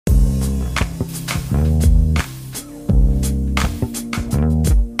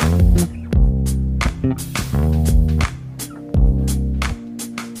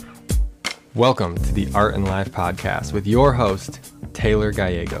Welcome to the Art and Life podcast with your host, Taylor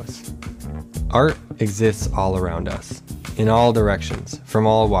Gallegos. Art exists all around us, in all directions, from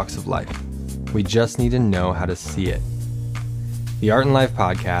all walks of life. We just need to know how to see it. The Art and Life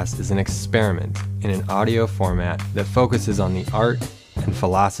podcast is an experiment in an audio format that focuses on the art and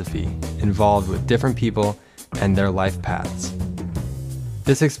philosophy involved with different people and their life paths.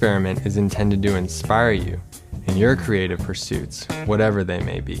 This experiment is intended to inspire you in your creative pursuits, whatever they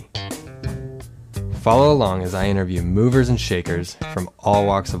may be. Follow along as I interview movers and shakers from all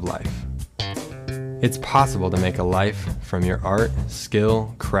walks of life. It's possible to make a life from your art,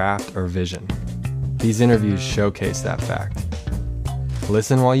 skill, craft, or vision. These interviews showcase that fact.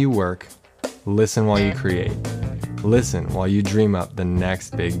 Listen while you work. Listen while you create. Listen while you dream up the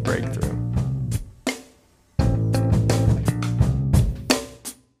next big breakthrough.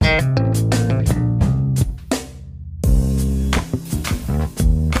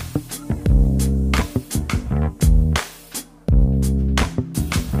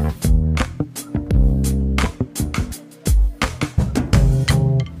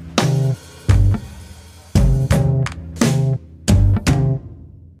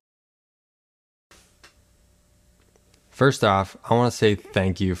 First off, I want to say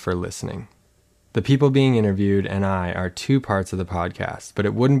thank you for listening. The people being interviewed and I are two parts of the podcast, but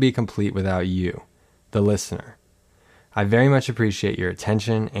it wouldn't be complete without you, the listener. I very much appreciate your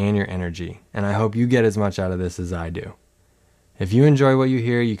attention and your energy, and I hope you get as much out of this as I do. If you enjoy what you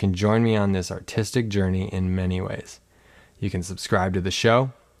hear, you can join me on this artistic journey in many ways. You can subscribe to the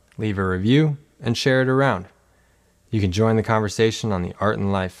show, leave a review, and share it around. You can join the conversation on the Art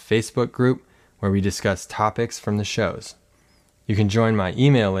and Life Facebook group, where we discuss topics from the shows. You can join my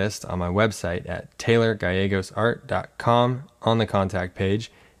email list on my website at taylorgallegosart.com on the contact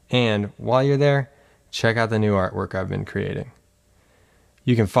page, and while you're there, check out the new artwork I've been creating.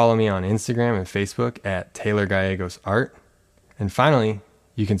 You can follow me on Instagram and Facebook at Taylor Gallegos Art. And finally,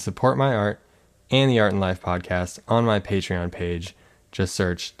 you can support my art and the Art and Life podcast on my Patreon page. Just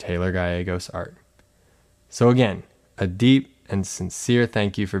search Taylor Gallegos Art. So again, a deep and sincere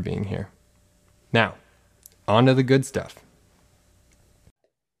thank you for being here. Now, on to the good stuff.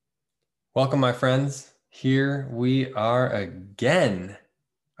 Welcome, my friends. Here we are again.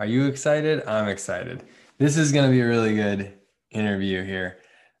 Are you excited? I'm excited. This is going to be a really good interview here.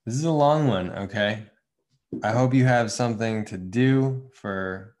 This is a long one, okay? I hope you have something to do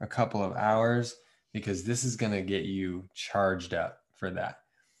for a couple of hours because this is going to get you charged up for that.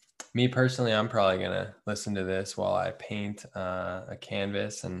 Me personally, I'm probably going to listen to this while I paint a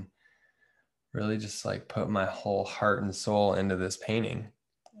canvas and really just like put my whole heart and soul into this painting.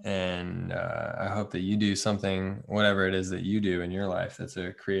 And I hope that you do something, whatever it is that you do in your life, that's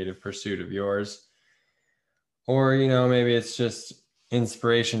a creative pursuit of yours. Or, you know, maybe it's just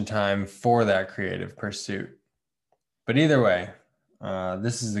inspiration time for that creative pursuit. But either way,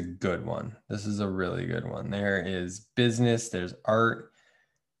 this is a good one. This is a really good one. There is business, there's art,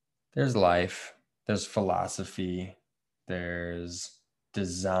 there's life, there's philosophy, there's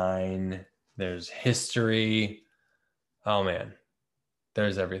design, there's history. Oh man,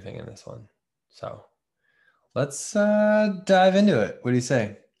 there's everything in this one. So let's dive into it. What do you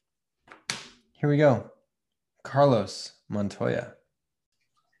say? Here we go. Carlos Montoya.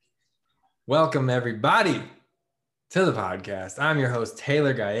 Welcome everybody to the podcast. I'm your host,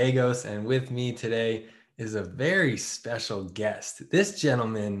 Taylor Gallegos, and with me today is a very special guest. This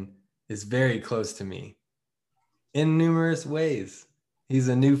gentleman is very close to me in numerous ways. He's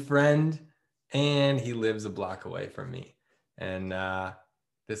a new friend, and he lives a block away from me. And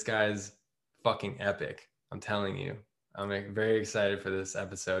this guy's fucking epic. I'm telling you. I'm very excited for this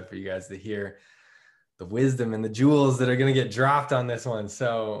episode for you guys to hear the wisdom and the jewels that are going to get dropped on this one.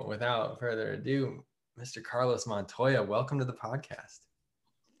 So without further ado, Mr. Carlos Montoya, welcome to the podcast.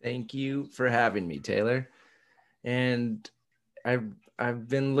 Thank you for having me, Taylor. And I've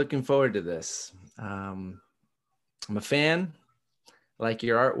been looking forward to this. I'm a fan. Like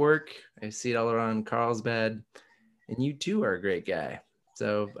your artwork. I see it all around Carlsbad, and you too are a great guy.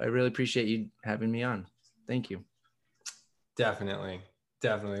 So I really appreciate you having me on. Thank you. Definitely.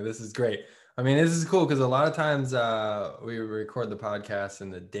 This is great. I mean, this is cool because a lot of times we record the podcast in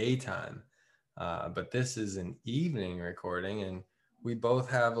the daytime, but this is an evening recording, and we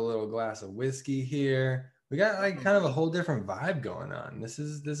both have a little glass of whiskey here. We got like kind of a whole different vibe going on. This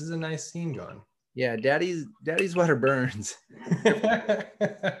is a nice scene going. Yeah, daddy's water burns.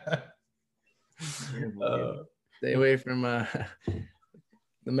 Stay away from the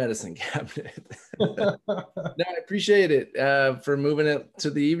medicine cabinet. No, I appreciate it for moving it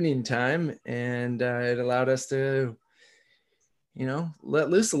to the evening time, and it allowed us to, let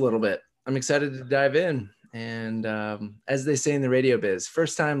loose a little bit. I'm excited to dive in. And as they say in the radio biz,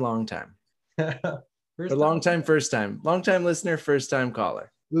 first time, long time. Or First long time. time, first time. Long time listener, first time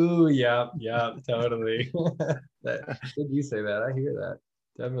caller. Ooh, yep, totally. That did you say that? I hear that.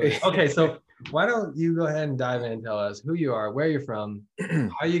 Definitely. Okay, so why don't you go ahead and dive in and tell us who you are, where you're from,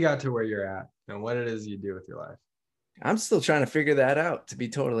 how you got to where you're at, and what it is you do with your life. I'm still trying to figure that out, to be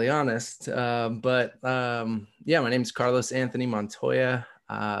totally honest. Yeah, my name is Carlos Anthony Montoya.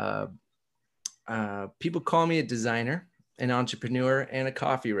 People call me a designer, an entrepreneur, and a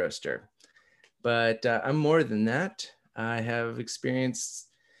coffee roaster. But I'm more than that. I have experienced,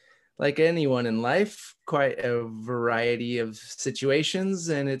 like anyone in life, quite a variety of situations,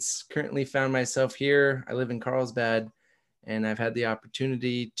 and it's currently found myself here. I live in Carlsbad, and I've had the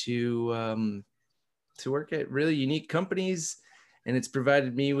opportunity to work at really unique companies, and it's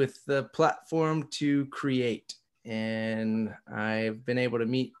provided me with the platform to create. And I've been able to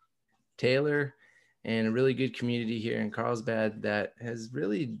meet Taylor and a really good community here in Carlsbad that has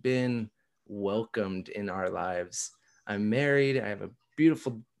really been welcomed in our lives. I'm married. I have a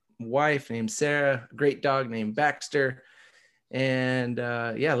beautiful wife named Sarah, a great dog named Baxter. And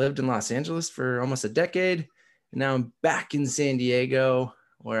yeah, I lived in Los Angeles for almost a decade. And now I'm back in San Diego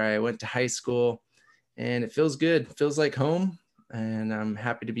where I went to high school, and it feels good. It feels like home, and I'm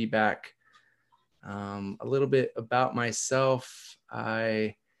happy to be back. A little bit about myself.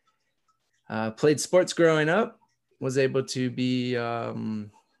 I played sports growing up, was able to be a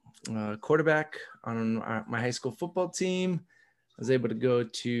quarterback on my high school football team. I was able to go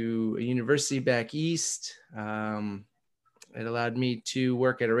to a university back east. It allowed me to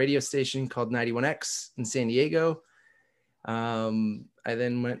work at a radio station called 91X in San Diego. I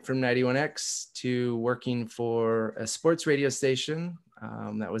then went from 91X to working for a sports radio station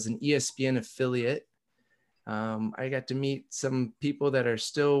that was an ESPN affiliate. I got to meet some people that are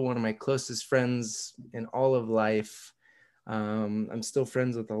still one of my closest friends in all of life. I'm still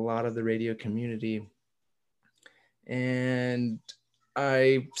friends with a lot of the radio community. And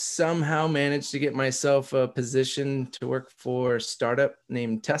I somehow managed to get myself a position to work for a startup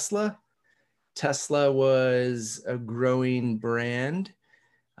named Tesla. Tesla was a growing brand,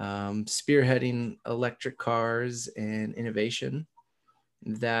 spearheading electric cars and innovation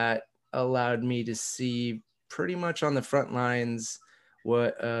that allowed me to see pretty much on the front lines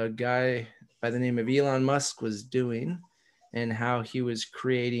what a guy by the name of Elon Musk was doing and how he was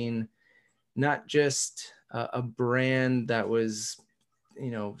creating not just a brand that was,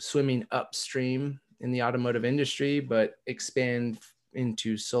 swimming upstream in the automotive industry, but expand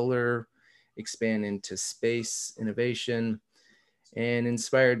into solar, expand into space innovation, and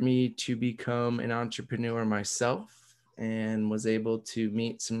inspired me to become an entrepreneur myself, and was able to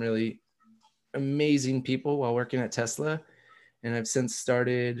meet some really amazing people while working at Tesla. And I've since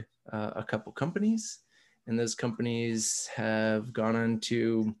started a couple companies, and those companies have gone on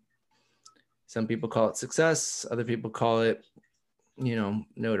to, some people call it success, other people call it,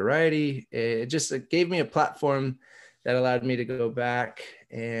 notoriety. It gave me a platform that allowed me to go back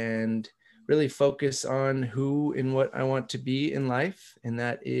and really focus on who and what I want to be in life. And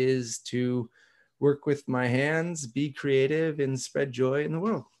that is to work with my hands, be creative, and spread joy in the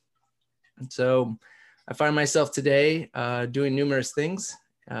world. And so I find myself today doing numerous things,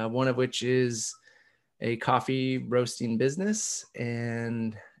 one of which is a coffee roasting business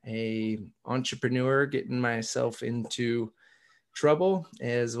and a entrepreneur, getting myself into trouble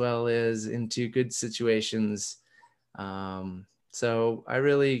as well as into good situations. So I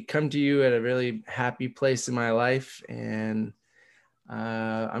really come to you at a really happy place in my life, and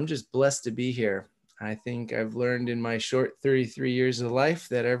I'm just blessed to be here. I think I've learned in my short 33 years of life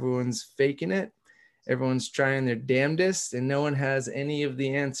that everyone's faking it. Everyone's trying their damnedest, and no one has any of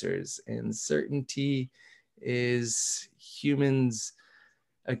the answers. And certainty is humans'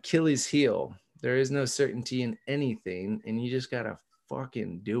 Achilles heel. There is no certainty in anything, and you just gotta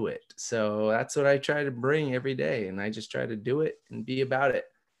fucking do it. So that's what I try to bring every day, and I just try to do it and be about it.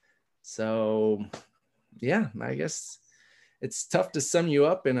 So yeah, I guess it's tough to sum you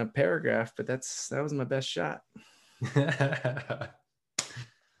up in a paragraph, but that was my best shot. That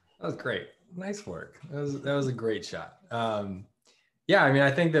was great. Nice work. That was a great shot. Yeah, I mean,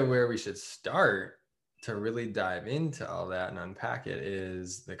 I think that where we should start to really dive into all that and unpack it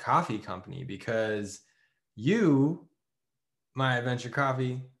is the coffee company, because you,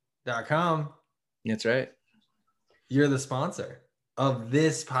 myadventurecoffee.com, That's right. you're the sponsor of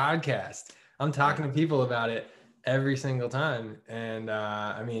this podcast. I'm talking to people about it every single time. And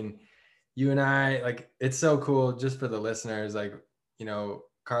I mean, you and I, like, it's so cool just for the listeners, like,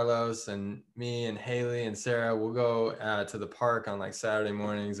 Carlos and me and Haley and Sarah will go to the park on like Saturday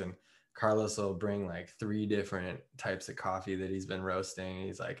mornings, and Carlos will bring like 3 different types of coffee that he's been roasting.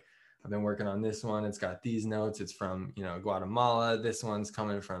 He's like, I've been working on this one. It's got these notes. It's from, Guatemala. This one's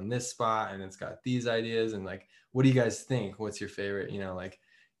coming from this spot and it's got these ideas. And like, what do you guys think? What's your favorite? Like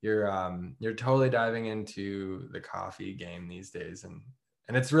you're totally diving into the coffee game these days. And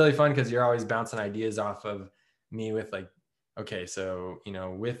it's really fun because you're always bouncing ideas off of me with like, okay, so,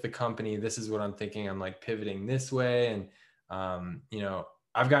 with the company, this is what I'm thinking. I'm like pivoting this way. And,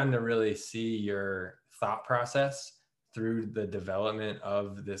 I've gotten to really see your thought process through the development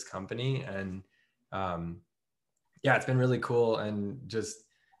of this company. And yeah, it's been really cool. And just,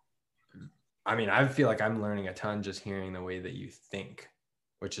 I feel like I'm learning a ton just hearing the way that you think,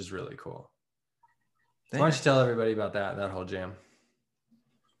 which is really cool. So why don't you tell everybody about that whole jam?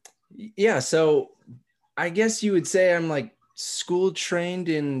 Yeah. So I guess you would say I'm like school trained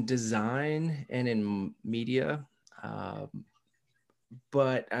in design and in media.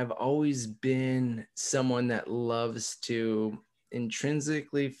 But I've always been someone that loves to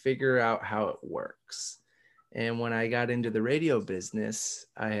intrinsically figure out how it works. And when I got into the radio business,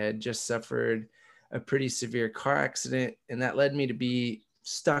 I had just suffered a pretty severe car accident, and that led me to be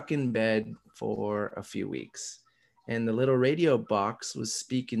stuck in bed for a few weeks. And the little radio box was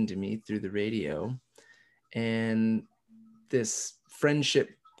speaking to me through the radio, and this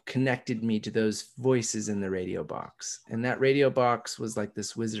friendship connected me to those voices in the radio box. And that radio box was like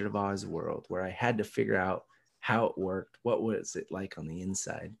this Wizard of Oz world where I had to figure out how it worked. What was it like on the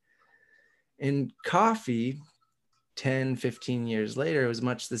inside? And coffee, 10, 15 years later, it was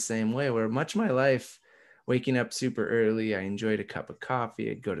much the same way, where much of my life, waking up super early, I enjoyed a cup of coffee.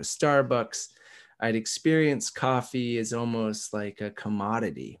 I'd go to Starbucks. I'd experience coffee as almost like a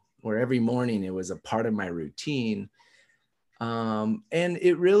commodity, where every morning it was a part of my routine. And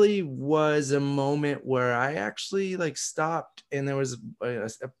it really was a moment where I actually like stopped, and there was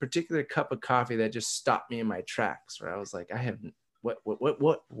a particular cup of coffee that just stopped me in my tracks, where I was like, I haven't, what,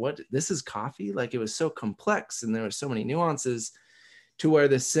 this is coffee? Like, it was so complex and there were so many nuances, to where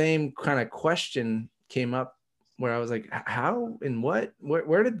the same kind of question came up, where I was like, how and what,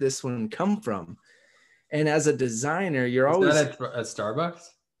 where did this one come from? And as a designer, you're Is always, that at Starbucks?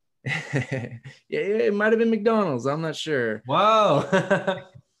 yeah, it might've been McDonald's. I'm not sure. Wow.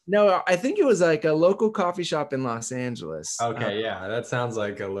 No, I think it was like a local coffee shop in Los Angeles. Okay, yeah, that sounds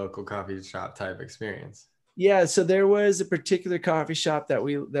like a local coffee shop type experience. Yeah, so there was a particular coffee shop that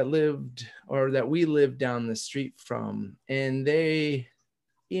we lived down the street from, and they,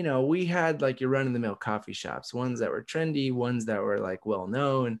 we had like your run-of-the-mill coffee shops, ones that were trendy, ones that were like well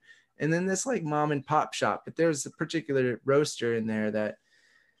known, and then this like mom and pop shop. But there's a particular roaster in there that,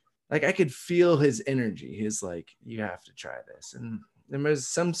 like, I could feel his energy. He's like, you have to try this, and there was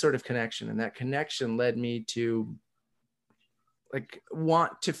some sort of connection, and that connection led me to like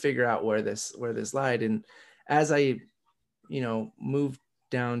want to figure out where this lied. And as I moved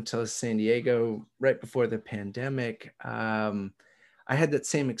down to San Diego right before the pandemic, I had that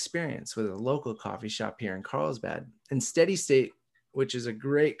same experience with a local coffee shop here in Carlsbad. And Steady State, which is a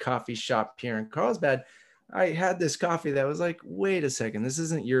great coffee shop here in Carlsbad, I had this coffee that was like, wait a second, this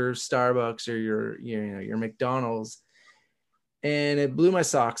isn't your Starbucks or your McDonald's. And it blew my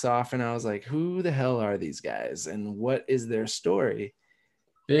socks off. And I was like, who the hell are these guys? And what is their story?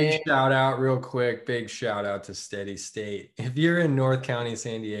 Big And shout out, real quick. Big shout out to Steady State. If you're in North County,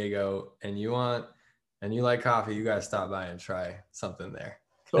 San Diego, and you like coffee, you guys stop by and try something there.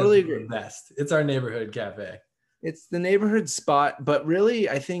 totally It's the agree. best. It's our neighborhood cafe. It's the neighborhood spot, but really,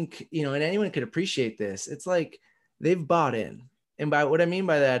 I think, and anyone could appreciate this. It's like they've bought in. And by what I mean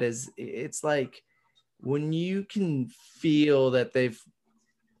by that is, it's like when you can feel that they've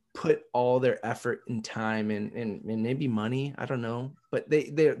put all their effort and time and maybe money, I don't know, but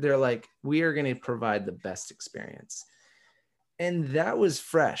they're like, we are going to provide the best experience. And that was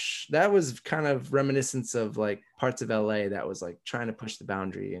fresh. That was kind of reminiscence of like parts of LA that was like trying to push the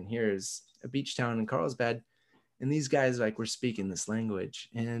boundary. And here's a beach town in Carlsbad, and these guys like were speaking this language,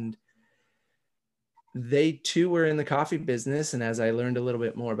 and they too were in the coffee business. And as I learned a little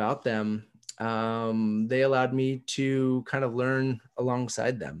bit more about them, they allowed me to kind of learn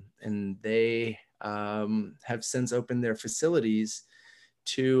alongside them. And they have since opened their facilities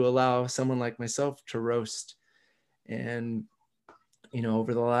to allow someone like myself to roast. And,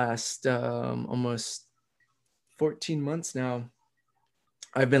 over the last almost 14 months now,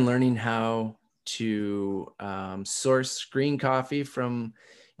 I've been learning how to source green coffee from,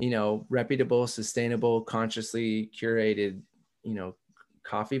 reputable, sustainable, consciously curated,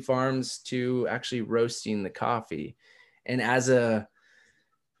 coffee farms, to actually roasting the coffee. And as a,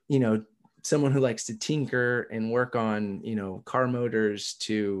 someone who likes to tinker and work on, car motors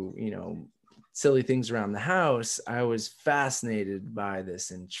to, silly things around the house, I was fascinated by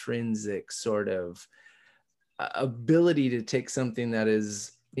this intrinsic sort of ability to take something that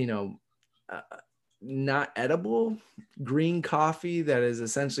is, uh, not edible, green coffee that is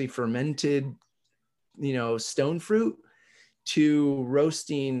essentially fermented, stone fruit, to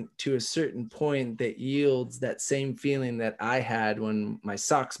roasting to a certain point that yields that same feeling that I had when my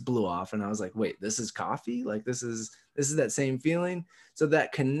socks blew off and I was like, wait, this is coffee? Like this is that same feeling. So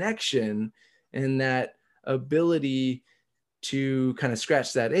that connection and that ability to kind of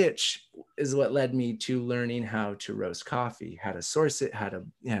scratch that itch is what led me to learning how to roast coffee, how to source it, how to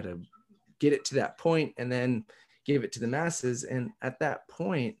get it to that point and then give it to the masses. And at that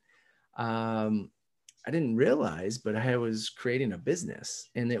point, I didn't realize, but I was creating a business,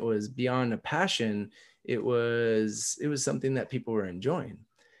 and it was beyond a passion. It was something that people were enjoying.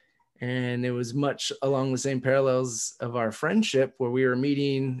 And it was much along the same parallels of our friendship, where we were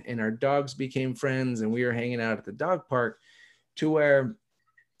meeting and our dogs became friends and we were hanging out at the dog park, to where,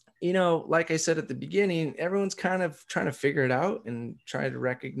 like I said at the beginning, everyone's kind of trying to figure it out and try to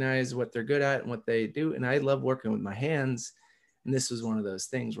recognize what they're good at and what they do. And I love working with my hands. And this was one of those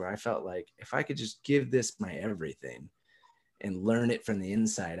things where I felt like if I could just give this my everything and learn it from the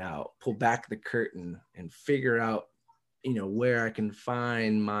inside out, pull back the curtain and figure out, where I can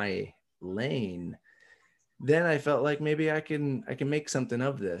find my lane, then I felt like maybe I can make something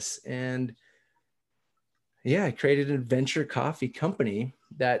of this. And yeah, I created an adventure coffee company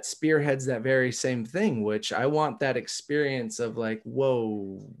that spearheads that very same thing, which I want that experience of like,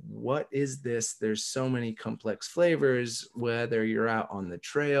 whoa, what is this? There's so many complex flavors, whether you're out on the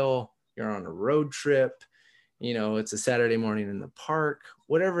trail, you're on a road trip, it's a Saturday morning in the park,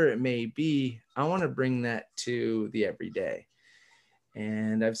 whatever it may be. I want to bring that to the everyday.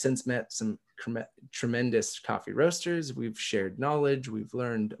 And I've since met some tremendous coffee roasters. We've shared knowledge, we've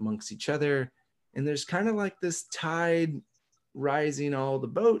learned amongst each other. And there's kind of like this tide rising all the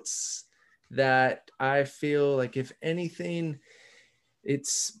boats that I feel like, if anything,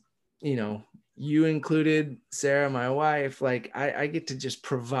 it's, you included, Sarah, my wife, like I get to just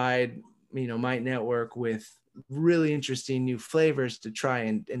provide, my network with really interesting new flavors to try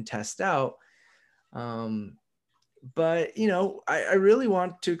and test out. But I really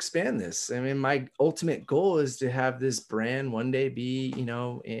want to expand this. I mean, my ultimate goal is to have this brand one day be,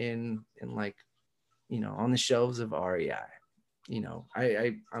 in like, on the shelves of REI.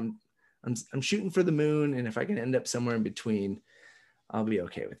 I'm shooting for the moon, and if I can end up somewhere in between, I'll be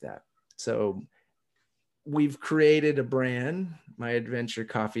okay with that. So we've created a brand,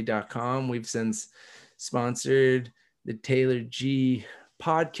 myadventurecoffee.com. We've since sponsored the Taylor G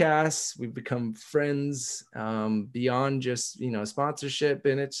podcasts. We've become friends, beyond just, sponsorship.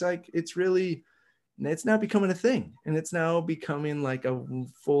 And it's like, it's now becoming a thing, and it's now becoming like a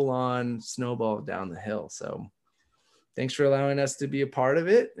full on snowball down the hill. So thanks for allowing us to be a part of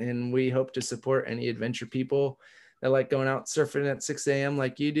it. And we hope to support any adventure people that like going out surfing at 6 a.m.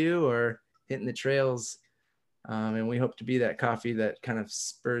 like you do, or hitting the trails. And we hope to be that coffee that kind of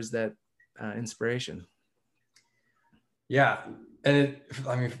spurs that inspiration. Yeah. And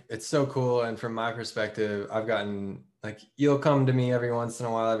I mean, it's so cool. And from my perspective, I've gotten like, you'll come to me every once in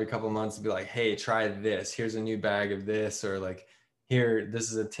a while, every couple of months, and be like, hey, try this. Here's a new bag of this. Or like, here,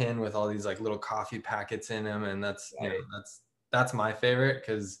 this is a tin with all these like little coffee packets in them. And that's, Right. that's my favorite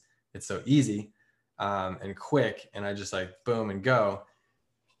because it's so easy and quick. And I just like boom and go.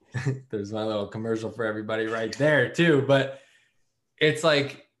 There's my little commercial for everybody right there too. But it's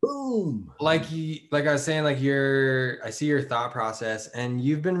like, Boom. like I was saying, like I see your thought process, and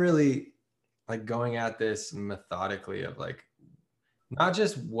you've been really like going at this methodically of like not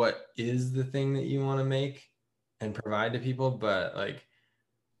just what is the thing that you want to make and provide to people, but like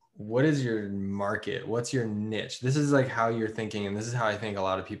what is your market? What's your niche? This is like how you're thinking, and this is how I think a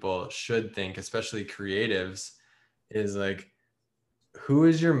lot of people should think, especially creatives, is like, who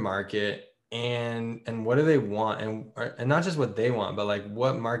is your market, and what do they want, and not just what they want, but like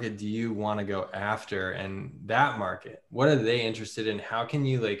what market do you want to go after, and that market, what are they interested in? How can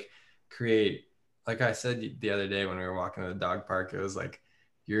you like create, like I said the other day when we were walking to the dog park, it was like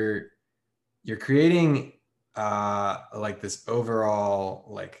you're creating like this overall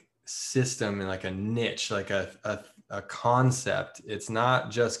like system and like a niche, like a concept. It's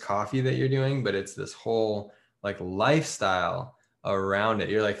not just coffee that you're doing, but it's this whole like lifestyle around it.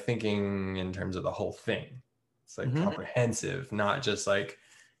 You're like thinking in terms of the whole thing. It's like comprehensive, not just like,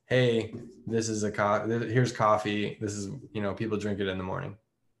 hey, this is here's coffee. This is, people drink it in the morning.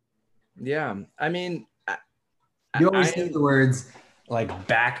 Yeah. I mean, You always I say the words like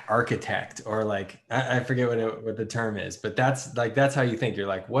back architect, or like I forget what the term is, but that's how you think. You're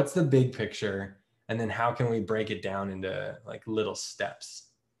like, what's the big picture, and then how can we break it down into like little steps?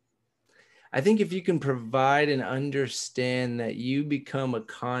 I think if you can provide and understand that you become a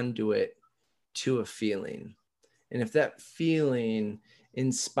conduit to a feeling, and if that feeling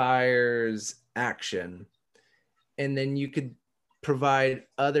inspires action, and then you could provide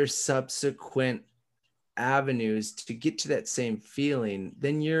other subsequent avenues to get to that same feeling,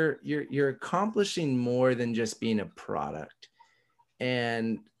 then you're accomplishing more than just being a product.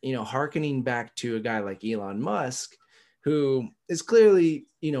 And hearkening back to a guy like Elon Musk, who is clearly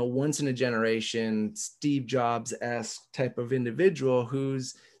once in a generation Steve Jobs-esque type of individual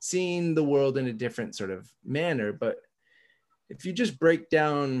who's seeing the world in a different sort of manner. But if you just break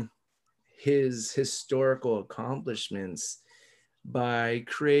down his historical accomplishments by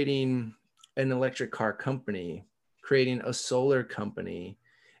creating an electric car company, creating a solar company,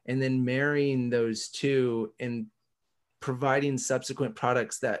 and then marrying those two and providing subsequent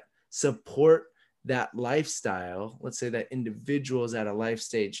products that support that lifestyle. Let's say that individuals at a life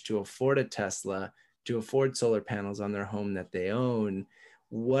stage to afford a Tesla, to afford solar panels on their home that they own.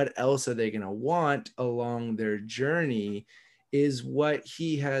 What else are they going to want along their journey is what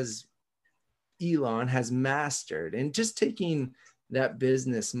Elon has mastered. And just taking that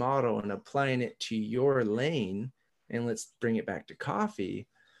business model and applying it to your lane, and let's bring it back to coffee.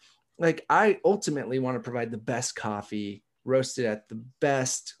 Like, I ultimately want to provide the best coffee roasted at the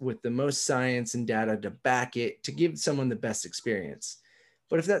best with the most science and data to back it, to give someone the best experience.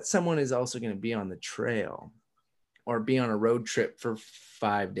 But if that someone is also going to be on the trail or be on a road trip for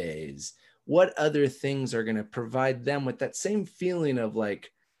 5 days, what other things are going to provide them with that same feeling of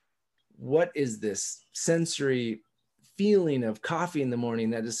like, what is this sensory feeling of coffee in the morning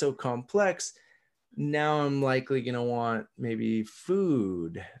that is so complex? Now I'm likely going to want maybe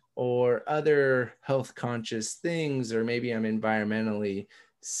food or other health conscious things, or maybe I'm environmentally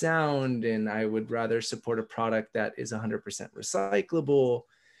sound and I would rather support a product that is 100% recyclable.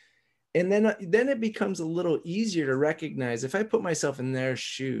 And then it becomes a little easier to recognize, if I put myself in their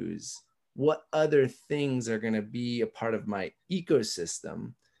shoes, what other things are going to be a part of my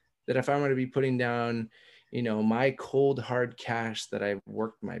ecosystem, that if I'm going to be putting down my cold hard cash that I've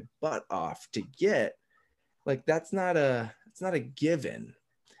worked my butt off to get, like it's not a given.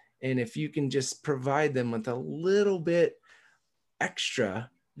 And if you can just provide them with a little bit extra,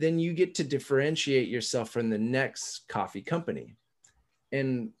 then you get to differentiate yourself from the next coffee company.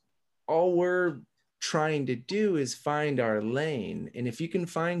 And all we're trying to do is find our lane. And if you can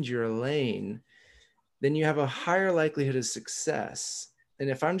find your lane, then you have a higher likelihood of success. And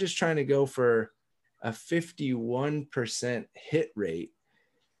if I'm just trying to go for a 51% hit rate,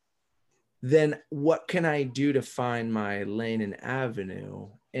 then what can I do to find my lane and avenue?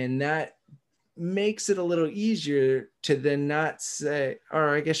 And that makes it a little easier to then not say,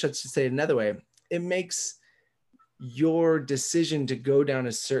 or I guess I should say it another way. It makes your decision to go down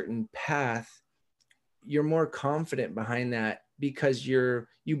a certain path, you're more confident behind that because you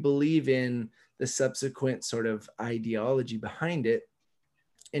believe in the subsequent sort of ideology behind it.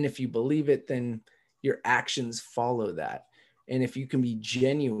 And if you believe it, then your actions follow that. And if you can be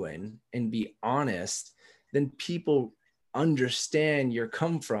genuine and be honest, then people understand your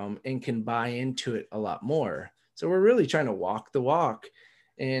come from and can buy into it a lot more. So we're really trying to walk the walk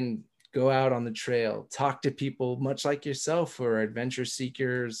and go out on the trail, talk to people much like yourself who are adventure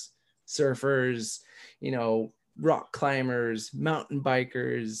seekers, surfers, rock climbers, mountain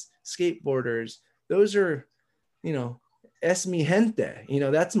bikers, skateboarders. Those are, es mi gente,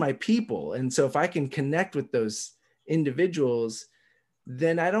 that's my people. And so if I can connect with those individuals,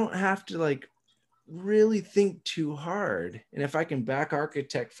 then I don't have to like really think too hard. And if I can back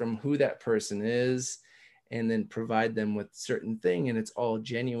architect from who that person is and then provide them with certain thing, and it's all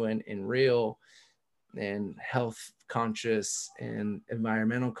genuine and real and health conscious and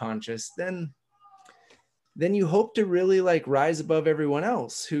environmental conscious, then you hope to really like rise above everyone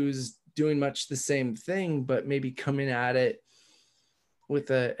else who's doing much the same thing, but maybe coming at it with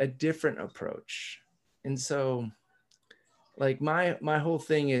a different approach. And so like my whole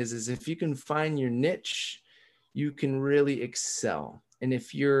thing is if you can find your niche, you can really excel. And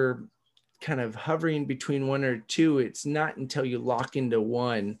if you're kind of hovering between one or two, it's not until you lock into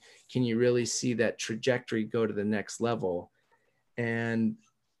one can you really see that trajectory go to the next level. And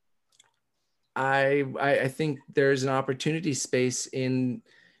I think there's an opportunity space in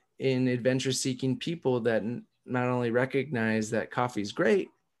adventure seeking people that not only recognize that coffee is great,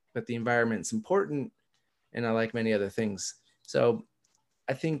 but the environment's important, and I like many other things. So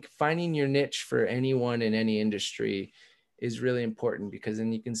I think finding your niche for anyone in any industry is really important, because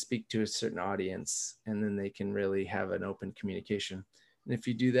then you can speak to a certain audience and then they can really have an open communication. And if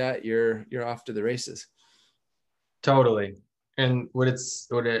you do that, you're off to the races. Totally. And what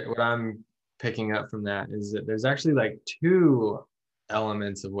I'm picking up from that is that there's actually like two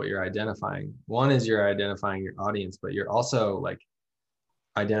elements of what you're identifying. One is you're identifying your audience, but you're also like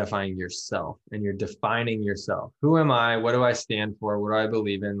identifying yourself, and you're defining yourself. Who am I? What do I stand for? What do I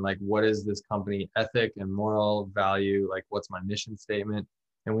believe in? Like, what is this company ethic and moral value? Like, what's my mission statement?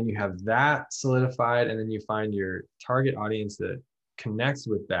 And when you have that solidified, and then you find your target audience that connects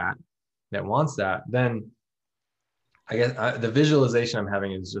with that, that wants that, then the visualization I'm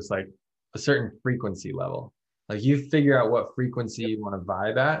having is just like a certain frequency level. Like you figure out what frequency you want to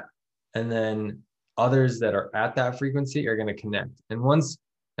vibe at, and then others that are at that frequency are going to connect.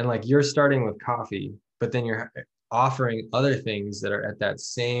 And like you're starting with coffee, but then you're offering other things that are at that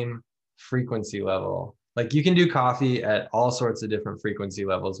same frequency level. Like you can do coffee at all sorts of different frequency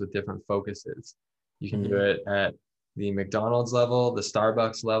levels with different focuses. You can do it at the McDonald's level, the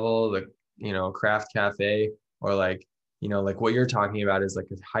Starbucks level, the craft cafe, or like like what you're talking about is like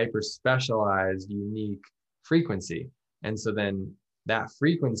a hyper specialized, unique frequency. And so then that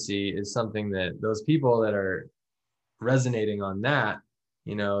frequency is something that those people that are resonating on that,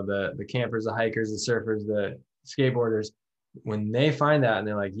 the campers, the hikers, the surfers, the skateboarders, when they find that and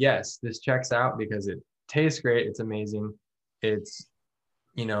they're like, yes, this checks out because it tastes great, it's amazing, it's,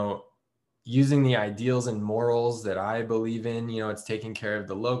 you know, using the ideals and morals that I believe in, it's taking care of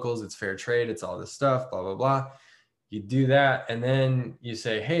the locals, it's fair trade, it's all this stuff, blah, blah, blah. You do that, and then you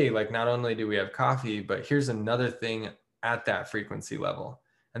say, hey, like not only do we have coffee, but here's another thing at that frequency level,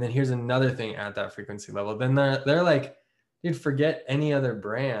 and then here's another thing at that frequency level. Then they're like, dude, forget any other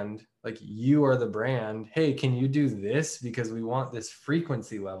brand, like you are the brand. Hey, can you do this, because we want this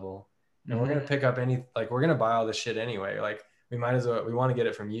frequency level, and we're going to pick up we're going to buy all this shit anyway. Like we might as well, we want to get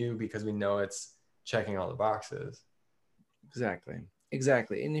it from you because we know it's checking all the boxes.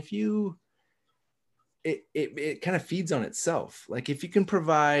 Exactly. And if you it kind of feeds on itself. Like if you can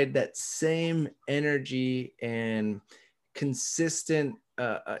provide that same energy and consistent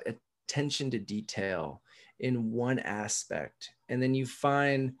attention to detail in one aspect, and then you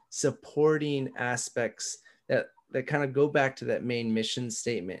find supporting aspects that kind of go back to that main mission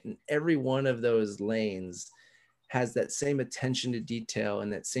statement, and every one of those lanes has that same attention to detail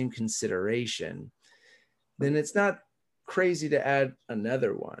and that same consideration, then it's not crazy to add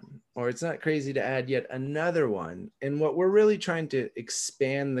another one, or it's not crazy to add yet another one. And what we're really trying to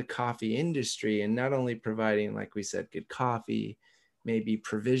expand the coffee industry, and not only providing, like we said, good coffee, maybe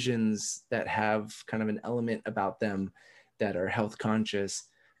provisions that have kind of an element about them that are health conscious,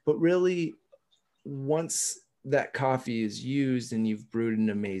 but really once that coffee is used and you've brewed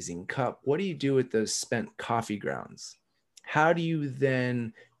an amazing cup, what do you do with those spent coffee grounds? How do you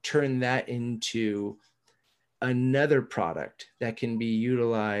then turn that into another product that can be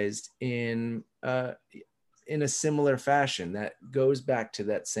utilized in a similar fashion that goes back to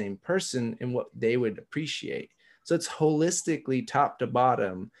that same person and what they would appreciate? So it's holistically top to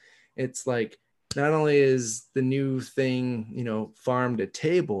bottom. It's like not only is the new thing, farm to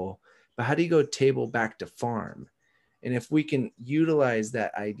table, but how do you go table back to farm? And if we can utilize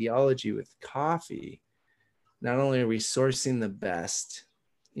that ideology with coffee, not only are we sourcing the best,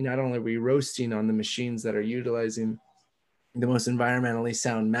 not only are we roasting on the machines that are utilizing the most environmentally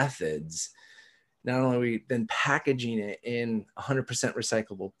sound methods, not only are we then packaging it in 100%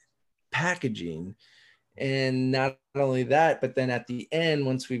 recyclable packaging, and not only that, but then at the end,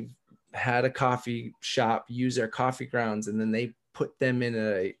 once we've had a coffee shop use our coffee grounds and then they put them in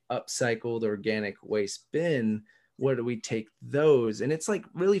a upcycled organic waste bin, what do we take those? And it's like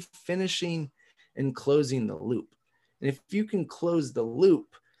really finishing and closing the loop. And if you can close the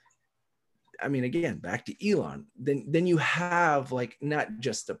loop, I mean, again, back to Elon, then you have like not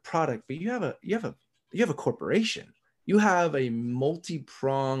just a product, but you have a corporation. You have a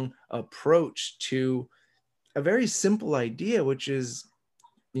multi-prong approach to a very simple idea, which is,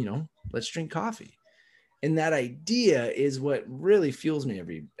 let's drink coffee. And that idea is what really fuels me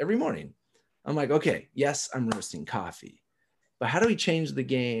every morning. I'm like, okay, yes, I'm roasting coffee, but how do we change the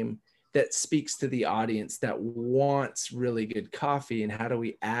game that speaks to the audience that wants really good coffee? And how do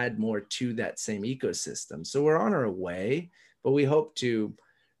we add more to that same ecosystem? So we're on our way, but we hope to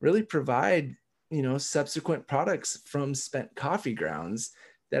really provide, subsequent products from spent coffee grounds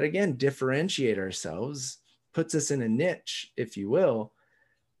that, again, differentiate ourselves, puts us in a niche, if you will,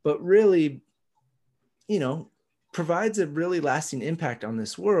 but really, provides a really lasting impact on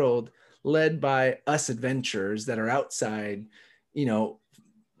this world, led by us adventurers that are outside. You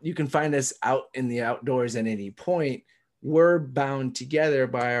can find us out in the outdoors at any point, we're bound together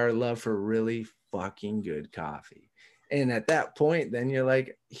by our love for really fucking good coffee. And at that point, then you're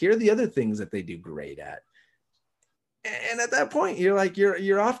like, here are the other things that they do great at. And at that point, you're like,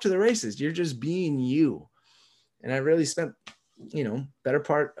 you're off to the races. You're just being you. And I really spent, better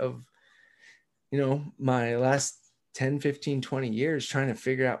part of, my last 10, 15, 20 years trying to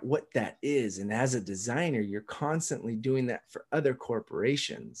figure out what that is. And as a designer, you're constantly doing that for other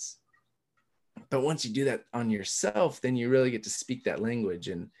corporations. But once you do that on yourself, then you really get to speak that language.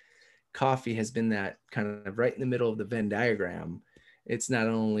 And coffee has been that kind of right in the middle of the Venn diagram. It's not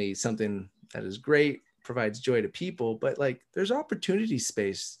only something that is great, provides joy to people, but like there's opportunity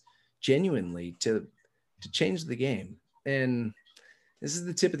space genuinely to change the game. And this is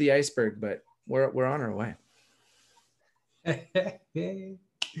the tip of the iceberg, but we're on our way. Hell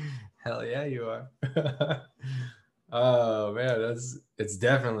yeah, you are. Oh man, it's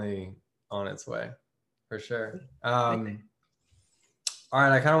definitely on its way for sure. All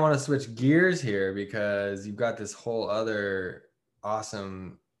right, I kind of want to switch gears here because you've got this whole other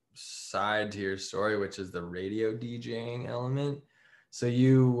awesome side to your story, which is the radio DJing element. So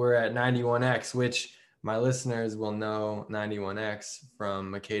you were at 91X, which my listeners will know 91X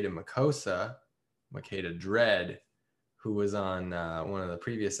from Makeda Makosa, Makeda Dread, who was on one of the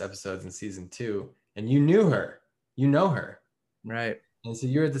previous episodes in season 2, and you knew her, you know her. Right. And so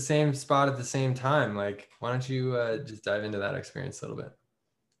you're at the same spot at the same time. Like, why don't you just dive into that experience a little bit?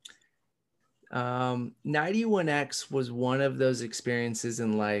 91X was one of those experiences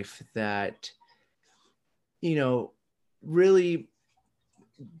in life that, really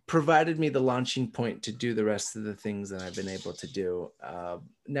provided me the launching point to do the rest of the things that I've been able to do.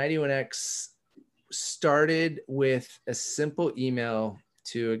 91X started with a simple email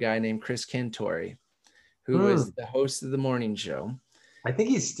to a guy named Chris Cantori, who was the host of the morning show. I think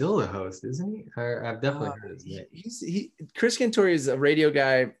he's still the host, isn't he? I've definitely heard his name. Chris Cantori is a radio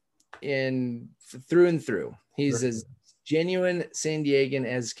guy through and through. He's as genuine San Diegan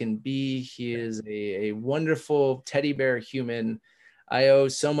as can be. He is a wonderful teddy bear human. I owe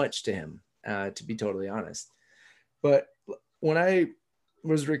so much to him, to be totally honest. But when I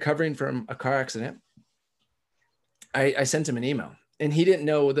was recovering from a car accident, I sent him an email, and he didn't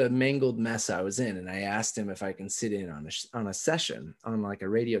know the mangled mess I was in. And I asked him if I can sit in on a session, on like a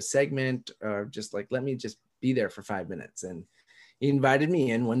radio segment, or just like, let me just be there for 5 minutes. And he invited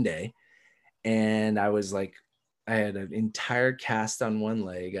me in one day, and I was like, I had an entire cast on one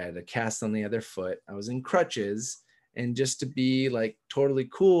leg. I had a cast on the other foot. I was in crutches. And just to be like totally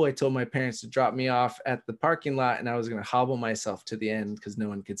cool, I told my parents to drop me off at the parking lot, and I was going to hobble myself to the end because no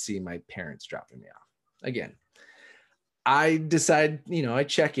one could see my parents dropping me off. Again, I decide, I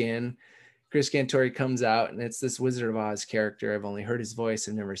check in. Chris Cantori comes out, and it's this Wizard of Oz character. I've only heard his voice.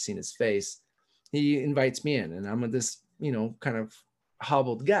 I've never seen his face. He invites me in, and I'm this, kind of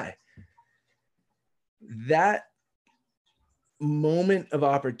hobbled guy. That moment of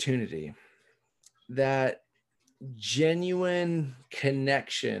opportunity, that genuine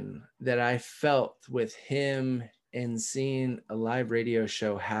connection that I felt with him and seeing a live radio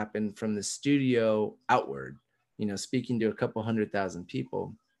show happen from the studio outward, speaking to a couple 100,000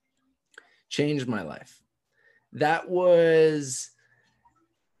 people, changed my life.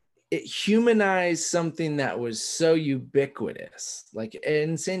 It humanized something that was so ubiquitous. Like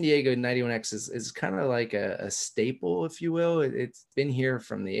in San Diego, 91X is kind of like a staple, if you will. It's been here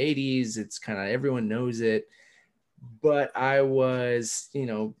from the 80s. It's kind of, everyone knows it. But I was,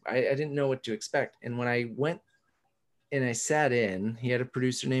 I didn't know what to expect. And when I went and I sat in, he had a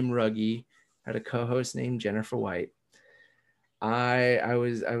producer named Ruggie, had a co-host named Jennifer White. I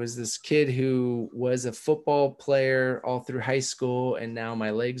was this kid who was a football player all through high school, and now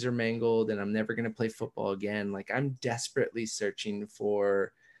my legs are mangled and I'm never going to play football again. Like, I'm desperately searching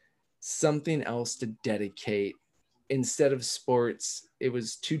for something else to dedicate instead of sports. It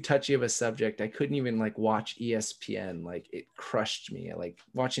was too touchy of a subject. I couldn't even like watch ESPN. Like, it crushed me. Like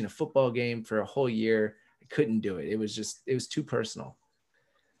watching a football game for a whole year, I couldn't do it. It was too personal.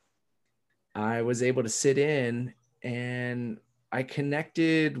 I was able to sit in, and I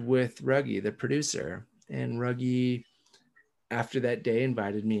connected with Ruggie, the producer, and Ruggie, after that day,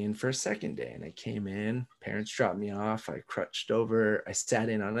 invited me in for a second day. And I came in, parents dropped me off. I crutched over, I sat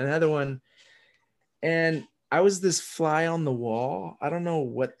in on another one. And I was this fly on the wall.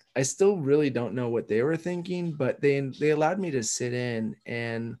 I still really don't know what they were thinking, but they allowed me to sit in,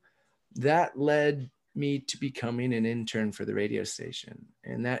 and that led me to becoming an intern for the radio station.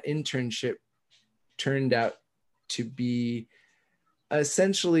 And that internship turned out to be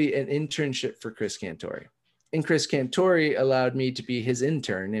essentially an internship for Chris Cantori. And Chris Cantori allowed me to be his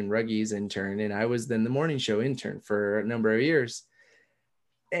intern and Ruggy's intern. And I was then the morning show intern for a number of years.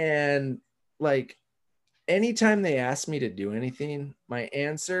 And like anytime they asked me to do anything, my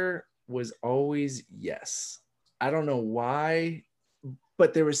answer was always yes. I don't know why,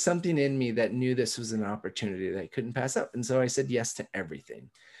 but there was something in me that knew this was an opportunity that I couldn't pass up. And so I said yes to everything.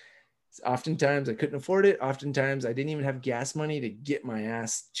 Oftentimes I couldn't afford it. Oftentimes I didn't even have gas money to get my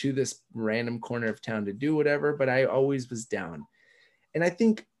ass to this random corner of town to do whatever, but I always was down. And I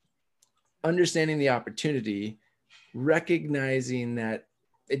think understanding the opportunity, recognizing that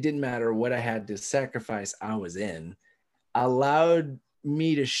it didn't matter what I had to sacrifice, I was in, allowed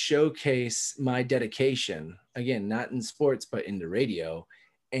me to showcase my dedication, again, not in sports, but in the radio.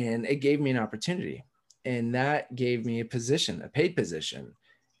 And it gave me an opportunity. And that gave me a position, a paid position.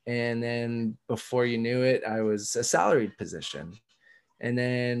 And then before you knew it, I was a salaried position. And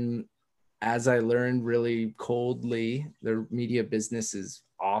then as I learned really coldly, the media business is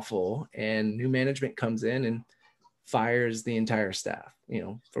awful, and new management comes in and fires the entire staff,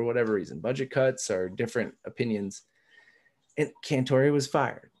 for whatever reason, budget cuts or different opinions. And Cantori was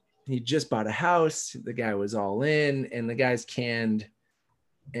fired. He just bought a house. The guy was all in, and the guy's canned,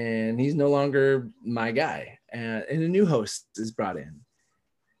 and he's no longer my guy. And a new host is brought in.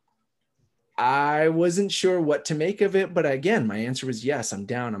 I wasn't sure what to make of it, but again, my answer was yes, I'm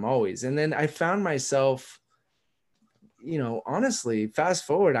down, I'm always. And then I found myself, honestly, fast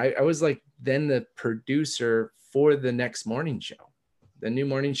forward, I was like then the producer for the next morning show. The new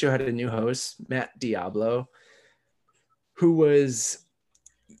morning show had a new host, Matt Diablo, who was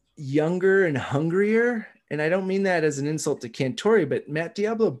younger and hungrier. And I don't mean that as an insult to Cantori, but Matt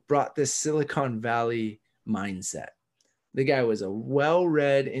Diablo brought this Silicon Valley mindset. The guy was a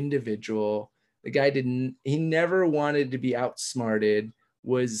well-read individual. The guy he never wanted to be outsmarted,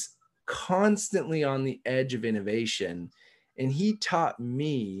 was constantly on the edge of innovation. And he taught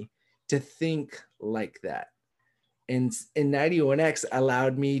me to think like that. And 91X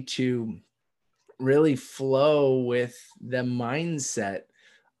allowed me to really flow with the mindset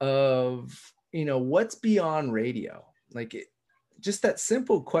of, what's beyond radio? Like just that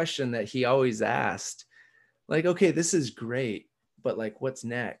simple question that he always asked, like, okay, this is great, but like, what's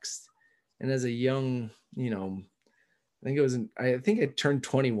next? And as a young, I think I turned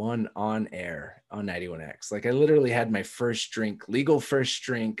 21 on air on 91X. Like I literally had my legal first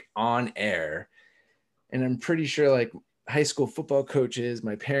drink on air. And I'm pretty sure like high school football coaches,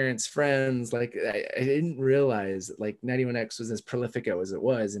 my parents, friends, like I didn't realize like 91X was as prolific as it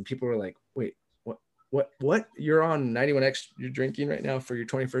was. And people were like, wait, what? You're on 91X, you're drinking right now for your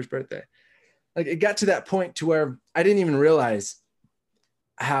 21st birthday. Like it got to that point to where I didn't even realize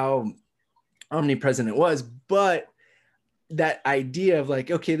how omnipresent it was, but that idea of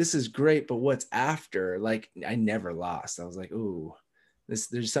like, okay, this is great, but what's after? Like I never lost. I was like, ooh,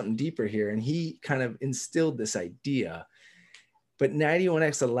 there's something deeper here. And he kind of instilled this idea. But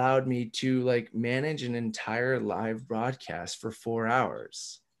 91X allowed me to like manage an entire live broadcast for 4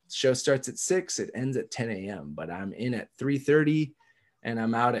 hours. The show starts at 6, it ends at 10 a.m. But I'm in at 3:30 and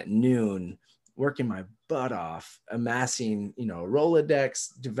I'm out at noon, working my butt off, amassing, a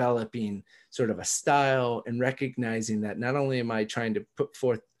Rolodex, developing sort of a style, and recognizing that not only am I trying to put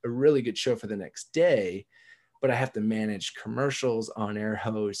forth a really good show for the next day, but I have to manage commercials, on-air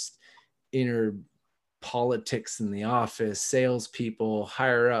host, inner politics in the office, salespeople,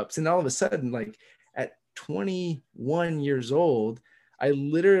 higher ups. And all of a sudden, like at 21 years old, I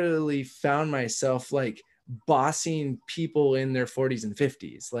literally found myself like bossing people in their 40s and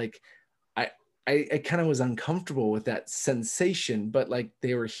 50s. Like I kind of was uncomfortable with that sensation, but like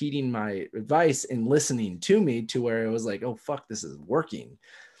they were heeding my advice and listening to me to where I was like, oh, fuck, this is working.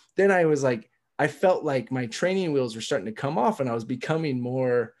 Then I was like, I felt like my training wheels were starting to come off and I was becoming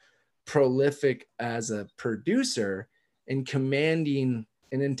more prolific as a producer and commanding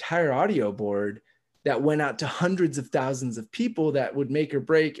an entire audio board that went out to hundreds of thousands of people that would make or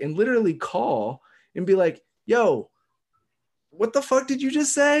break and literally call and be like, yo, what the fuck did you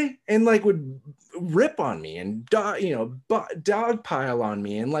just say? And like would rip on me and dog pile on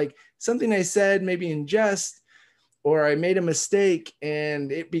me. And like something I said maybe in jest, or I made a mistake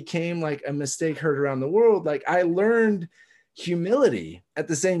and it became like a mistake heard around the world. Like I learned humility at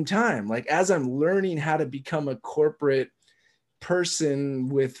the same time. Like as I'm learning how to become a corporate person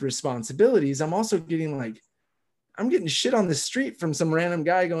with responsibilities, I'm also getting like, I'm getting shit on the street from some random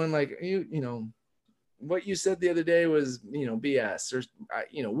guy going like, what you said the other day was, BS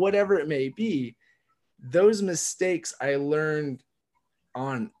or, whatever it may be. Those mistakes I learned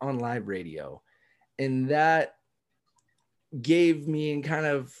on live radio. And that gave me, and kind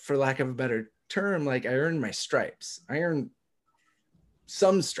of, for lack of a better term, like I earned my stripes. I earned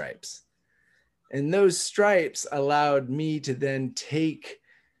some stripes. And those stripes allowed me to then take,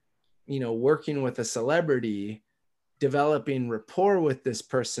 working with a celebrity, developing rapport with this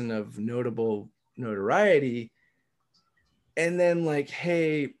person of notable notoriety. And then, like,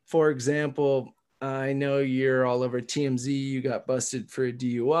 hey, for example, I know you're all over TMZ, you got busted for a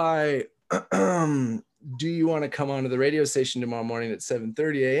DUI. Do you want to come onto the radio station tomorrow morning at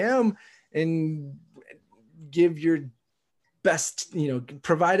 7:30 a.m. and give your best,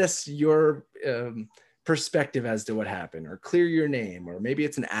 provide us your perspective as to what happened, or clear your name, or maybe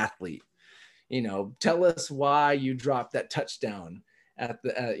it's an athlete, tell us why you dropped that touchdown at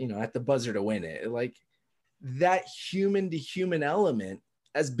the, at the buzzer to win it. Like that human to human element,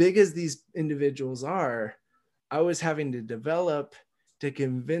 as big as these individuals are, I was having to develop to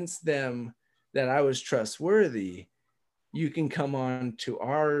convince them that I was trustworthy. You can come on to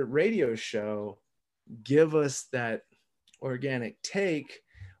our radio show, give us that organic take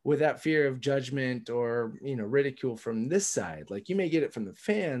without fear of judgment or, ridicule from this side. Like you may get it from the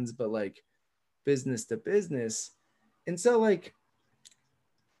fans, but like business to business. And so like,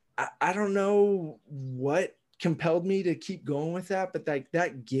 I don't know what compelled me to keep going with that, but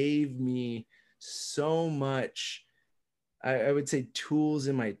that gave me so much, I would say, tools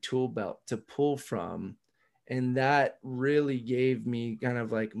in my tool belt to pull from. And that really gave me kind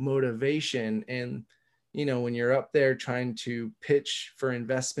of like motivation. And, when you're up there trying to pitch for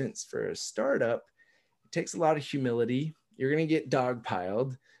investments for a startup, it takes a lot of humility. You're going to get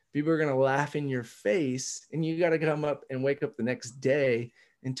dogpiled. People are going to laugh in your face, and you got to come up and wake up the next day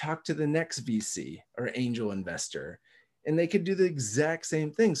and talk to the next VC or angel investor. And they could do the exact same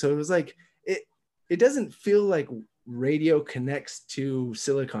thing. So it was like, it doesn't feel like radio connects to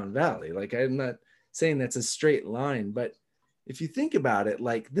Silicon Valley. Like I'm not saying that's a straight line, but if you think about it,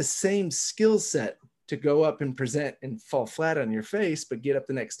 like the same skill set to go up and present and fall flat on your face, but get up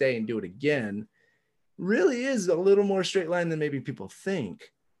the next day and do it again, really is a little more straight line than maybe people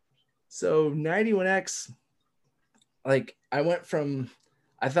think. So 91X, like I went from,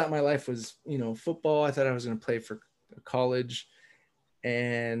 I thought my life was, football. I thought I was going to play for college,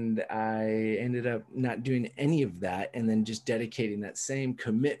 and I ended up not doing any of that. And then just dedicating that same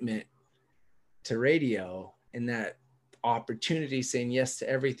commitment to radio and that opportunity, saying yes to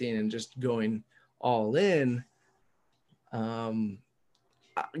everything and just going all in,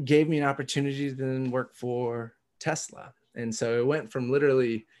 gave me an opportunity to then work for Tesla. And so it went from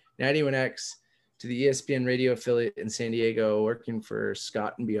literally 91X to the ESPN radio affiliate in San Diego, working for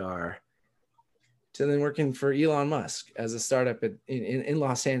Scott and BR, to then working for Elon Musk as a startup in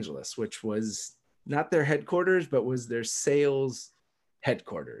Los Angeles, which was not their headquarters, but was their sales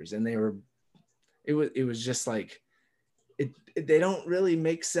headquarters. And it was just like, they don't really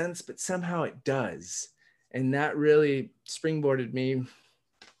make sense, but somehow it does. And that really springboarded me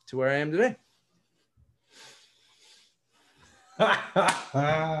to where I am today.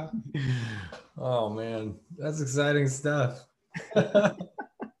 Oh man, that's exciting stuff.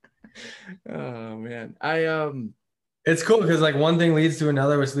 Oh man, it's cool because like one thing leads to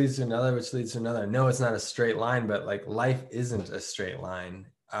another, which leads to another, which leads to another. No, it's not a straight line, but like life isn't a straight line.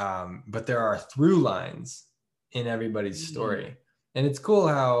 But there are through lines in everybody's story. And it's cool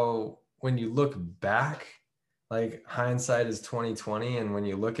how when you look back, like hindsight is 2020, and when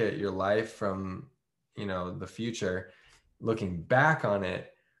you look at your life from, the future, looking back on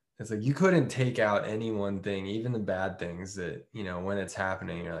it, it's like you couldn't take out any one thing, even the bad things that, when it's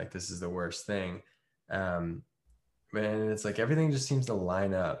happening, you're like, this is the worst thing. And it's like everything just seems to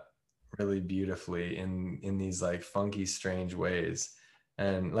line up really beautifully in these like funky, strange ways.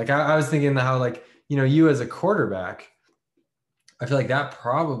 And like I was thinking how like, you as a quarterback, I feel like that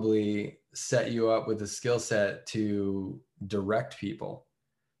probably set you up with a skill set to direct people.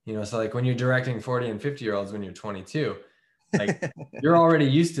 So like when you're directing 40 and 50-year-olds when you're 22, like you're already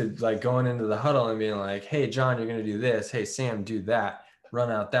used to like going into the huddle and being like, hey, John, you're going to do this. Hey, Sam, do that. Run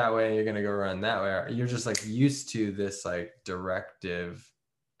out that way. You're going to go run that way. You're just like used to this like directive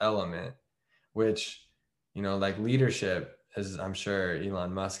element, which, like leadership is, I'm sure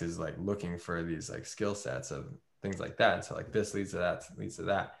Elon Musk is like looking for these like skill sets of things like that. And so like this leads to that, leads to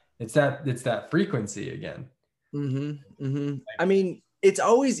that. It's that frequency again. Mm-hmm, mm-hmm. I mean, it's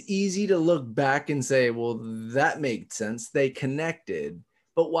always easy to look back and say, well, that made sense. They connected.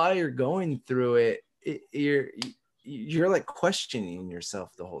 But while you're going through it, you're like questioning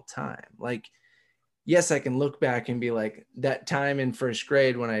yourself the whole time. Like, yes, I can look back and be like, that time in first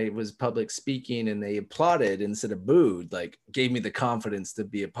grade when I was public speaking and they applauded instead of booed, like gave me the confidence to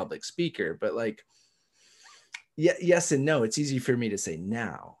be a public speaker. But like, yes and no, it's easy for me to say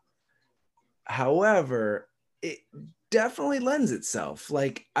now. However, it definitely lends itself.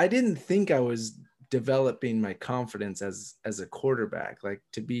 Like, I didn't think I was developing my confidence as a quarterback. Like,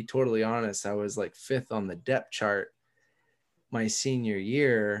 to be totally honest, I was like fifth on the depth chart my senior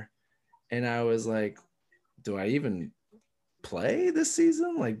year, and I was like, do I even play this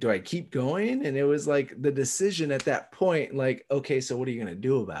season? Like, do I keep going? And it was like the decision at that point, like, okay, so what are you going to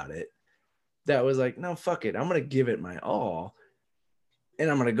do about it? That was like, no, fuck it. I'm going to give it my all and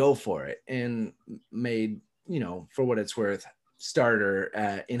I'm going to go for it. And made, for what it's worth,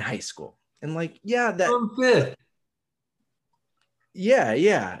 starter in high school. And like, yeah, From fifth.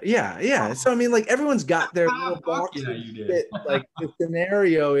 yeah. So, I mean, like, everyone's got their little Fuck box. yeah, you did. That, like, the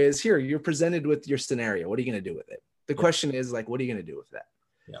scenario is here. You're presented with your scenario. What are you going to do with it? The Yeah. question is, like, what are you going to do with that?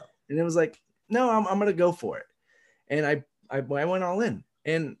 Yeah. And it was like, no, I'm going to go for it. And I went all in.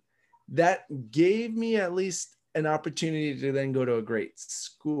 And that gave me at least an opportunity to then go to a great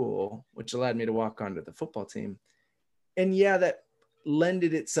school, which allowed me to walk onto the football team. And yeah, that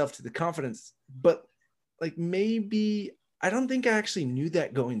lended itself to the confidence. But like, maybe I don't think I actually knew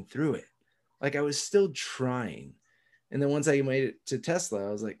that going through it. Like, I was still trying. And then once I made it to Tesla,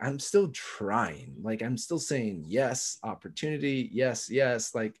 I was like, I'm still trying. Like, I'm still saying yes, opportunity, yes.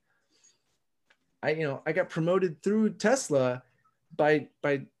 Like, I got promoted through Tesla by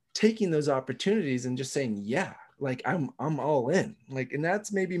taking those opportunities and just saying, yeah, like, I'm all in. Like, and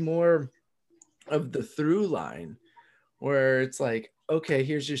that's maybe more of the through line where it's like, okay,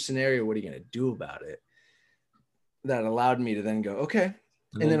 here's your scenario. What are you going to do about it? That allowed me to then go, okay.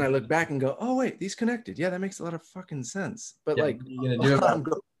 And then I look back and go, oh, wait, these connected. Yeah, that makes a lot of fucking sense. But Yeah, like, what are you gonna do about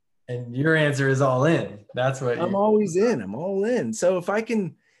it? And your answer is all in. That's what I'm you. always in. I'm all in. So if I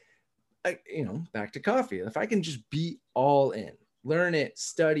can, back to coffee, if I can just be all in, learn it,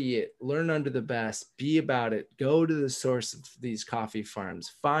 study it, learn under the best, be about it, go to the source of these coffee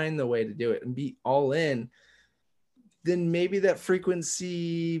farms, find the way to do it and be all in, then maybe that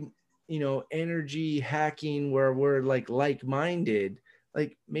frequency, energy hacking where we're like-minded,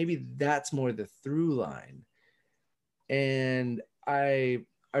 like maybe that's more the through line. And I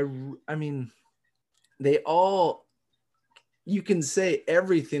mean, they all, you can say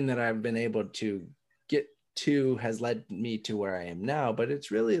everything that I've been able to get to has led me to where I am now, but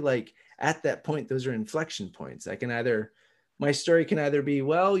it's really like at that point, those are inflection points. My story can either be,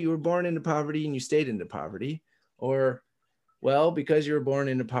 well, you were born into poverty and you stayed into poverty, or, well, because you were born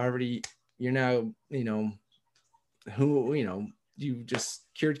into poverty, you're now, you just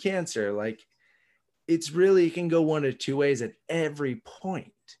cured cancer. Like, it's really, it can go one of two ways at every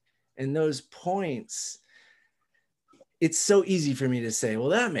point. And those points, it's so easy for me to say, well,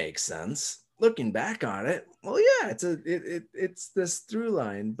 that makes sense. Looking back on it, well, yeah, it's this through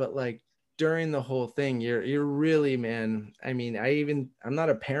line, but like during the whole thing, you're really, man. I mean, I'm not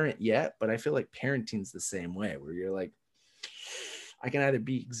a parent yet, but I feel like parenting's the same way, where you're like, I can either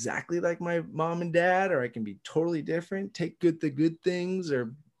be exactly like my mom and dad, or I can be totally different, take the good things,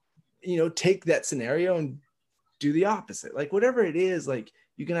 or, take that scenario and do the opposite. Like, whatever it is, like,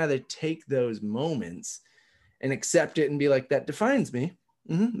 you can either take those moments and accept it and be like, that defines me.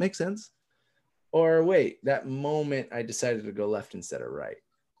 Makes sense. Or wait, that moment I decided to go left instead of right.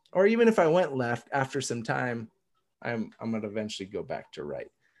 Or even if I went left after some time, I'm going to eventually go back to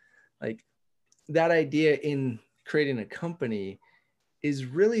right. Like, that idea in creating a company is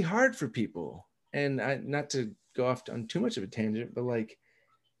really hard for people. And not to go off on too much of a tangent, but like,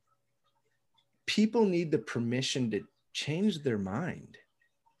 people need the permission to change their mind.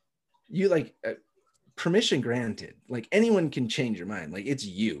 You like, permission granted. Like, anyone can change your mind. Like, it's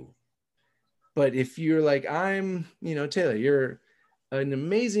you. But if you're like, I'm, Taylor, you're an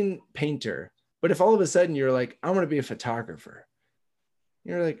amazing painter. But if all of a sudden you're like, I'm going to be a photographer,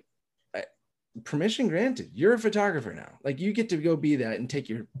 you're like, permission granted. You're a photographer now. Like, you get to go be that and take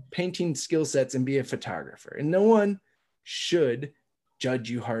your painting skill sets and be a photographer. And no one should judge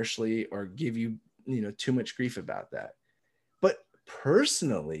you harshly or give you, too much grief about that. But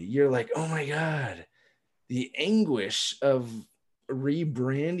personally, you're like, oh my God, the anguish of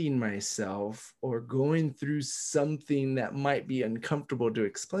rebranding myself or going through something that might be uncomfortable to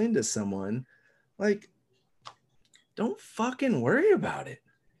explain to someone, like, don't fucking worry about it.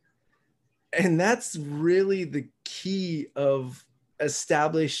 And that's really the key of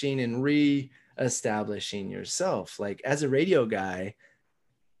establishing and re-establishing yourself. Like, as a radio guy,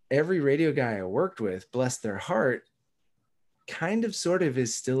 every radio guy I worked with, bless their heart, kind of sort of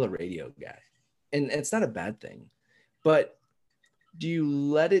is still a radio guy. And it's not a bad thing. But do you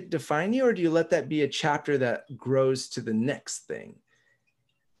let it define you, or do you let that be a chapter that grows to the next thing?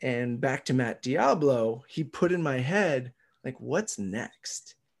 And back to Matt Diablo, he put in my head, like, what's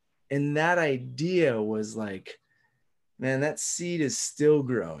next? And that idea was like, man, that seed is still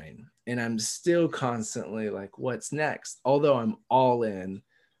growing. And I'm still constantly like, what's next? Although I'm all in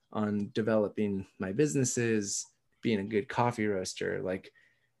on developing my businesses, being a good coffee roaster, like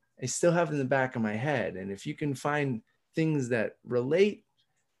I still have in the back of my head. And if you can find things that relate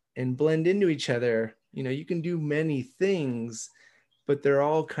and blend into each other, you know, you can do many things, but they're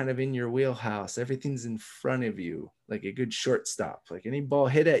all kind of in your wheelhouse. Everything's in front of you, like a good shortstop. Like any ball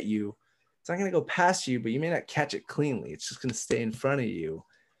hit at you, it's not going to go past you, but you may not catch it cleanly. It's just going to stay in front of you.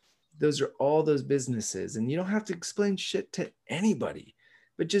 Those are all those businesses. And you don't have to explain shit to anybody,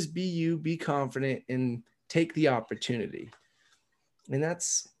 but just be you, be confident, and take the opportunity. And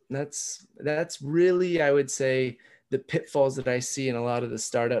that's really, I would say, the pitfalls that I see in a lot of the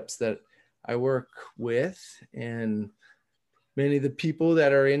startups that I work with, and many of the people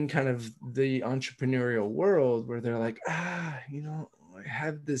that are in kind of the entrepreneurial world, where they're like, you know, I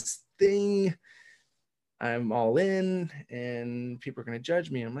have this thing, I'm all in, and people are going to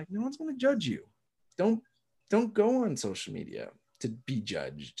judge me. I'm like, no one's going to judge you. Don't don't go on social media to be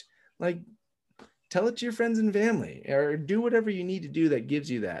judged. Like, tell it to your friends and family, or do whatever you need to do that gives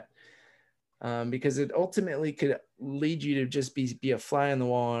you that. Because it ultimately could lead you to just be a fly on the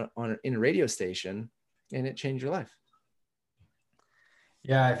wall in a radio station, and it changed your life.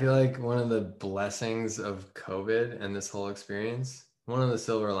 Yeah, I feel like one of the blessings of COVID and this whole experience, one of the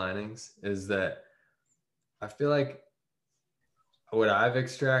silver linings is that I feel like what I've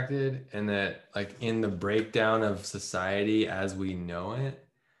extracted and that like in the breakdown of society as we know it,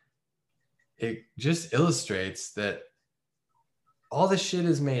 it just illustrates that all this shit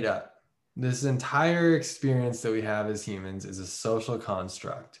is made up. This entire experience that we have as humans is a social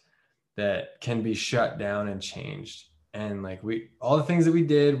construct that can be shut down and changed. And like all the things that we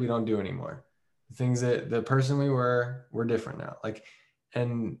did, we don't do anymore. The things that the person we were, we're different now. Like,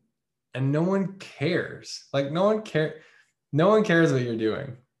 and and no one cares. Like no one cares what you're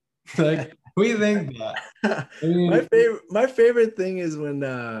doing. Like we think that. I mean, My favorite thing is when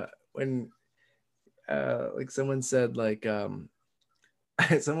like someone said like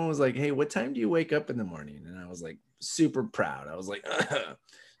someone was like, hey, what time do you wake up in the morning? And I was like super proud. I was like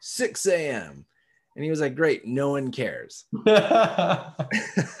 6 a.m. And he was like, great, no one cares.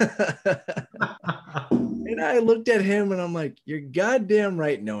 And I looked at him and I'm like, you're goddamn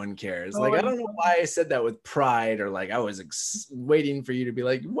right, no one cares. oh Like, my I don't know why I said that with pride, or like I was waiting for you to be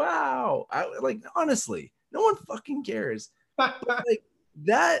like, wow. Like, honestly, no one fucking cares. God. But like,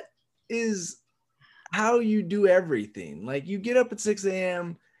 that is how you do everything. Like, you get up at 6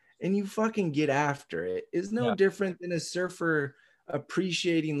 a.m. and you fucking get after it. Is no Yeah. different than a surfer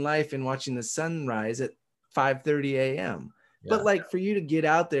appreciating life and watching the sunrise at 5:30 a.m. But Yeah. like, for you to get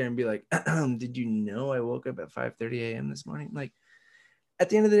out there and be like, did you know I woke up at 5:30 a.m. this morning? Like, at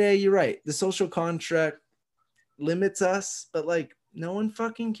the end of the day, you're right. The social contract limits us, but like, no one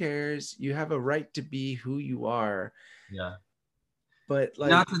fucking cares. You have a right to be who you are. Yeah. But like,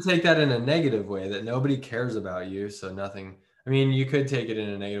 Not to take that in a negative way that nobody cares about you, so nothing. I mean, you could take it in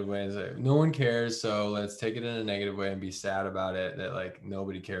a negative way and say no one cares, so let's take it in a negative way and be sad about it that like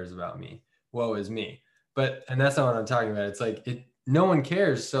nobody cares about me. Woe is me. But and that's not what I'm talking about. It's like it no one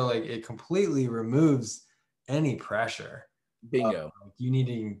cares, so like it completely removes any pressure of bingo. like, you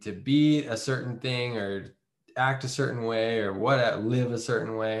needing to be a certain thing or act a certain way or live a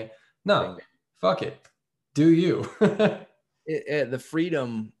certain way. No, Bingo. fuck it. Do you. The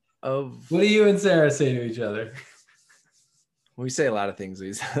freedom of, What do you and Sarah say to each other? we say a lot of things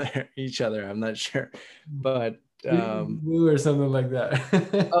with each other. I'm not sure, but Boo or something like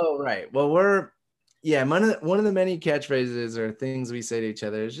that. oh right. Well, yeah. One of the many catchphrases or things we say to each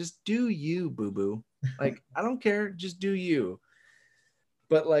other is just "do you, boo boo." Like, I don't care, just do you.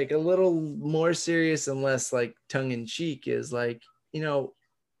 But like a little more serious and less like tongue in cheek is like, you know,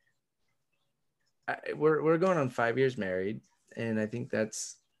 we're going on 5 years married, and I think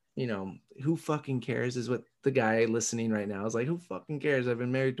that's, you know, who fucking cares is what the guy listening right now is like. Who fucking cares? I've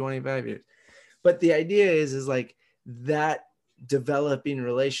been married 25 years. But the idea is like that developing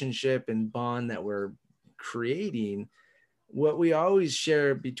relationship and bond that we're creating, what we always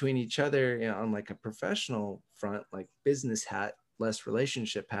share between each other, you know, on like a professional front, like business hat, less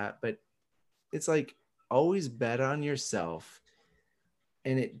relationship hat, but it's like always bet on yourself,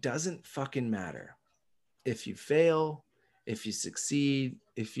 and it doesn't fucking matter if you fail, if you succeed,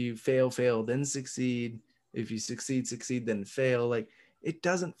 if you fail, then succeed, if you succeed, then fail. Like, it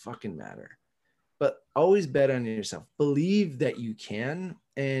doesn't fucking matter. But always bet on yourself. Believe that you can,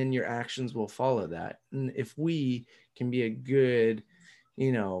 and your actions will follow that. And if we can be a good,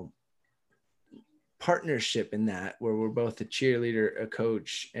 you know, partnership in that, where we're both a cheerleader, a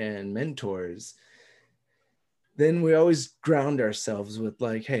coach, and mentors, then we always ground ourselves with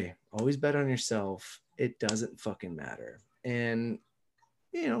like, hey, always bet on yourself. It doesn't fucking matter. And,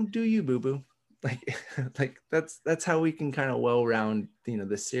 you know, do you, boo boo. Like, like that's how we can kind of well round, you know,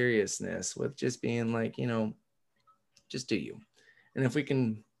 the seriousness with just being like, you know, just do you. And if we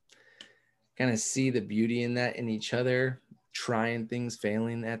can kind of see the beauty in that in each other, trying things,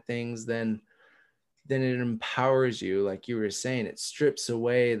 failing at things, then it empowers you. Like you were saying, it strips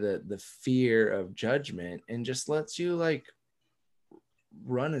away the fear of judgment and just lets you like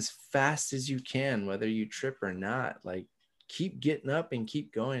run as fast as you can, whether you trip or not. Like keep getting up and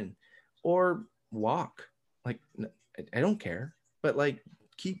keep going, or walk. Like I don't care, but like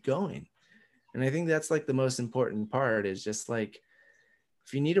keep going. And I think that's like the most important part is just like,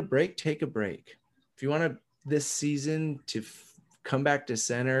 if you need a break, take a break. If you want to this season to come back to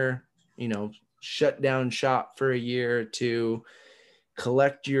center, you know, shut down shop for a year to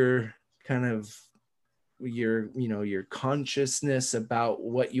collect your kind of your, you know, your consciousness about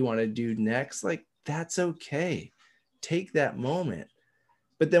what you want to do next, like that's okay. Take that moment.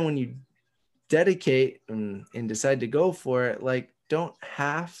 But then when you dedicate and decide to go for it, like don't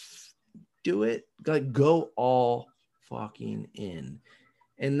half do it, like go all fucking in.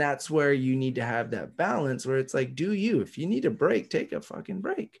 And that's where you need to have that balance where it's like, do you, if you need a break, take a fucking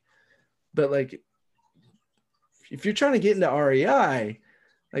break. But like, if you're trying to get into REI,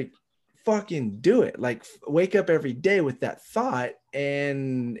 like fucking do it. Like wake up every day with that thought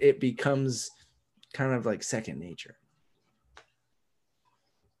and it becomes kind of like second nature.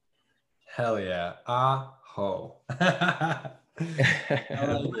 Hell yeah. Aho. I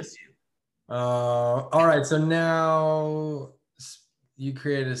like it. Bless you. All right. So now you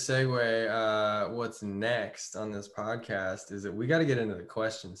created a segue. What's next on this podcast is that we got to get into the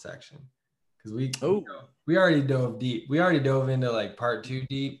question section because Oh, we already dove deep. We already dove into like part 2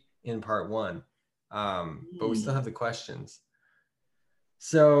 deep in part 1, but we still have the questions.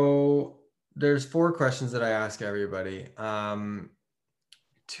 So there's 4 questions that I ask everybody.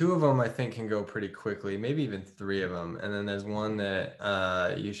 2 of them I think can go pretty quickly, maybe even 3 of them. And then there's one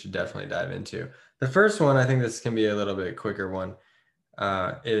that you should definitely dive into. The first one, I think this can be a little bit quicker one,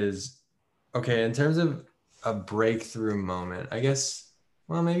 is okay, in terms of a breakthrough moment, I guess,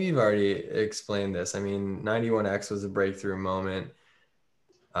 well, maybe you've already explained this. I mean, 91X was a breakthrough moment.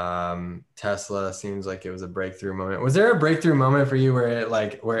 Tesla seems like it was a breakthrough moment. Was there a breakthrough moment for you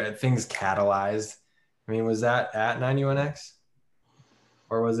where things catalyzed? I mean, was that at 91X?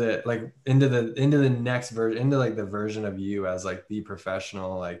 Or was it like into the next version, into like the version of you as like the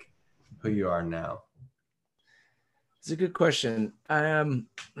professional, like who you are now? it's a good question.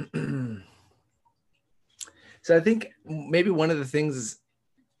 So I think maybe one of the things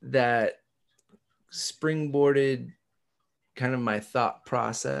that springboarded kind of my thought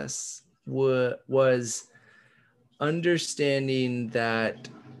process was understanding that,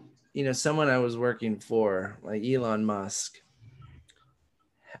 you know, someone I was working for, like Elon Musk,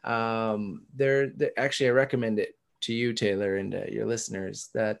 they're actually, I recommend it to you, Taylor, and your listeners,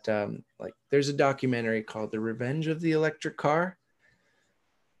 that like there's a documentary called The Revenge of the Electric Car.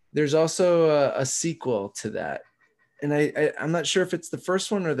 There's also a sequel to that, and I'm not sure if it's the first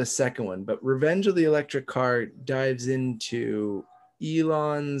one or the second one, but Revenge of the Electric Car dives into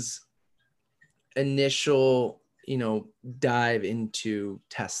Elon's initial, you know, dive into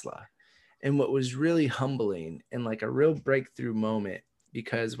Tesla and what was really humbling and like a real breakthrough moment.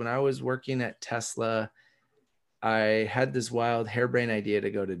 Because when I was working at Tesla, I had this wild harebrained idea to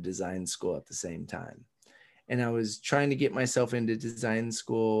go to design school at the same time. And I was trying to get myself into design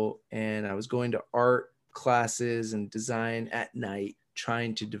school, and I was going to art classes and design at night,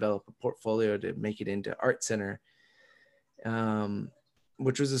 trying to develop a portfolio to make it into Art Center,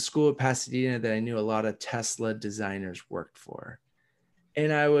 which was a school at Pasadena that I knew a lot of Tesla designers worked for.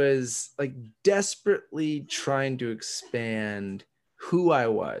 And I was like desperately trying to expand who I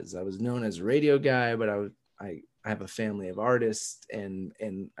was. I was known as a radio guy, but I have a family of artists, and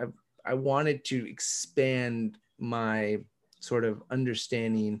I wanted to expand my sort of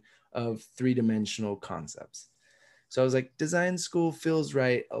understanding of three-dimensional concepts. So I was like, design school feels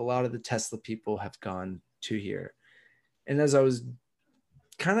right. A lot of the Tesla people have gone to here. And as I was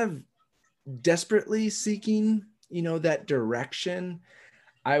kind of desperately seeking, you know, that direction,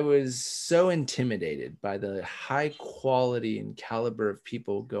 I was so intimidated by the high quality and caliber of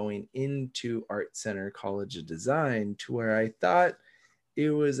people going into Art Center College of Design, to where I thought it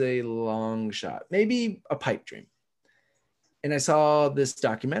was a long shot, maybe a pipe dream. And I saw this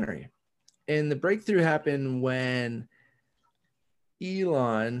documentary, and the breakthrough happened when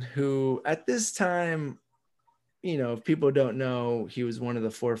Elon, who at this time, if people don't know, he was one of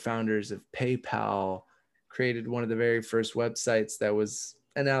the four founders of PayPal, created one of the very first websites that was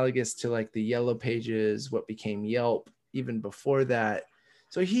analogous to like the Yellow Pages, what became Yelp, even before that.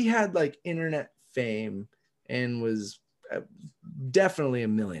 So he had like internet fame and was definitely a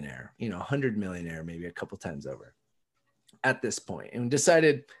millionaire, 100 millionaire, maybe a couple times over at this point, and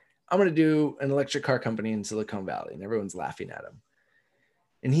decided, I'm going to do an electric car company in Silicon Valley. And everyone's laughing at him.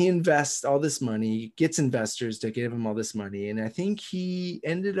 And he invests all this money, gets investors to give him all this money. And I think he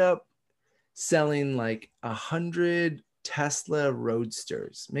ended up selling like 100 Tesla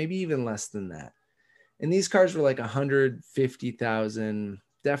Roadsters, maybe even less than that. And these cars were like 150,000,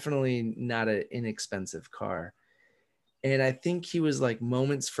 definitely not an inexpensive car. And I think he was like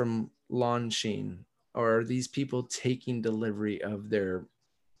moments from launching, or these people taking delivery of their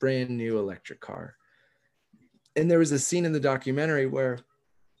brand new electric car. And there was a scene in the documentary where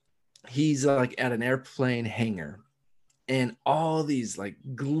he's like at an airplane hangar, and all these like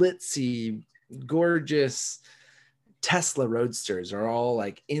glitzy, gorgeous Tesla Roadsters are all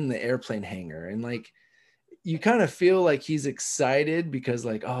like in the airplane hangar. And like, you kind of feel like he's excited because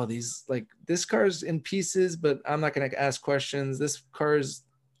like, oh, these, like, this car's in pieces, but I'm not going to ask questions. This car's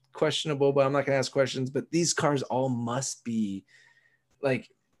questionable, but I'm not going to ask questions. But these cars all must be like,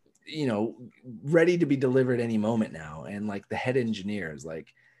 ready to be delivered any moment now. And like the head engineer is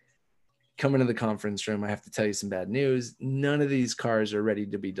like, come into the conference room, I have to tell you some bad news. None of these cars are ready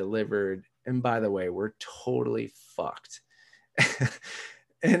to be delivered. And by the way, we're totally fucked.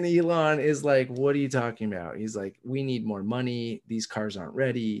 And Elon is like, what are you talking about? He's like, we need more money. These cars aren't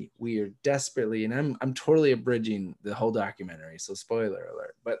ready. We are desperately, and I'm totally abridging the whole documentary, so spoiler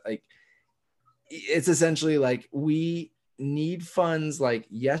alert. But like, it's essentially like, we need funds like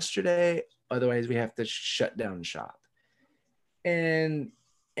yesterday, otherwise we have to shut down shop. And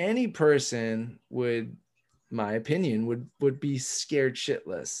any person would, my opinion, would be scared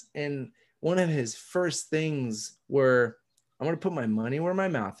shitless. And one of his first things were, I'm going to put my money where my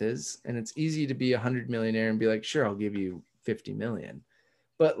mouth is. And it's easy to be 100 millionaire and be like, sure, I'll give you 50 million.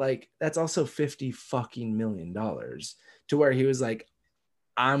 But like, that's also 50 fucking million dollars, to where he was like,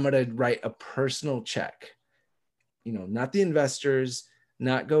 I'm going to write a personal check, not the investors,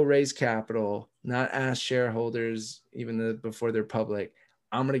 not go raise capital, not ask shareholders, even before they're public.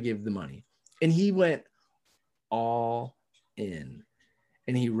 I'm going to give the money. And he went all in,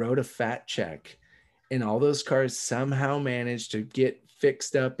 and he wrote a fat check, and all those cars somehow managed to get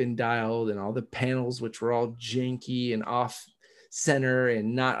fixed up and dialed, and all the panels, which were all janky and off center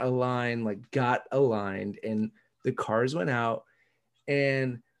and not aligned, like got aligned, and the cars went out.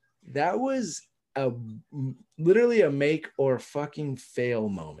 And that was a literally a make or fucking fail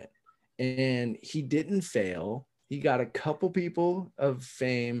moment. And he didn't fail. He got a couple people of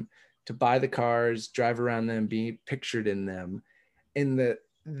fame to buy the cars, drive around them, be pictured in them. And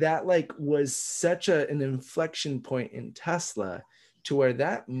that like was such an inflection point in Tesla, to where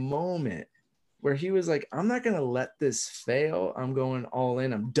that moment where he was like, I'm not going to let this fail. I'm going all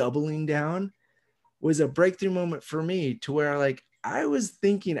in. I'm doubling down, was a breakthrough moment for me, to where like, I was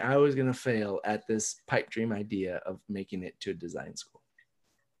thinking I was going to fail at this pipe dream idea of making it to a design school.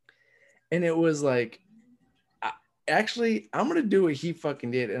 And it was like, actually, I'm going to do what he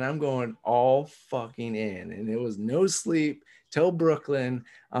fucking did. And I'm going all fucking in. And it was no sleep till Brooklyn.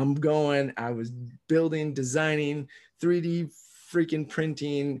 I was building, designing, 3D freaking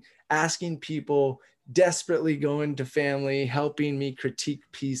printing, asking people, desperately going to family, helping me critique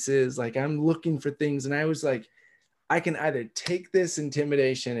pieces. Like, I'm looking for things. And I was like, I can either take this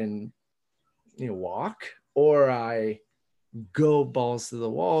intimidation and walk, or I go balls to the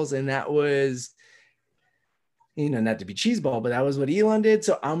walls. And that was, not to be cheeseball, but that was what Elon did.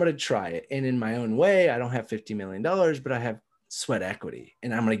 So I'm going to try it. And in my own way, I don't have $50 million, but I have sweat equity,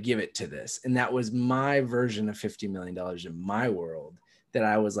 and I'm going to give it to this. And that was my version of $50 million in my world, that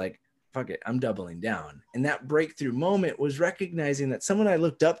I was like, fuck it, I'm doubling down. And that breakthrough moment was recognizing that someone I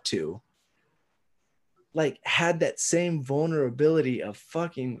looked up to like had that same vulnerability of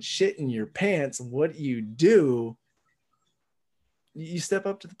fucking shit in your pants. What do? You step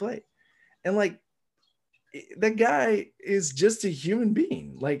up to the plate. And like, that guy is just a human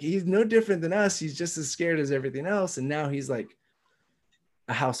being. Like, he's no different than us. He's just as scared as everything else. And now he's like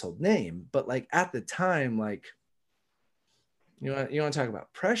a household name. But like, at the time, like, you want to talk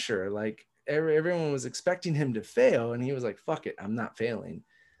about pressure. Like, everyone was expecting him to fail, and he was like, fuck it, I'm not failing.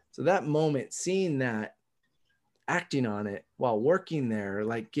 So that moment, seeing that, acting on it while working there,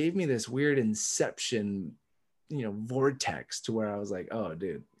 like, gave me this weird inception, vortex, to where I was like, oh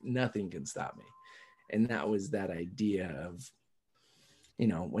dude, nothing can stop me. And that was that idea of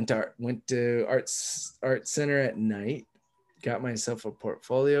went to art center at night, got myself a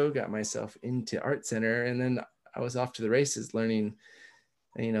portfolio, got myself into art center, and then I was off to the races learning,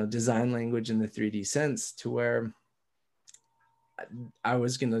 design language in the 3D sense, to where I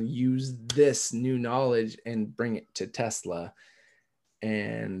was going to use this new knowledge and bring it to Tesla.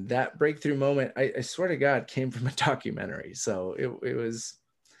 And that breakthrough moment, I swear to God, came from a documentary. So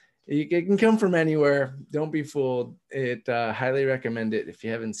it can come from anywhere. Don't be fooled. Highly recommend it. If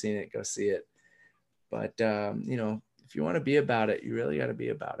you haven't seen it, go see it. But, if you want to be about it, you really got to be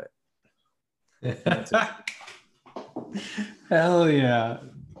about it. And that's it. Hell yeah.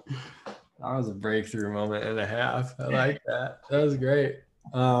 That was a breakthrough moment and a half. I like that. That was great.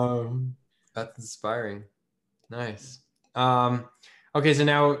 That's inspiring. Nice. Okay, so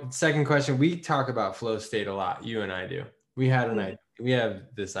now second question. We talk about flow state a lot. You and I do. We have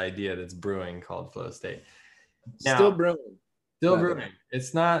this idea that's brewing called flow state. Still Now, brewing. still brewing.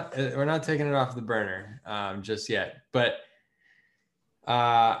 It's not. We're not taking it off the burner just yet. But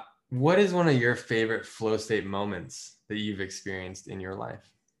what is one of your favorite flow state moments that you've experienced in your life?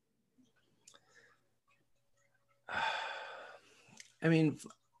 I mean,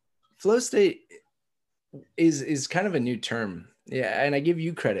 flow state is kind of a new term. Yeah, and I give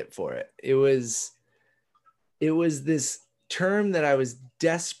you credit for it. It was this term that I was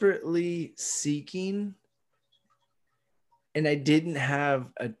desperately seeking, and I didn't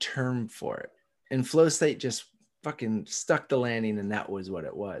have a term for it. And flow state just fucking stuck the landing, and that was what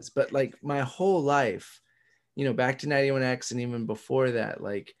it was. But like my whole life, back to 91X and even before that,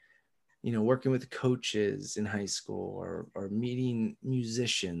 like, working with coaches in high school, or meeting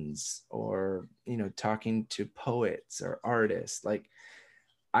musicians, or, talking to poets or artists. Like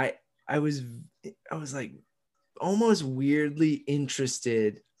I, I was like almost weirdly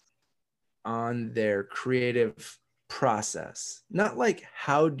interested on their creative process. Not like,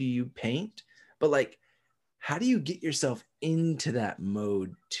 how do you paint, but like, how do you get yourself into that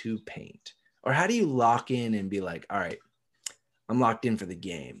mode to paint? Or how do you lock in and be like, all right, I'm locked in for the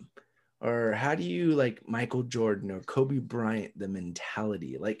game? Or how do you, like Michael Jordan or Kobe Bryant, the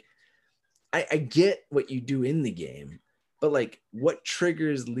mentality? Like, I get what you do in the game, but like, what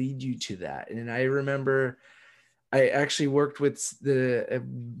triggers lead you to that? And I remember I actually worked with a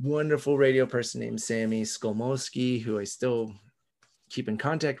wonderful radio person named Sammy Skolmoski, who I still keep in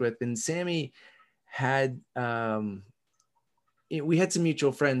contact with. And Sammy had, we had some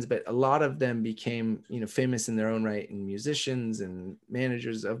mutual friends, but a lot of them became, famous in their own right, and musicians and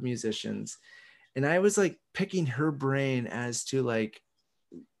managers of musicians. And I was like picking her brain as to like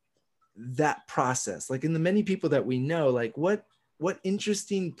that process, like in the many people that we know, like what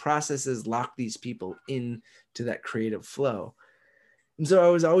interesting processes lock these people into that creative flow. And so I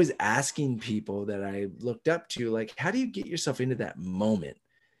was always asking people that I looked up to, like, how do you get yourself into that moment?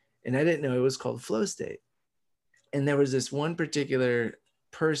 And I didn't know it was called flow state. And there was this one particular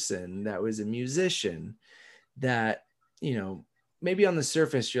person that was a musician that, maybe on the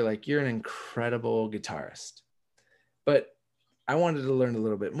surface, you're like, you're an incredible guitarist. But I wanted to learn a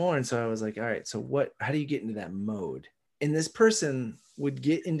little bit more. And so I was like, all right, so how do you get into that mode? And this person would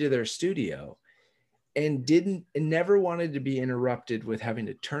get into their studio and never wanted to be interrupted with having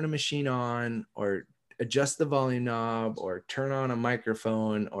to turn a machine on, or adjust the volume knob, or turn on a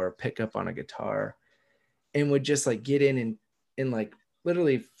microphone, or pick up on a guitar, and would just like get in and like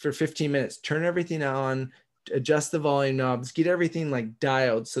literally for 15 minutes, turn everything on, adjust the volume knobs, get everything like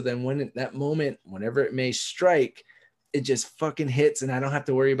dialed. So then that moment, whenever it may strike, it just fucking hits, and I don't have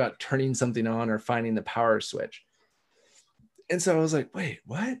to worry about turning something on or finding the power switch. And so I was like, wait,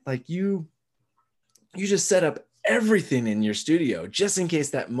 what? Like you just set up everything in your studio just in case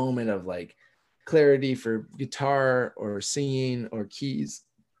that moment of like clarity for guitar or singing or keys,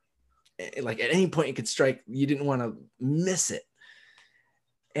 like at any point it could strike, you didn't want to miss it.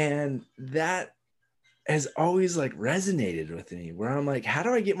 And that has always like resonated with me, where I'm like, how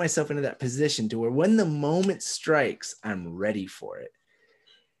do I get myself into that position to where when the moment strikes, I'm ready for it?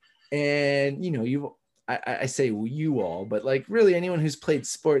 And I say you all, but like really anyone who's played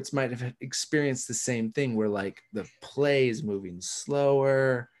sports might have experienced the same thing, where like the play is moving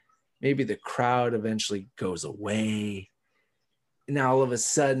slower, maybe the crowd eventually goes away, and now all of a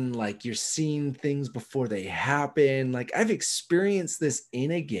sudden, like, you're seeing things before they happen. Like, I've experienced this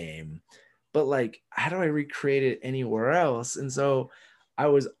in a game, but like, how do I recreate it anywhere else? And so I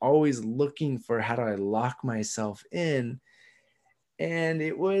was always looking for, how do I lock myself in? And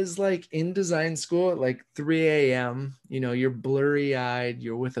it was like in design school at like 3 a.m., you're blurry eyed,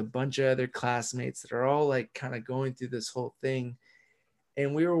 you're with a bunch of other classmates that are all like kind of going through this whole thing.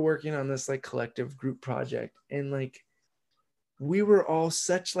 And we were working on this like collective group project. And like, we were all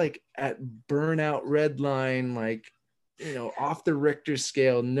such like at burnout red line, like, off the Richter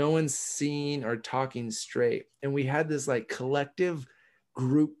scale, no one's seeing or talking straight. And we had this like collective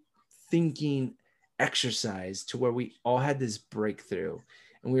group thinking exercise to where we all had this breakthrough,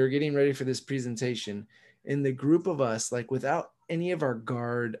 and we were getting ready for this presentation. And the group of us, like without any of our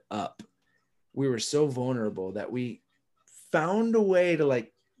guard up, we were so vulnerable that we found a way to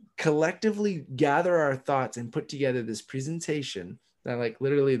like collectively gather our thoughts and put together this presentation that like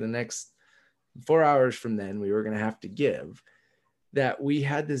literally the next 4 hours from then we were going to have to give. That we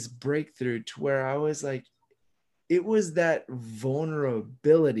had this breakthrough to where I was like, it was that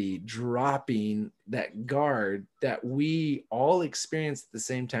vulnerability dropping that guard that we all experienced at the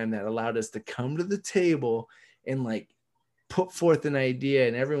same time that allowed us to come to the table and like put forth an idea,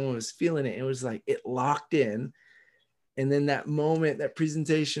 and everyone was feeling it. It was like it locked in. And then that moment, that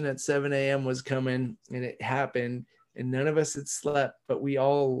presentation at 7 a.m. was coming, and it happened, and none of us had slept, but we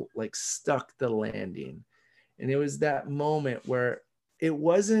all like stuck the landing. And it was that moment where it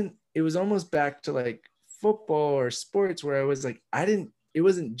was almost back to like football or sports, where I was like, it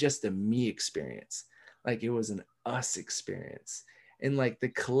wasn't just a me experience. Like it was an us experience. And like the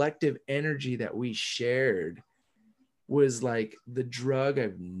collective energy that we shared was like the drug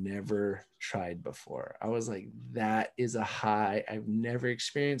I've never tried before. I was like, that is a high I've never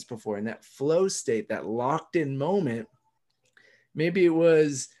experienced before. And that flow state, that locked in moment, maybe it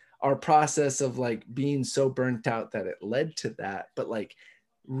was our process of like being so burnt out that it led to that, but like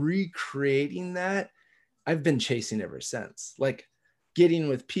recreating that, I've been chasing ever since. Like getting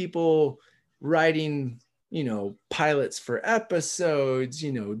with people, writing, pilots for episodes,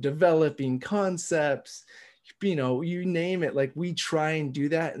 developing concepts, you name it. Like we try and do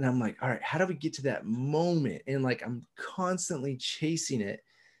that. And I'm like, all right, how do we get to that moment? And like, I'm constantly chasing it,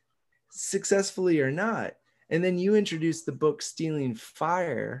 successfully or not. And then you introduced the book Stealing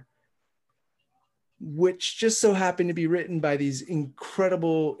Fire, which just so happened to be written by these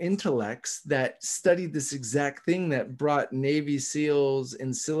incredible intellects that studied this exact thing, that brought Navy SEALs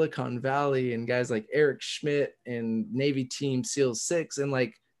in Silicon Valley and guys like Eric Schmidt and Navy Team SEAL 6, and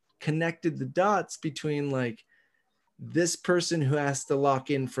like connected the dots between like this person who has to lock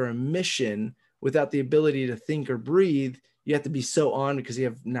in for a mission without the ability to think or breathe. You have to be so on because you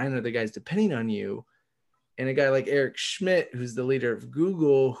have 9 other guys depending on you. And a guy like Eric Schmidt, who's the leader of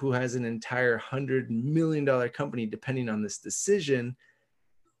Google, who has an entire $100 million company depending on this decision,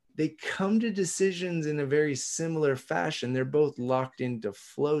 they come to decisions in a very similar fashion. They're both locked into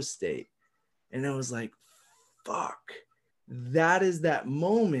flow state. And I was like, fuck, that is that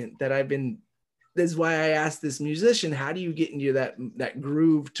moment that that's why I asked this musician, how do you get into that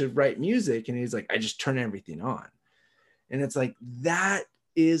groove to write music? And he's like, I just turn everything on. And it's like, that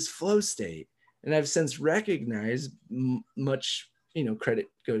is flow state. And I've since recognized, much,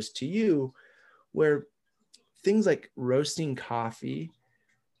 credit goes to you, where things like roasting coffee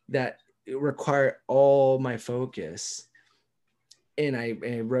that require all my focus, and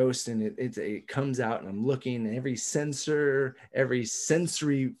I roast, and it comes out, and I'm looking at every sensor, every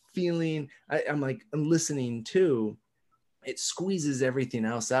sensory feeling. I'm listening to, it squeezes everything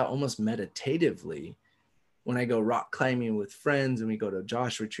else out almost meditatively. When I go rock climbing with friends and we go to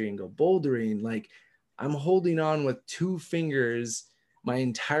Joshua Tree and go bouldering, like I'm holding on with 2 fingers, my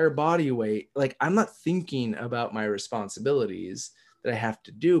entire body weight. Like I'm not thinking about my responsibilities that I have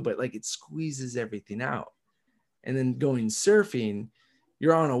to do, but like it squeezes everything out. And then going surfing,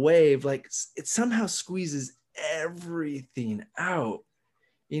 you're on a wave, like it somehow squeezes everything out.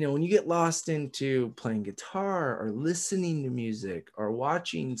 When you get lost into playing guitar or listening to music or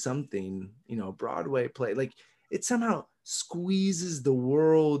watching something, Broadway play, like it somehow squeezes the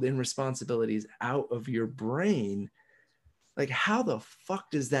world and responsibilities out of your brain. Like, how the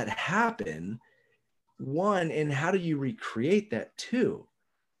fuck does that happen? One, and how do you recreate that too?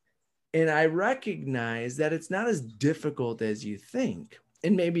 And I recognize that it's not as difficult as you think.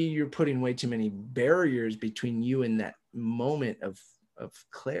 And maybe you're putting way too many barriers between you and that moment of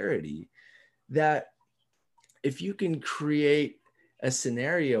clarity, that if you can create a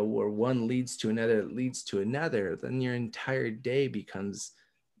scenario where one leads to another, then your entire day becomes,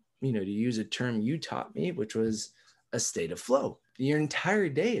 to use a term you taught me, which was a state of flow. Your entire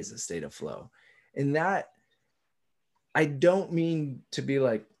day is a state of flow. And that, I don't mean to be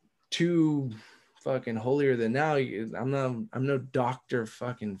like too fucking holier than now. I'm no Dr.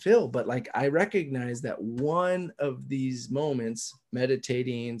 fucking Phil, but like I recognize that one of these moments,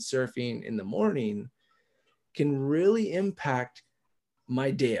 meditating, surfing in the morning, can really impact my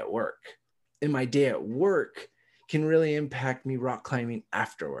day at work. And my day at work can really impact me rock climbing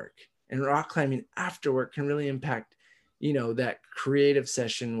after work. And rock climbing after work can really impact that creative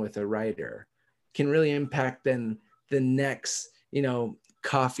session with a writer can really impact then the next,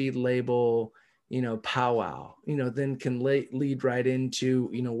 coffee label, powwow, then can lead right into,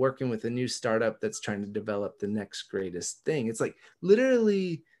 working with a new startup that's trying to develop the next greatest thing. It's like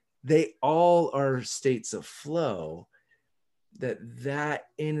literally they all are states of flow that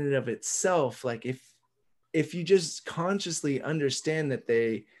in and of itself, like if you just consciously understand that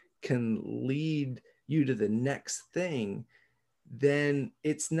they can lead you to the next thing, then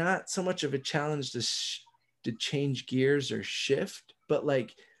it's not so much of a challenge to change gears or shift, but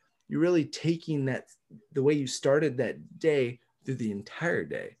like you're really taking that the way you started that day through the entire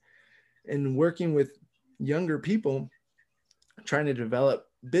day. And working with younger people trying to develop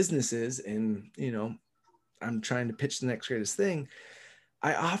businesses, and I'm trying to pitch the next greatest thing,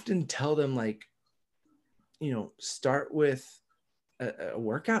 I often tell them, like, start with a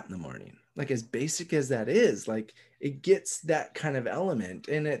workout in the morning, like as basic as that is. Like it gets that kind of element,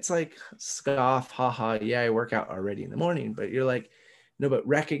 and it's like scoff, haha, yeah, I work out already in the morning, but you're like, no, but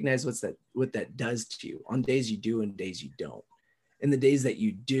recognize what that does to you on days you do and days you don't. And the days that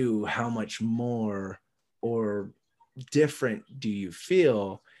you do, how much more or different do you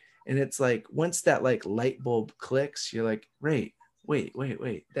feel? And it's like once that like light bulb clicks, you're like, wait,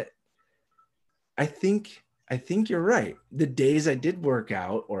 that I think you're right. The days I did work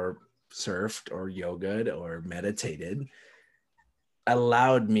out or surfed or yogaed or meditated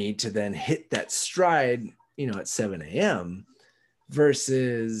allowed me to then hit that stride, at 7 a.m.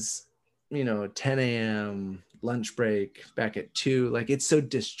 versus, 10 a.m. lunch break back at 2. Like it's so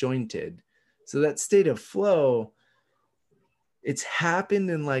disjointed. So that state of flow, it's happened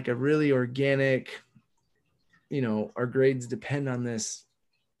in like a really organic, our grades depend on this,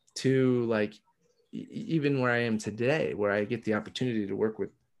 to like even where I am today, where I get the opportunity to work with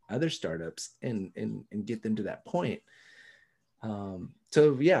other startups and get them to that point.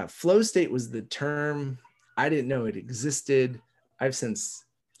 So yeah, flow state was the term. I didn't know it existed. I've since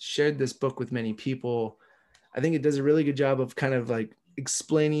shared this book with many people. I think it does a really good job of kind of like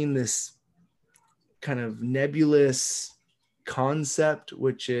explaining this kind of nebulous concept,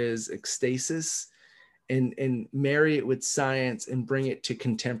 which is ecstasis, and marry it with science and bring it to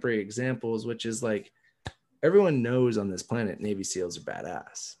contemporary examples, which is like everyone knows on this planet Navy SEALs are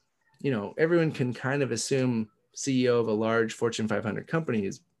badass. Everyone can kind of assume CEO of a large Fortune 500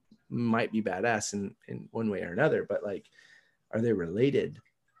 company might be badass in one way or another, but like, are they related?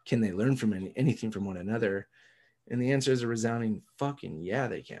 Can they learn from anything from one another? And the answer is a resounding fucking yeah,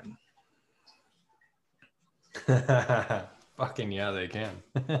 they can. Fucking yeah, they can.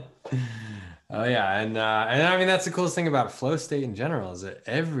 Oh yeah, and I mean that's the coolest thing about flow state in general is that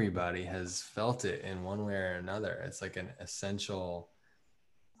everybody has felt it in one way or another. It's like an essential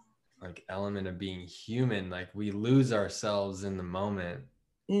like element of being human. Like we lose ourselves in the moment.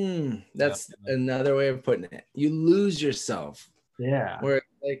 You know? That's another way of putting it. You lose yourself. Yeah. Where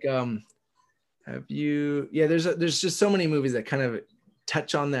like have you yeah, there's just so many movies that kind of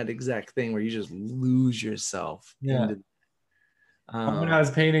touch on that exact thing where you just lose yourself Yeah. into When I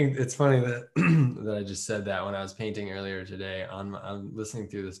was painting, it's funny that that I just said that when I was painting earlier today I'm listening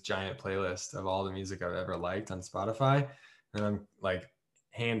through this giant playlist of all the music I've ever liked on Spotify, and I'm like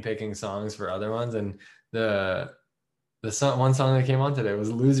hand picking songs for other ones, and the one song that came on today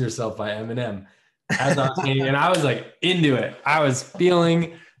was "Lose Yourself" by Eminem. As I was painting, and I was like into it. I was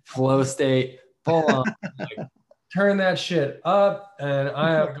feeling flow state, full on. Like, turn that shit up, and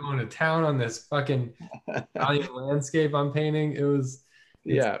I am going to town on this fucking Italian landscape I'm painting. It's,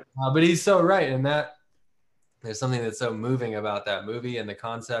 yeah. but he's so right, and that there's something that's so moving about that movie and the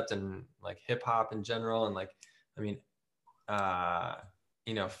concept, and like hip hop in general, and like, I mean, uh,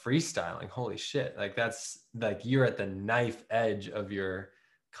 freestyling. Holy shit! Like that's like you're at the knife edge of your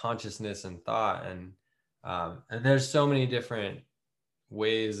consciousness and thought, and there's so many different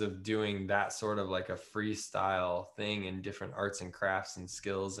ways of doing that sort of like a freestyle thing in different arts and crafts and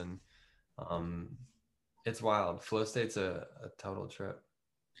skills, and um it's wild. Flow state's a total trip.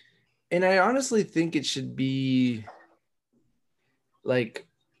 And I honestly think it should be like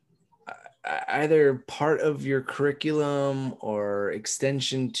either part of your curriculum or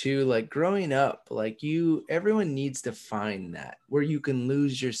extension to like growing up, like everyone needs to find that where you can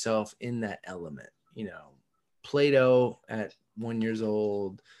lose yourself in that element. Play-Doh at 1 years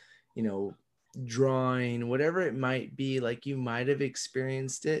old, drawing, whatever it might be, like you might have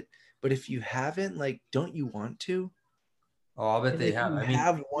experienced it, but if you haven't, like, don't you want to? Oh, I'll bet And they if have. you I mean,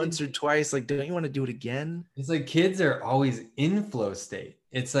 have once or twice, like, don't you want to do it again? it's like kids are always in flow state.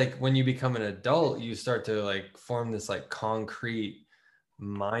 It's like when you become an adult, you start to like form this like concrete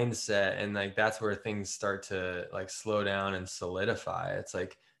mindset, and like that's where things start to like slow down and solidify. It's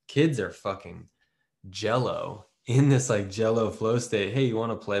like kids are fucking jello in this like jello flow state. Hey, you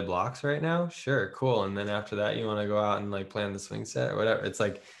want to play blocks right now? Sure, cool. And then after that, you want to go out and like play on the swing set or whatever. It's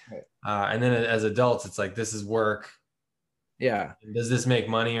like, Right. and then as adults, it's like this is work. Yeah. Does this make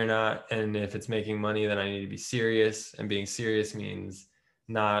money or not? And if it's making money, then I need to be serious. And being serious means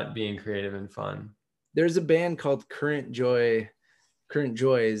not being creative and fun. There's a band called Current Joys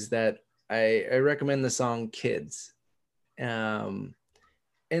that I recommend the song Kids. Um,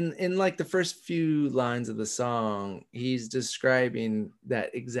 and in like the first few lines of the song, he's describing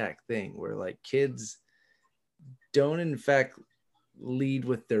that exact thing where like kids don't in fact lead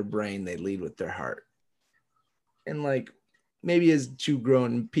with their brain, they lead with their heart. And like maybe as two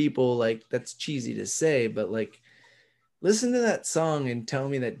grown people, like that's cheesy to say, but like listen to that song and tell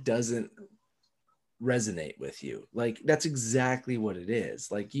me that doesn't resonate with you. Like that's exactly what it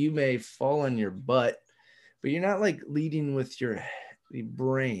is. Like you may fall on your butt, but you're not like leading with your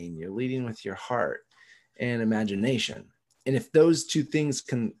brain, you're leading with your heart and imagination. And if those two things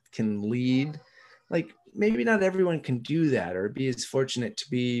can lead, like maybe not everyone can do that or be as fortunate to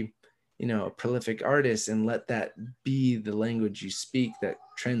be, you know, a prolific artist and let that be the language you speak that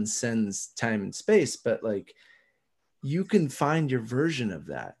transcends time and space, but like you can find your version of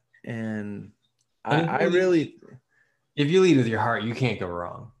that. And And I really, if you lead with your heart, you can't go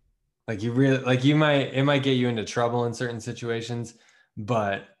wrong. Like you really, like it might get you into trouble in certain situations,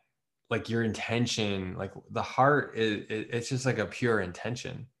 but like your intention, like the heart it's just like a pure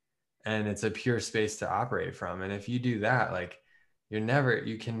intention, and it's a pure space to operate from. And if you do that, like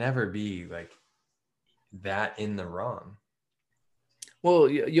you can never be like that in the wrong. well,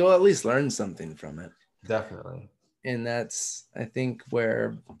 you'll at least learn something from it. Definitely. And that's, I think,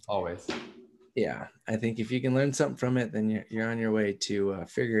 where, Always. yeah, I think if you can learn something from it, then you're on your way to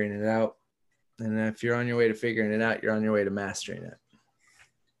figuring it out. And if you're on your way to figuring it out, you're on your way to mastering it.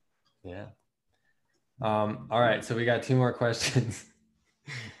 Yeah. All right. So we got two more questions.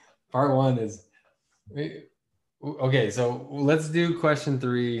 Part one is okay. So let's do question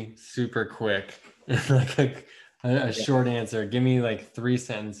 3 super quick. Like a short answer. Give me like 3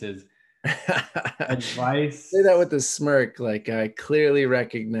 sentences. Advice. Say that with a smirk, like I clearly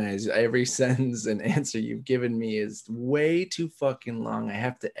recognize every sentence and answer you've given me is way too fucking long. I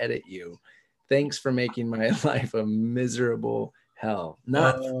have to edit you. Thanks for making my life a miserable hell.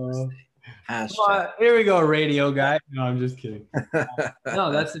 Not hashtag. Here we go, radio guy. No, I'm just kidding.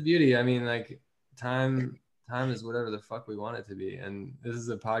 No, that's the beauty. I mean, like time is whatever the fuck we want it to be. And this is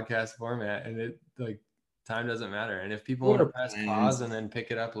a podcast format, and it like time doesn't matter. And if people want to press pause and then pick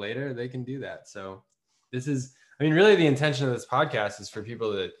it up later, they can do that. So this is, I mean, really the intention of this podcast is for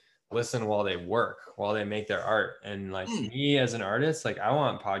people to listen while they work, while they make their art. And like me as an artist, like I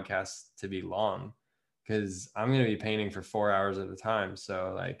want podcasts to be long because I'm going to be painting for 4 hours at a time.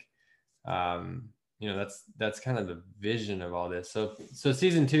 So like, you know, that's kind of the vision of all this. So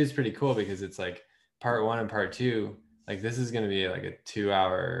season 2 is pretty cool because it's like part 1 and part 2. Like this is going to be like a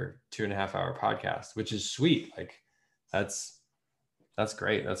 2.5 hour podcast, which is sweet. Like that's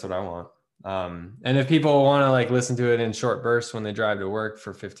great. That's what I want. And if people want to like listen to it in short bursts when they drive to work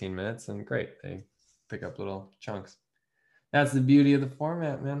for 15 minutes, then great. They pick up little chunks. That's the beauty of the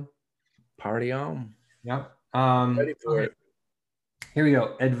format, man. Party on. Yep. Ready for Okay. it. Here we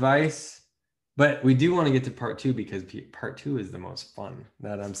go. Advice. But we do want to get to part 2 because part 2 is the most fun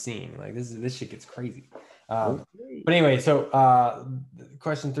that I'm seeing. Like this shit gets crazy. But anyway, so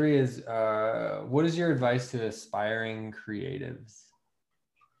question 3 is what is your advice to aspiring creatives?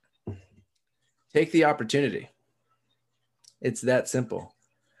 Take the opportunity. It's that simple.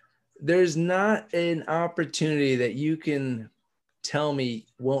 There's not an opportunity that you can tell me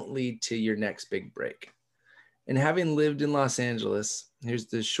won't lead to your next big break. And having lived in Los Angeles, here's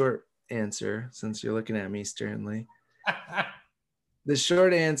the short answer since you're looking at me sternly. The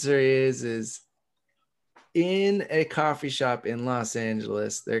short answer is in a coffee shop in Los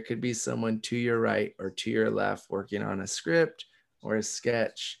Angeles, there could be someone to your right or to your left working on a script or a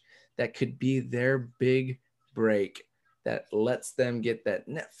sketch that could be their big break that lets them get that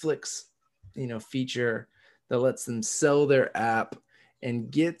Netflix, you know, feature that lets them sell their app and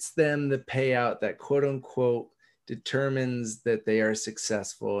gets them the payout that quote unquote determines that they are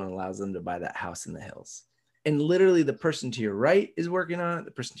successful and allows them to buy that house in the hills. And literally the person to your right is working on it,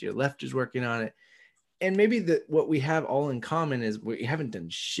 the person to your left is working on it. And maybe what we have all in common is we haven't done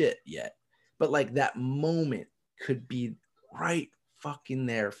shit yet, but like that moment could be right fucking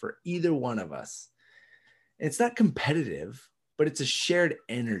there for either one of us. And it's not competitive, but it's a shared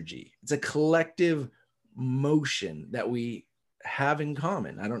energy. It's a collective motion that we have in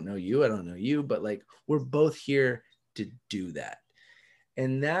common. I don't know you, I don't know you, but like we're both here to do that.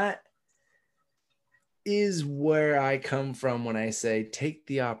 And that is where I come from when I say take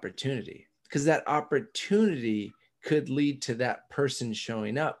the opportunity, because that opportunity could lead to that person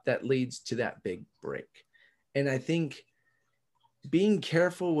showing up that leads to that big break. And I think being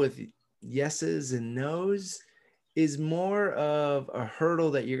careful with yeses and nos is more of a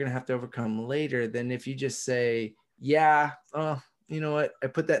hurdle that you're going to have to overcome later than if you just say, yeah, oh, you know what? I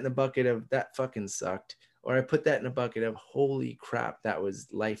put that in the bucket of that fucking sucked. Or I put that in a bucket of holy crap, that was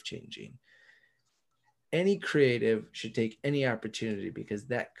life changing. Any creative should take any opportunity because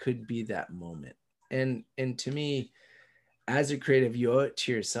that could be that moment. And to me, as a creative, you owe it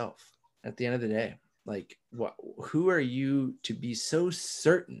to yourself at the end of the day. Like, what, who are you to be so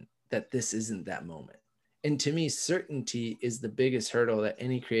certain that this isn't that moment? And to me, certainty is the biggest hurdle that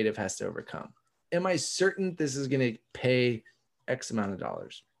any creative has to overcome. Am I certain this is going to pay X amount of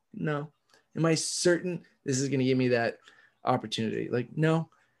dollars? No. Am I certain this is going to give me that opportunity? Like, no.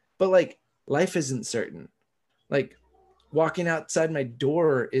 But like, life isn't certain. Like, walking outside my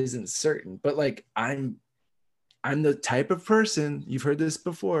door isn't certain. But like, I'm the type of person, you've heard this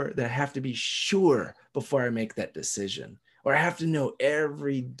before, that I have to be sure before I make that decision. Or I have to know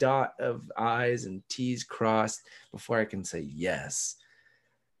every dot of I's and T's crossed before I can say yes,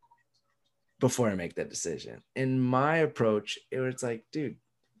 before I make that decision. And my approach, it's like, dude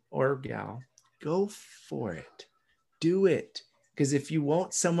or gal, go for it. Do it. Because if you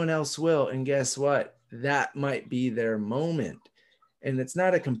won't, someone else will. And guess what? That might be their moment. And it's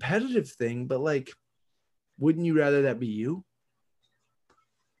not a competitive thing, but like, wouldn't you rather that be you?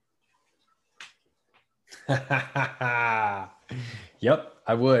 Yep,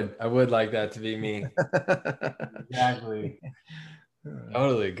 I would. I would like that to be me. Exactly.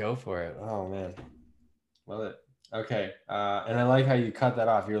 Totally. Go for it. Oh man. Love it. Okay. And I like how you cut that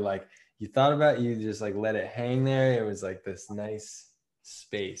off. You're like, you thought about it, you just like let it hang there. It was like this nice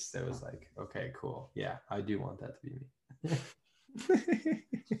space that was like, okay, cool. Yeah, I do want that to be me.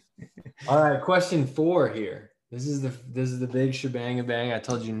 All right, question 4 here. This is the big shebang bang. I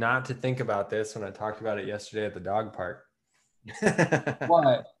told you not to think about this when I talked about it yesterday at the dog park.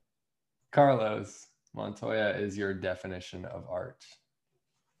 What, Carlos Montoya, is your definition of art?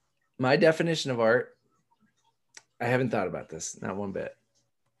 My definition of art, I haven't thought about this, not one bit.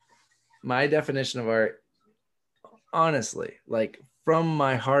 My definition of art, honestly, like from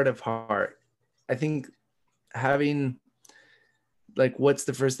my heart of heart, I think having, like, what's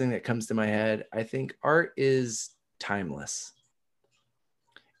the first thing that comes to my head? I think art is timeless.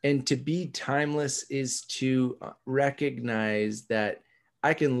 And to be timeless is to recognize that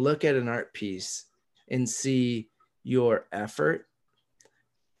I can look at an art piece and see your effort,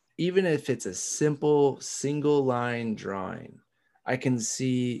 even if it's a simple single line drawing. I can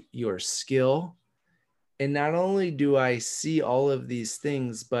see your skill. And not only do I see all of these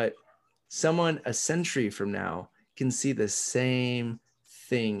things, but someone a century from now can see the same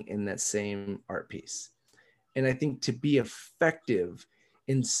thing in that same art piece. And I think to be effective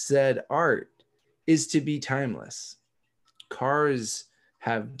in said art is to be timeless. Cars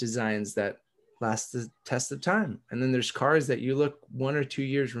have designs that last the test of time. And then there's cars that you look 1 or 2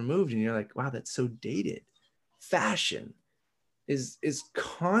 years removed and you're like, wow, that's so dated. Fashion is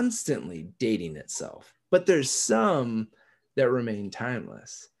constantly dating itself. But there's some that remain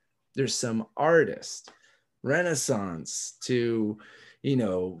timeless. There's some artists, Renaissance to, you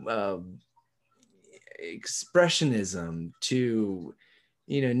know, expressionism to,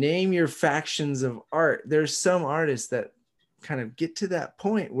 you know, name your factions of art. There's some artists that kind of get to that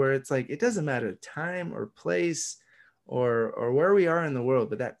point where it's like it doesn't matter time or place or where we are in the world,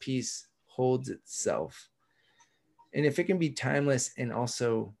 but that piece holds itself. And if it can be timeless and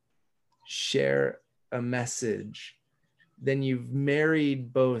also share a message, then you've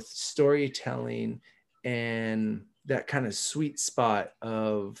married both storytelling and that kind of sweet spot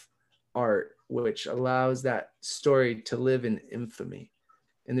of art, which allows that story to live in infamy.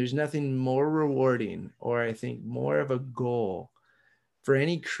 And there's nothing more rewarding, or I think more of a goal for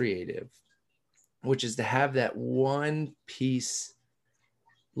any creative, which is to have that one piece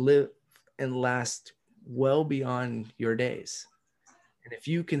live and last well beyond your days. And if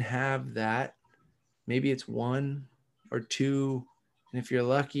you can have that, maybe it's 1 or 2, and if you're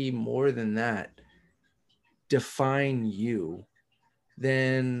lucky, more than that, define you,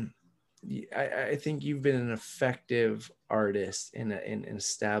 then I think you've been an effective artist in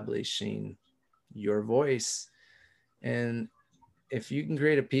establishing your voice. And if you can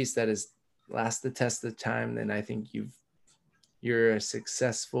create a piece that is last the test of time, then I think you're a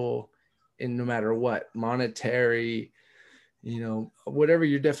successful in no matter what monetary, whatever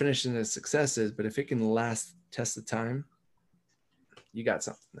your definition of success is, but if it can last test of time, you got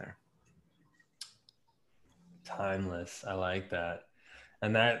something there. Timeless. I like that.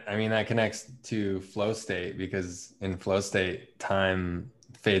 And that, I mean, that connects to flow state because in flow state, time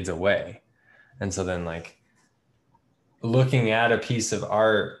fades away. And so then, like, looking at a piece of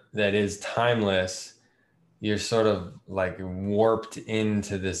art that is timeless, you're sort of like warped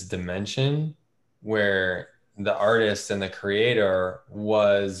into this dimension where the artist and the creator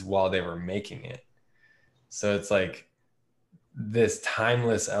was while they were making it. So it's like this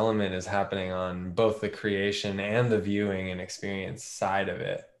timeless element is happening on both the creation and the viewing and experience side of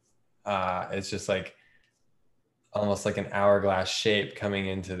it. It's just like almost like an hourglass shape coming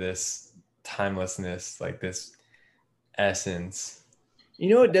into this timelessness, like this essence.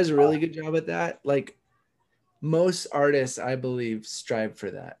 It does a really good job at that. Like most artists, I believe, strive for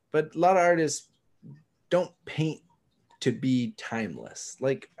that, but a lot of artists don't paint to be timeless.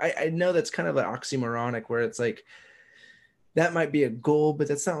 Like I know that's kind of an oxymoronic where it's like that might be a goal, but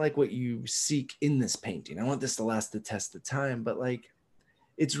that's not like what you seek in this painting. I want this to last the test of time, but like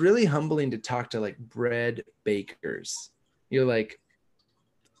it's really humbling to talk to like bread bakers. You're like,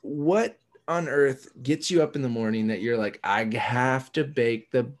 what on earth gets you up in the morning that you're like, I have to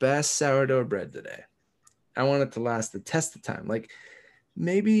bake the best sourdough bread today? I want it to last the test of time. Like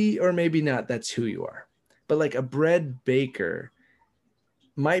maybe or maybe not, that's who you are. But like a bread baker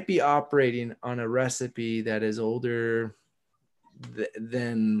might be operating on a recipe that is older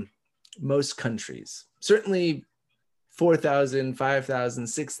than most countries. Certainly 4,000, 5,000,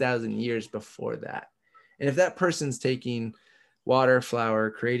 6,000 years before that. And if that person's taking water,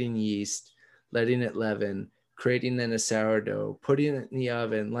 flour, creating yeast, letting it leaven, creating then a sourdough, putting it in the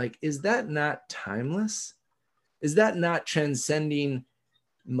oven, like, is that not timeless? Is that not transcending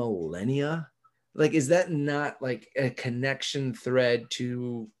millennia? Like, is that not like a connection thread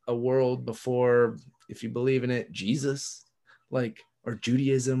to a world before, if you believe in it, Jesus, like, or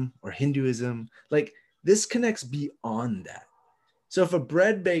Judaism or Hinduism? Like, this connects beyond that. So if a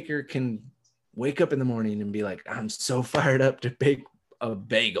bread baker can wake up in the morning and be like, I'm so fired up to bake a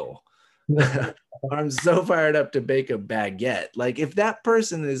bagel, I'm so fired up to bake a baguette. Like, if that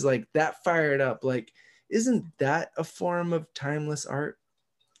person is like that fired up, like, isn't that a form of timeless art?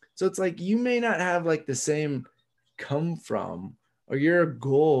 So it's like you may not have like the same come from, or your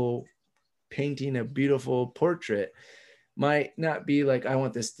goal painting a beautiful portrait might not be like, I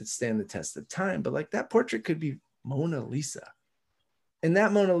want this to stand the test of time, but like that portrait could be Mona Lisa. And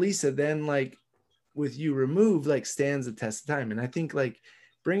that Mona Lisa then, like, with you removed, like stands the test of time. And I think like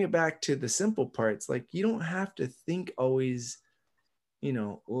bring it back to the simple parts. Like you don't have to think always,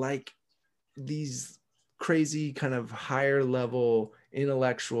 like these crazy kind of higher level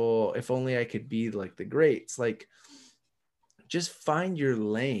intellectual, if only I could be like the greats. Like just find your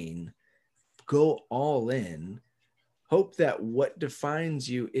lane, go all in, hope that what defines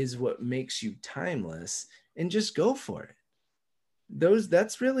you is what makes you timeless, and just go for it.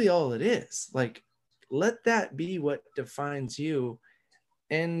 That's really all it is. Like let that be what defines you,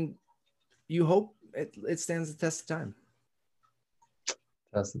 and you hope it stands the test of time.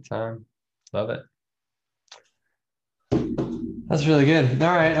 That's the time. Love it. That's really good.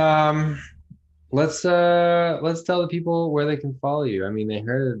 All right. Let's tell the people where they can follow you. I mean, they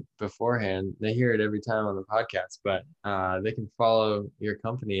heard it beforehand. They hear it every time on the podcast, but they can follow your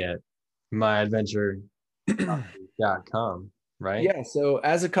company at myadventurecoffee.com, right? Yeah, so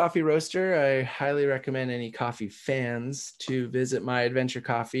as a coffee roaster, I highly recommend any coffee fans to visit My Adventure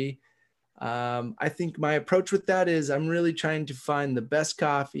Coffee. I think my approach with that is I'm really trying to find the best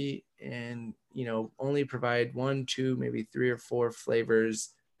coffee and, only provide one, two, maybe three or four flavors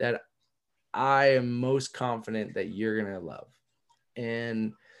that I am most confident that you're going to love.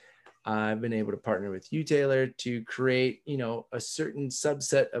 And I've been able to partner with you, Taylor, to create, a certain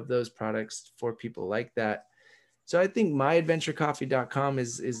subset of those products for people like that. So I think myadventurecoffee.com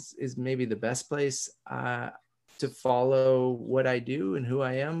is maybe the best place to follow what I do and who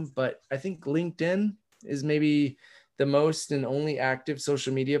I am. But I think LinkedIn is maybe the most and only active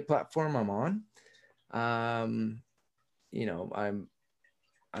social media platform I'm on. I'm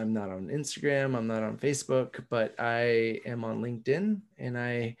not on Instagram, I'm not on Facebook, but I am on LinkedIn, and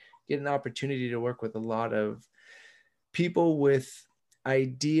I get an opportunity to work with a lot of people with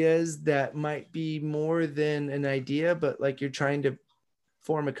ideas that might be more than an idea, but like you're trying to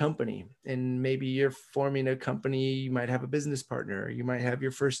form a company, and maybe you're forming a company, you might have a business partner, you might have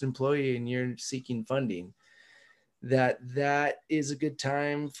your first employee and you're seeking funding. That is a good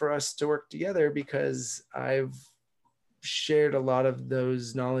time for us to work together, because I've shared a lot of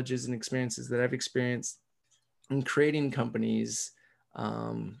those knowledges and experiences that I've experienced and creating companies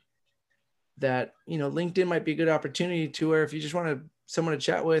that, LinkedIn might be a good opportunity to where if you just want someone to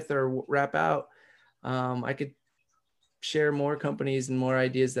chat with or wrap out, I could share more companies and more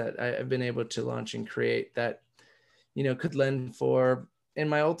ideas that I've been able to launch and create that, could lend for. And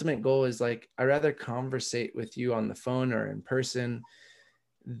my ultimate goal is like, I rather conversate with you on the phone or in person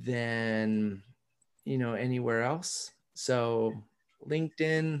than, anywhere else. So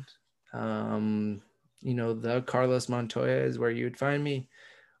LinkedIn, the Carlos Montoya is where you would find me,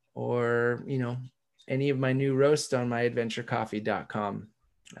 or, any of my new roasts on myadventurecoffee.com.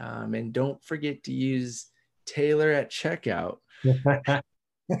 And don't forget to use Taylor at checkout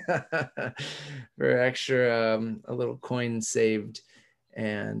for extra, a little coin saved.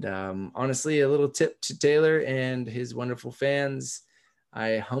 And honestly, a little tip to Taylor and his wonderful fans.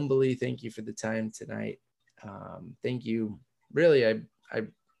 I humbly thank you for the time tonight. Thank you. Really, I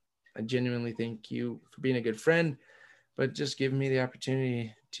genuinely thank you for being a good friend, but just giving me the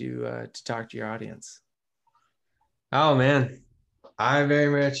opportunity to talk to your audience. Oh man, I very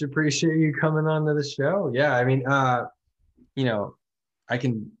much appreciate you coming on to the show. Yeah, I mean, you know, I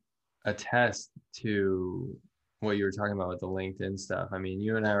can attest to what you were talking about with the LinkedIn stuff. I mean,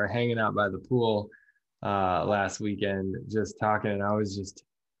 you and I were hanging out by the pool last weekend, just talking, and I was just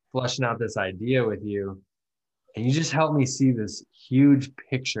flushing out this idea with you. And you just helped me see this huge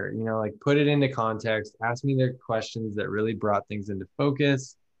picture, like put it into context, ask me the questions that really brought things into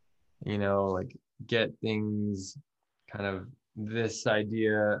focus, like get things kind of this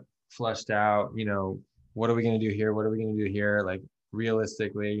idea fleshed out, what are we going to do here? What are we going to do here? Like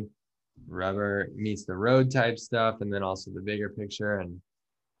realistically, rubber meets the road type stuff, and then also the bigger picture. And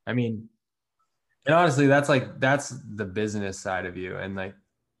I mean, and honestly, that's the business side of you. And like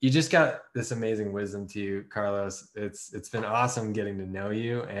you just got this amazing wisdom to you, Carlos. It's been awesome getting to know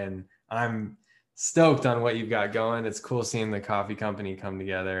you, and I'm stoked on what you've got going. It's cool seeing the coffee company come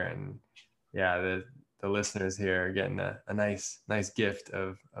together, and yeah, the listeners here are getting a nice gift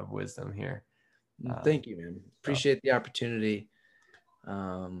of wisdom here. Thank you, man. So. Appreciate the opportunity.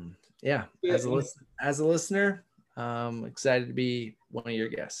 Yeah, as a listener, excited to be one of your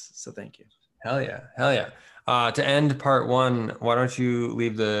guests. So thank you. Hell yeah, hell yeah. To end part one, why don't you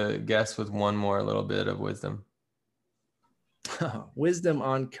leave the guests with one more little bit of wisdom? Wisdom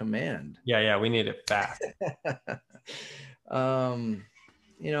on command. Yeah, we need it fast.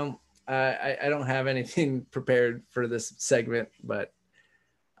 You know, I don't have anything prepared for this segment, but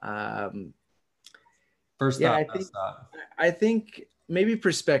First yeah, thought, best thought. I think maybe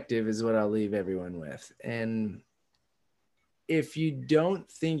perspective is what I'll leave everyone with. And if you don't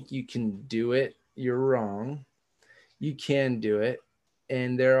think you can do it, you're wrong. You can do it.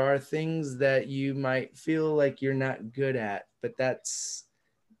 And there are things that you might feel like you're not good at, but that's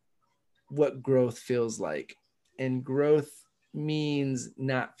what growth feels like. And growth means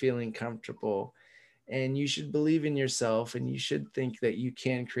not feeling comfortable. And you should believe in yourself, and you should think that you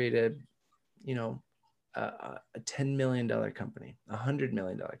can create you know, a $10 million company, $100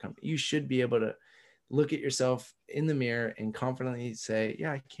 million company. You should be able to look at yourself in the mirror and confidently say,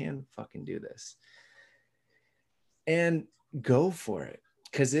 yeah, I can fucking do this. And go for it.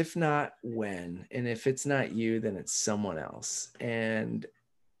 Because if not, when? And if it's not you, then it's someone else. And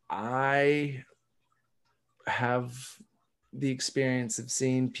I have the experience of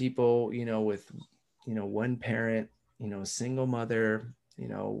seeing people, with, one parent, single mother,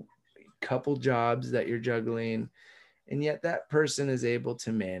 couple jobs that you're juggling. And yet that person is able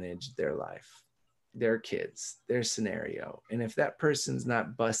to manage their life, their kids, their scenario. And if that person's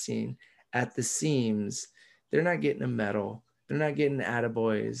not busting at the seams, they're not getting a medal. They're not getting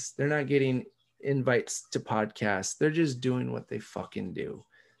attaboys. They're not getting invites to podcasts. They're just doing what they fucking do.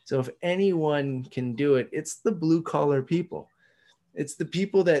 So if anyone can do it, it's the blue collar people. It's the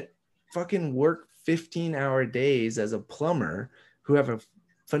people that fucking work 15-hour days as a plumber who have a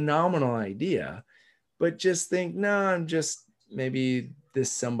phenomenal idea, but just think, no, I'm just maybe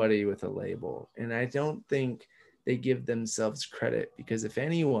this somebody with a label. And I don't think they give themselves credit, because if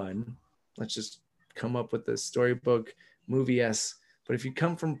anyone, let's just come up with a storybook movie-esque, but if you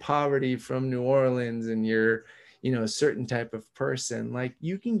come from poverty from New Orleans and you're, a certain type of person, like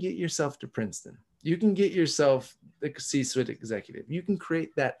you can get yourself to Princeton. You can get yourself the C-suite executive. You can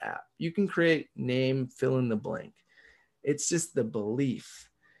create that app. You can create name, fill in the blank. It's just the belief.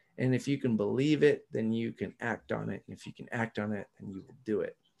 And if you can believe it, then you can act on it. And if you can act on it, then you will do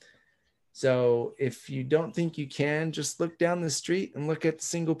it. So if you don't think you can, just look down the street and look at the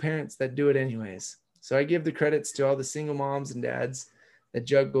single parents that do it anyways. So I give the credits to all the single moms and dads that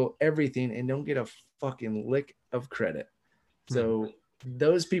juggle everything and don't get a fucking lick of credit. So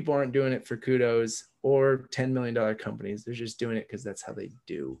those people aren't doing it for kudos or $10 million companies. They're just doing it because that's how they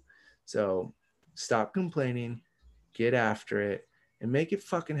do. So stop complaining, get after it, and make it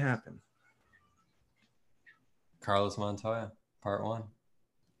fucking happen. Carlos Montoya, part one.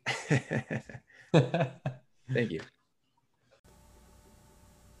 Thank you.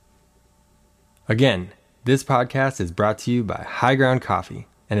 Again, this podcast is brought to you by High Ground Coffee,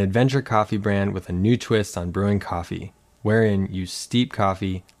 an adventure coffee brand with a new twist on brewing coffee, wherein you steep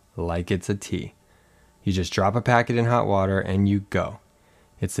coffee like it's a tea. You just drop a packet in hot water and you go.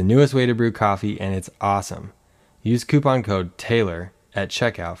 It's the newest way to brew coffee and it's awesome. Use coupon code TAYLOR at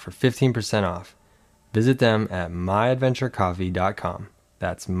checkout for 15% off. Visit them at myadventurecoffee.com.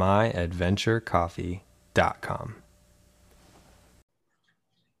 That's myadventurecoffee.com.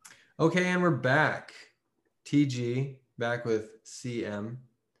 Okay, and we're back. TG, back with CM,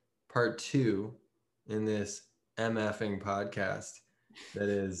 part 2 in this MFing podcast that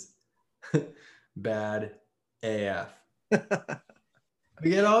is bad AF.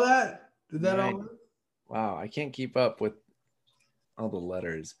 We get all that? Did that all? Wow, I can't keep up with all the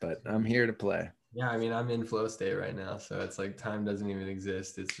letters, but I'm here to play. Yeah, I mean, I'm in flow state right now, so it's like time doesn't even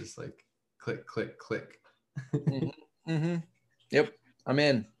exist. It's just like click, click, click. Yep, I'm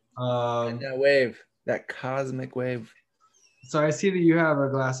in. And that wave, that cosmic wave. So I see that you have a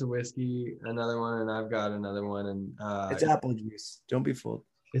glass of whiskey, another one, and I've got another one, and it's apple juice. Don't be fooled.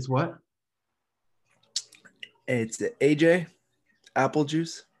 It's what? It's AJ apple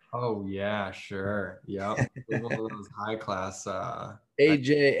juice. Oh yeah, sure. Yep. One of those high class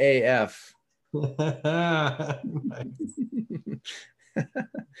AJAF.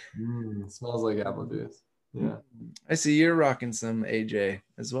 Smells like apple juice. Yeah. I see you're rocking some AJ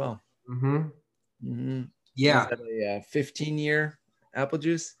as well. Yeah. Is that a 15-year apple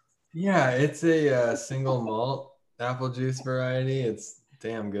juice? Yeah, it's a single malt apple juice variety. It's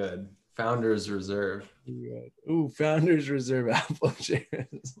damn good. Founders Reserve. Ooh, Founders Reserve apple juice.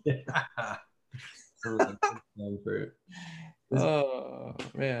 Yeah. Stone fruit. Oh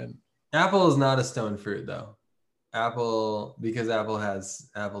man. Apple is not a stone fruit though. Because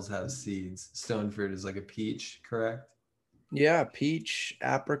apples have seeds. Stone fruit is like a peach, correct? Yeah, peach,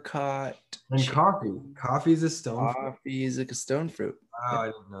 apricot, and coffee. Coffee is a stone fruit. Coffee is like a stone fruit. Wow, I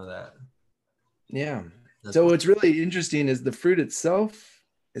didn't know that. Yeah. So what's really interesting is the fruit itself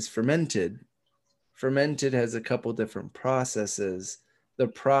is fermented. Fermented has a couple different processes. The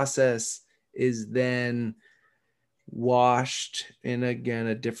process is then washed in, again,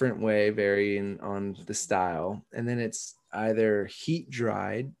 a different way, varying on the style. And then it's either heat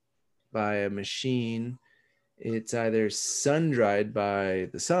dried by a machine, it's either sun dried by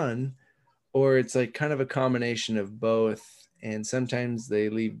the sun, or it's like kind of a combination of both. And sometimes they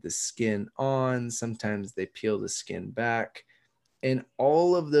leave the skin on, sometimes they peel the skin back. And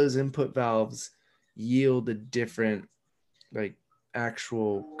all of those input valves yield a different, like,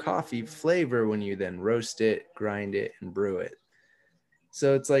 actual coffee flavor when you then roast it, grind it, and brew it.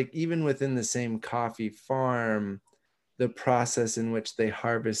 So it's like even within the same coffee farm, the process in which they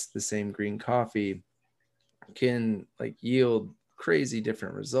harvest the same green coffee can like yield crazy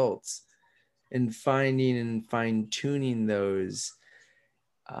different results. And finding and fine tuning those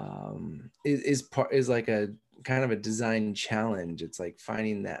is like a kind of a design challenge. It's like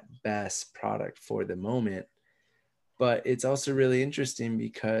finding that best product for the moment. But it's also really interesting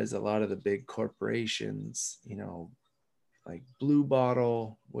because a lot of the big corporations, like Blue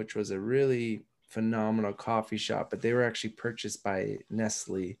Bottle, which was a really phenomenal coffee shop, but they were actually purchased by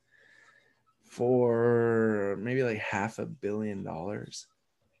Nestle for maybe like $500 million.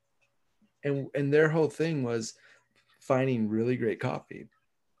 And their whole thing was finding really great coffee,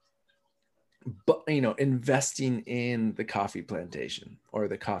 but investing in the coffee plantation or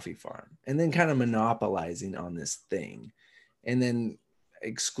the coffee farm, and then kind of monopolizing on this thing, and then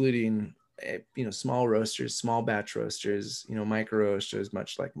excluding small roasters, small batch roasters, micro roasters,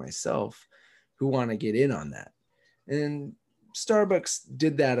 much like myself, who want to get in on that. And Starbucks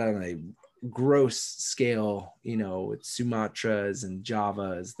did that on a gross scale, with Sumatras and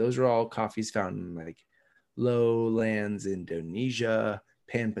Javas. Those are all coffees found in like lowlands, Indonesia,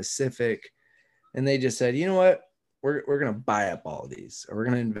 Pan Pacific. And they just said, you know what? We're going to buy up all of these, or we're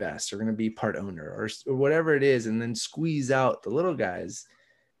going to invest, or we're going to be part owner, or whatever it is, and then squeeze out the little guys.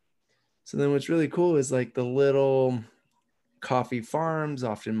 So then what's really cool is like the little coffee farms,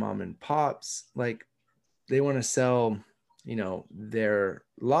 often mom and pops, like they want to sell, their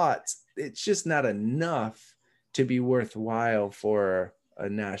lots. It's just not enough to be worthwhile for a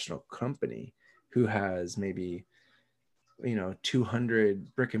national company who has maybe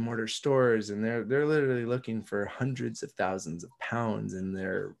 200 brick and mortar stores, and they're literally looking for hundreds of thousands of pounds, and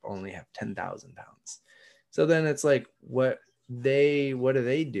they're only have 10,000 pounds. So then it's like, what do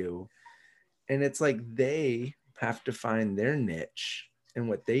they do? And it's like they have to find their niche and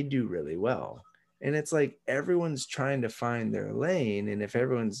what they do really well. And it's like everyone's trying to find their lane. And if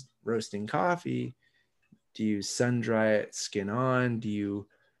everyone's roasting coffee, do you sun dry it skin on? Do you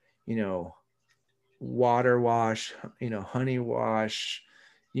know, water wash, honey wash?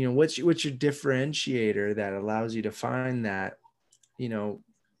 What's your differentiator that allows you to find that, you know,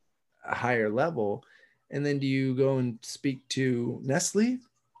 a higher level? And then do you go and speak to Nestle,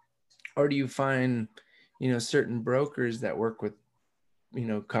 or do you find, certain brokers that work with,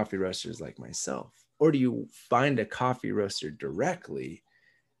 coffee roasters like myself? Or do you find a coffee roaster directly,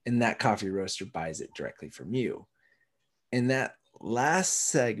 and that coffee roaster buys it directly from you? And that last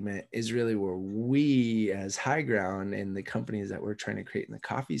segment is really where we, as High Ground and the companies that we're trying to create in the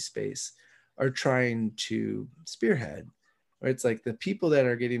coffee space, are trying to spearhead. Where it's like the people that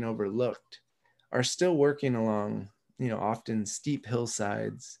are getting overlooked are still working along, often steep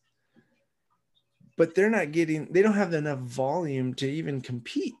hillsides, but they don't have enough volume to even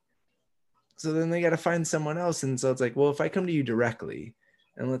compete. So then they got to find someone else. And so it's like, well, if I come to you directly,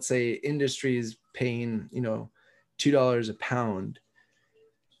 and let's say industry is paying, $2 a pound,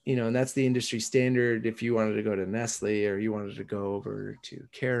 and that's the industry standard. If you wanted to go to Nestle, or you wanted to go over to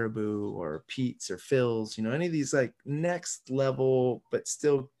Caribou or Pete's or Phil's, any of these like next level, but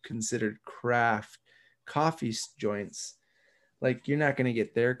still considered craft coffee joints, like you're not going to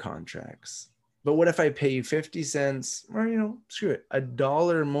get their contracts. But what if I pay you 50 cents, or, screw it,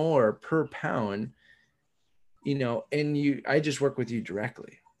 $1 more per pound, and I just work with you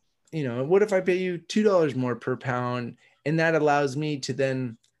directly? What if I pay you $2 more per pound, and that allows me to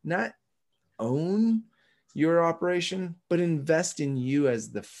then not own your operation, but invest in you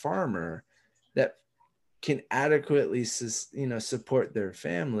as the farmer that can adequately, support their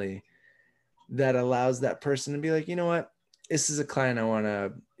family, that allows that person to be like, you know what, this is a client I want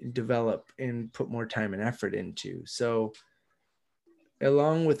to develop and put more time and effort into. So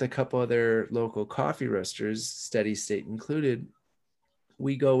along with a couple other local coffee roasters, Steady State included,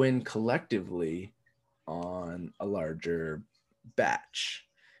 we go in collectively on a larger batch.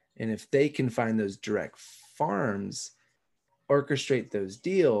 And if they can find those direct farms, orchestrate those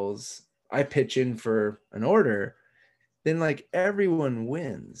deals, I pitch in for an order, then like everyone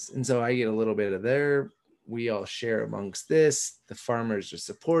wins. And so I get a little bit of we all share amongst this. The farmers are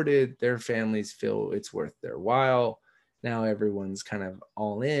supported, their families feel it's worth their while. Now everyone's kind of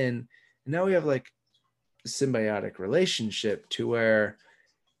all in. And now we have like a symbiotic relationship to where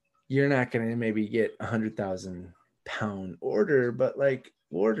you're not going to maybe get 100,000 pound order, but like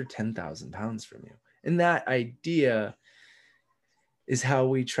we'll order 10,000 pounds from you. And that idea is how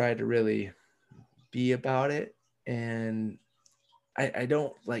we try to really be about it. And I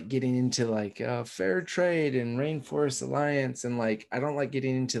don't like getting into like fair trade and rainforest alliance, and like I don't like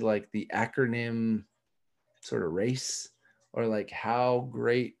getting into like the acronym sort of race, or like how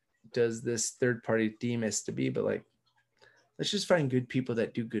great does this third party deem us to be. But like, let's just find good people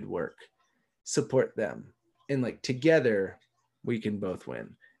that do good work, support them, and like together we can both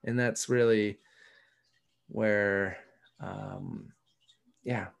win. And that's really where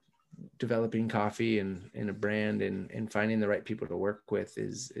yeah, developing coffee and a brand, and finding the right people to work with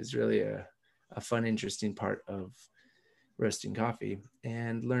is really a fun, interesting part of roasting coffee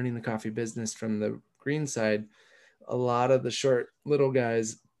and learning the coffee business from the green side. A lot of the short little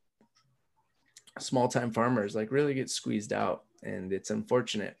guys, small time farmers, like really get squeezed out, and it's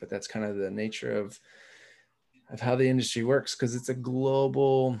unfortunate, but that's kind of the nature of how the industry works, because it's a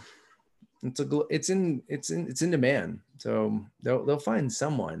global, it's in demand. So they'll find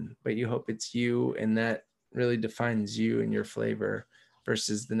someone, but you hope it's you, and that really defines you and your flavor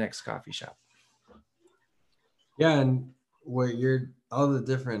versus the next coffee shop. Yeah, and what you're all the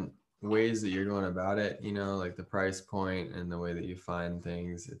different ways that you're going about it, like the price point and the way that you find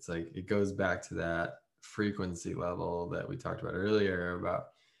things, it's like it goes back to that frequency level that we talked about earlier, about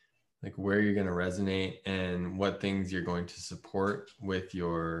like where you're going to resonate and what things you're going to support with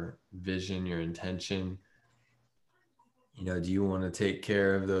your vision, your intention. Do you want to take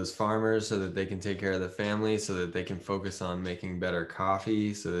care of those farmers so that they can take care of the family, so that they can focus on making better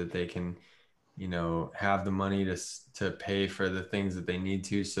coffee, so that they can have the money to pay for the things that they need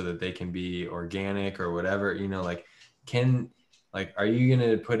to, so that they can be organic or whatever, like can like are you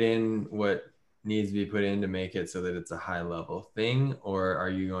going to put in what needs to be put in to make it so that it's a high level thing, or are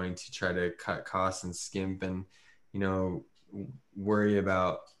you going to try to cut costs and skimp and worry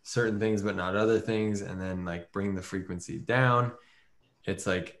about certain things but not other things, and then like bring the frequency down. It's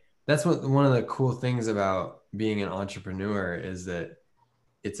like that's what one of the cool things about being an entrepreneur is that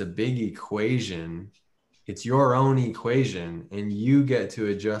it's a big equation. It's your own equation, and you get to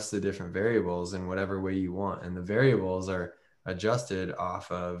adjust the different variables in whatever way you want. And the variables are adjusted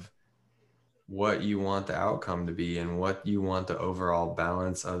off of what you want the outcome to be and what you want the overall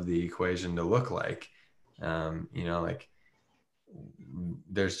balance of the equation to look like. Like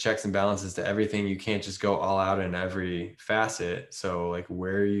there's checks and balances to everything. You can't just go all out in every facet. So like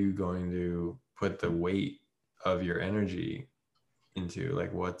where are you going to put the weight of your energy into?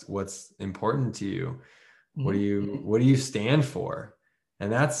 Like what's important to you? What do you stand for?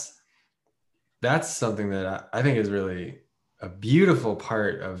 And that's something that I think is really a beautiful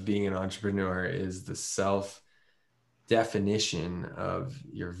part of being an entrepreneur is the self definition of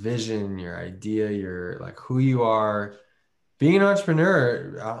your vision, your idea, your like who you are. Being an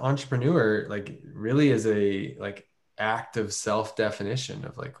entrepreneur like really is a like act of self definition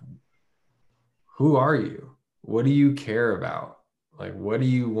of like who are you? What do you care about? Like what do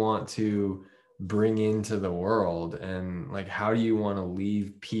you want to bring into the world, and like how do you want to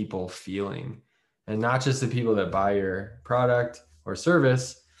leave people feeling? And not just the people that buy your product or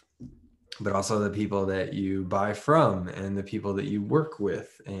service, but also the people that you buy from and the people that you work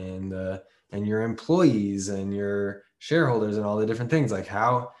with and your employees and your shareholders and all the different things. Like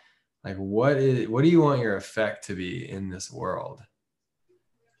how, like what do you want your effect to be in this world?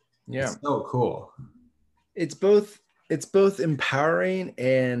 Yeah. It's so cool. It's both empowering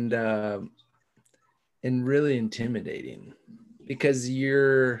and really intimidating because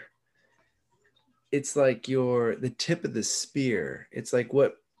it's like you're the tip of the spear. It's like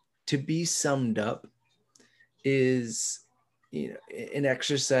what to be summed up is, an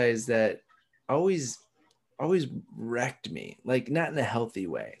exercise that always always wrecked me, like not in a healthy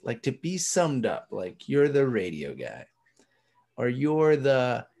way. Like to be summed up, like you're the radio guy, or you're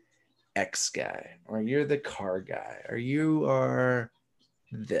the X guy, or you're the car guy, or you are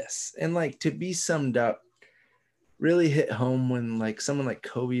this. And like to be summed up really hit home when like someone like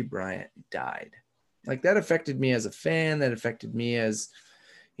Kobe Bryant died. Like that affected me as a fan, that affected me as,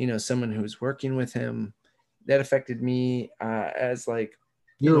 someone who was working with him, that affected me as like,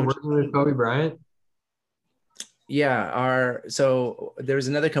 You were just working with Kobe Bryant? yeah, so there was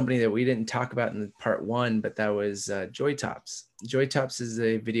another company that we didn't talk about in part one, but that was Joytops. Joytops is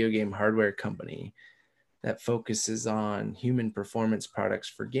a video game hardware company that focuses on human performance products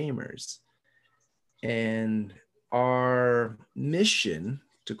for gamers. And our mission,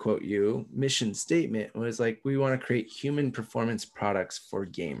 to quote you, mission statement was like, we want to create human performance products for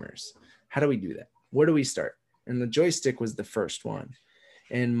gamers. How do we do that? Where do we start? And the joystick was the first one.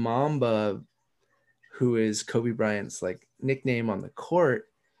 And Mamba, who is Kobe Bryant's like nickname on the court,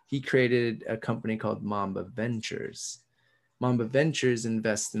 he created a company called Mamba Ventures. Mamba Ventures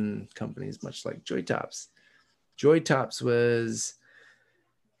invests in companies much like Joytops. Joytops was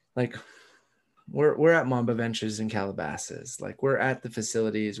like, we're at Mamba Ventures in Calabasas. Like we're at the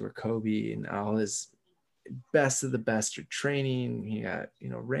facilities where Kobe and all his best of the best are training. He got,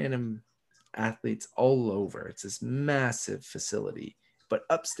 random athletes all over. It's this massive facility. But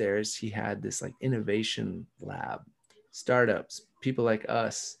upstairs, he had this like innovation lab, startups, people like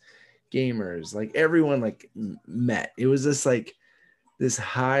us, gamers, like everyone like met. It was just like this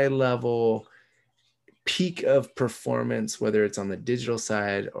high level peak of performance, whether it's on the digital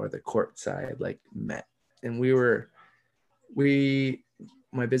side or the court side, like met. And we,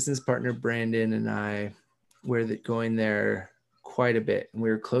 my business partner, Brandon, and I were going there quite a bit. And we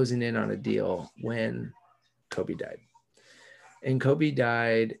were closing in on a deal when Kobe died. And Kobe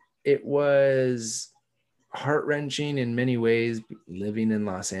died. It was heart wrenching in many ways, living in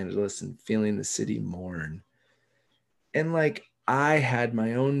Los Angeles and feeling the city mourn. And like, I had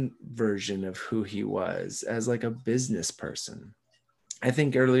my own version of who he was as like a business person. I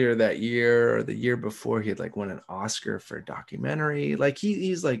think earlier that year or the year before, he had like won an Oscar for a documentary. Like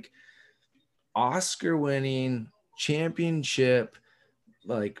he's like Oscar winning championship,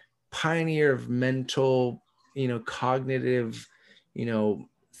 like pioneer of mental, cognitive,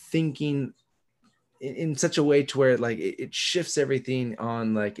 thinking in such a way to where like it shifts everything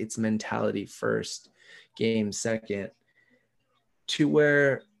on like its mentality first, game second, to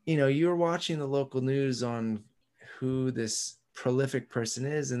where you're watching the local news on who this prolific person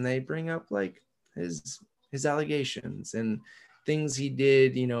is, and they bring up like his allegations and things he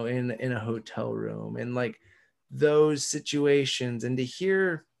did in a hotel room, and like those situations. And to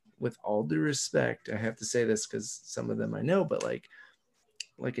hear, with all due respect, I have to say this because some of them I know, but like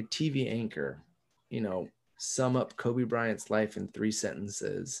a TV anchor, sum up Kobe Bryant's life in 3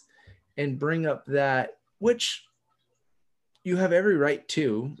 sentences and bring up that, which you have every right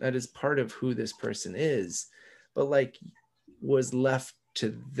to, that is part of who this person is, but like was left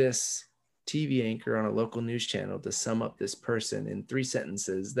to this TV anchor on a local news channel to sum up this person in 3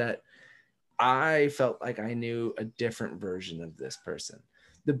 sentences, that I felt like I knew a different version of this person,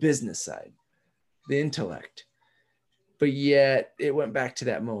 the business side, the intellect. But yet it went back to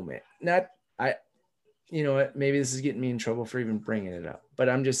that moment. Not, I, you know what, maybe this is getting me in trouble for even bringing it up, but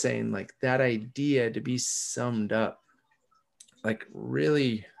I'm just saying, like, that idea to be summed up, like,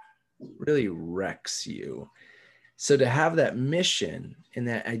 really, really wrecks you. So to have that mission and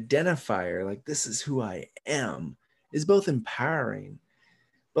that identifier, like, this is who I am, is both empowering,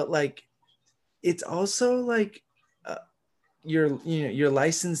 but like, it's also like, uh, you're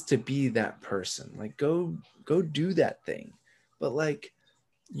licensed to be that person. Like, go do that thing, but like,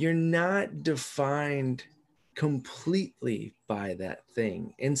 you're not defined completely by that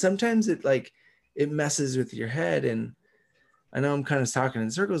thing. And sometimes it messes with your head. And I know I'm kind of talking in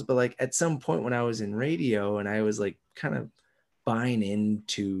circles, but like, at some point when I was in radio and I was like kind of buying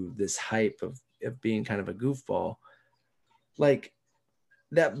into this hype of being kind of a goofball, like,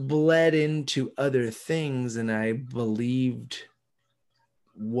 that bled into other things and I believed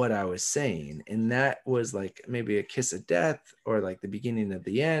what I was saying. And that was like maybe a kiss of death, or like the beginning of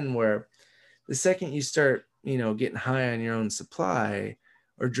the end, where the second you start, getting high on your own supply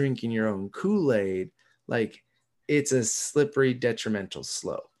or drinking your own Kool-Aid, like, it's a slippery, detrimental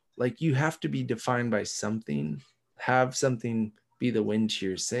slope. Like, you have to be defined by something, have something be the wind to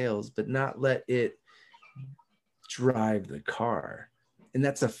your sails, but not let it drive the car. And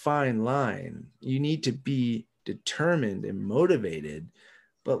that's a fine line. You need to be determined and motivated,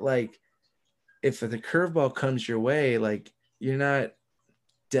 but like, if the curveball comes your way, like, you're not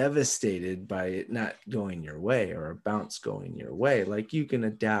devastated by it not going your way or a bounce going your way. Like, you can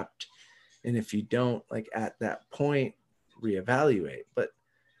adapt, and if you don't, like, at that point, reevaluate. But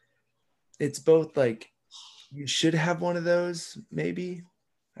it's both like, you should have one of those, maybe.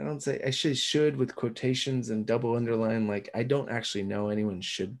 I don't say, I should with quotations and double underline, like, I don't actually know anyone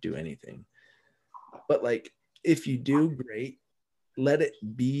should do anything, but like, if you do, great, let it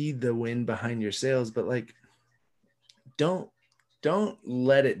be the wind behind your sails, but like, don't don't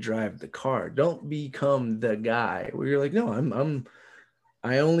let it drive the car. Don't become the guy where you're like, no,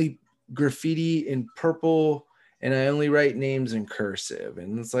 I only graffiti in purple and I only write names in cursive.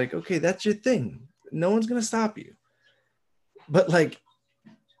 And it's like, okay, that's your thing. No one's gonna stop you. But like,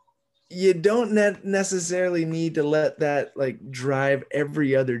 you don't necessarily need to let that like drive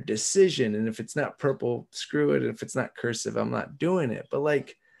every other decision. And if it's not purple, screw it. If it's not cursive, I'm not doing it. But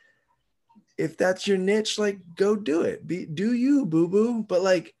like, if that's your niche, like, go do it. Do you, boo boo. But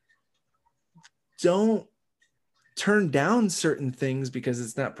like, don't turn down certain things because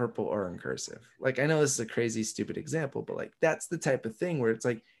it's not purple or in cursive. Like, I know this is a crazy, stupid example, but like, that's the type of thing where it's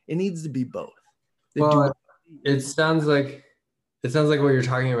like, it needs to be both. The Well, duality. it sounds like what you're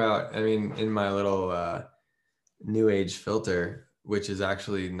talking about. I mean, in my little new age filter, which is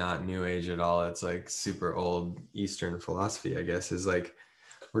actually not new age at all. It's like super old Eastern philosophy, I guess, is like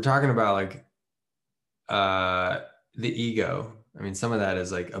we're talking about like the ego. I mean, some of that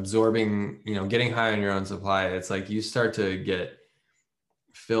is like absorbing, getting high on your own supply. It's like you start to get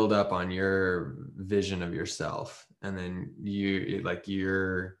filled up on your vision of yourself, and then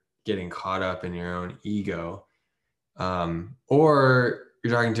you're getting caught up in your own ego, or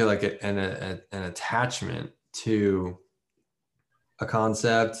you're talking to like an attachment to a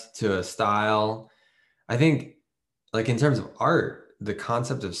concept, to a style. I think, like, in terms of art, the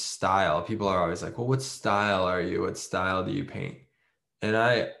concept of style, people are always like, well, what style are you? What style do you paint? And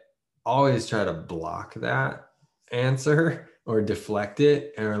I always try to block that answer or deflect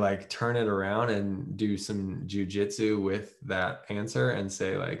it, or like turn it around and do some jujitsu with that answer and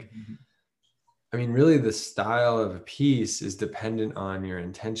say, like, I mean, really, the style of a piece is dependent on your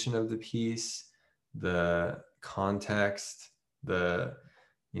intention of the piece, the context,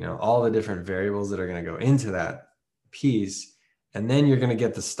 all the different variables that are going to go into that piece. And then you're going to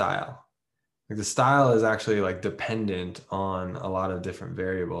get the style. Like, the style is actually like dependent on a lot of different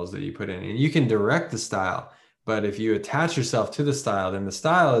variables that you put in. And you can direct the style, but if you attach yourself to the style, then the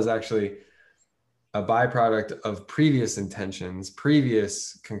style is actually a byproduct of previous intentions,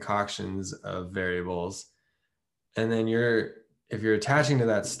 previous concoctions of variables. And then if you're attaching to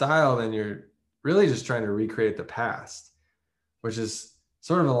that style, then you're really just trying to recreate the past, which is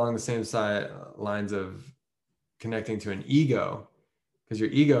sort of along the same lines of connecting to an ego, because your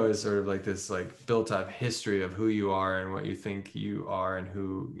ego is sort of like this like built up history of who you are and what you think you are and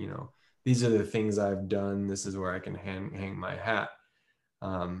who these are the things I've done. This is where I can hang my hat.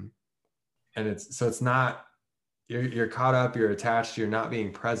 Um, and it's not, you're caught up, you're attached, you're not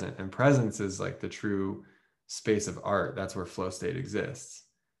being present. And presence is like the true space of art. That's where flow state exists.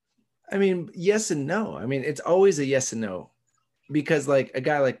 I mean, yes and no. I mean, it's always a yes and no, because like a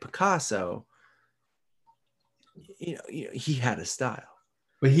guy like Picasso, he had a style.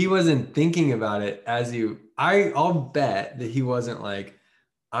 But he wasn't thinking about it as I'll bet that he wasn't like,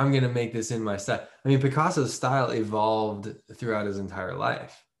 I'm gonna make this in my style. I mean, Picasso's style evolved throughout his entire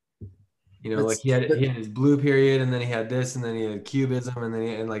life. Like But he had his blue period, and then he had this, and then he had cubism, and then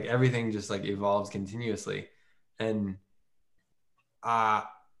and like everything just like evolves continuously. And uh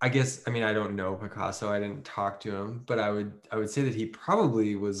I guess, I mean, I don't know Picasso. I didn't talk to him, but I would say that he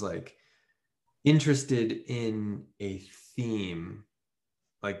probably was like interested in a theme,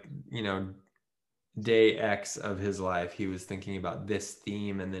 like, day X of his life, he was thinking about this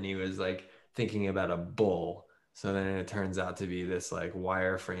theme, and then he was like thinking about a bull. So then it turns out to be this like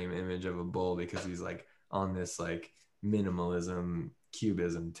wireframe image of a bull because he's like on this like minimalism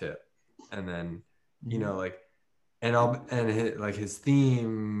cubism tip. And then, like, like his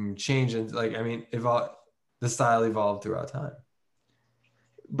theme changed, and like, I mean, the style evolved throughout time.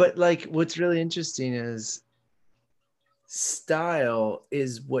 but like what's really interesting is style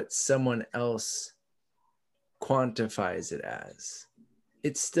is what someone else quantifies it as.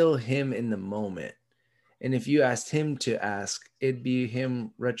 It's still him in the moment. And if you asked him to ask, it'd be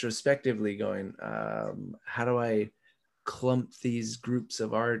him retrospectively going, how do I clump these groups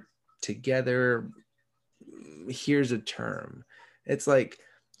of art together? Here's a term. It's like,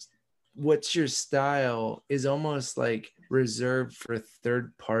 what's your style is almost like reserved for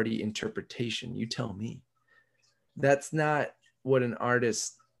third party interpretation. You tell me. That's not what an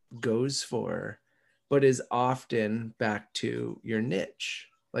artist goes for, but is often back to your niche.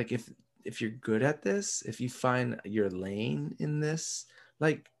 Like if you're good at this, if you find your lane in this,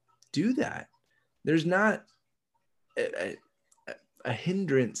 like do that. There's not a, a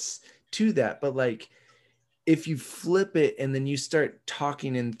hindrance to that, but like if you flip it and then you start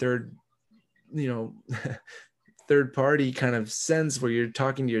talking in you know third party kind of sense where you're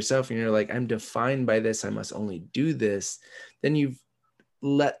talking to yourself and you're like, I'm defined by this, I must only do this, then you've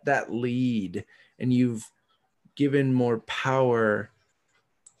let that lead and you've given more power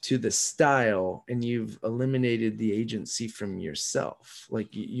to the style and you've eliminated the agency from yourself. Like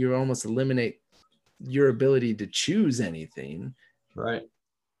you almost eliminate your ability to choose anything. Right.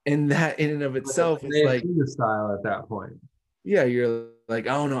 And that in and of itself is like, The style at that point. yeah, you're like,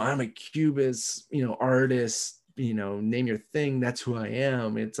 oh no, I'm a cubist, artist, name your thing. That's who I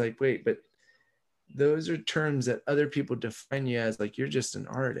am. It's like, wait, but those are terms that other people define you as. Like, you're just an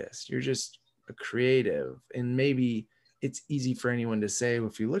artist, you're just a creative. And maybe it's easy for anyone to say, well,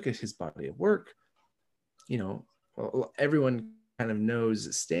 if you look at his body of work, well, everyone kind of knows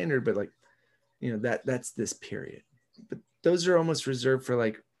the standard, but like, that's this period. But those are almost reserved for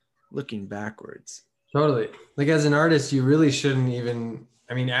like looking backwards. Totally. Like as an artist, you really shouldn't even,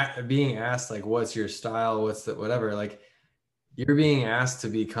 I mean, being asked like, what's your style? What's the whatever? Like, you're being asked to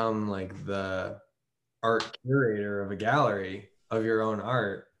become like the art curator of a gallery of your own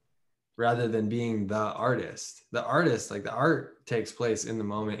art rather than being the artist. The artist, like the art takes place in the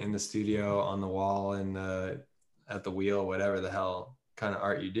moment, in the studio, on the wall, and at the wheel, whatever the hell kind of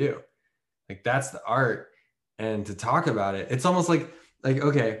art you do. Like that's the art. And to talk about it, it's almost like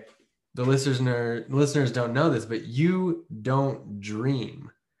okay, the listeners don't know this, but you don't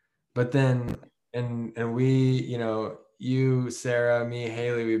dream. But then and we, you, Sarah, me,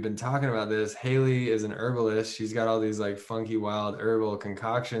 Haley, we've been talking about this. Haley is an herbalist. She's got all these like funky, wild herbal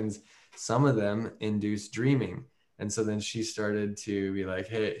concoctions. Some of them induce dreaming. And so then she started to be like,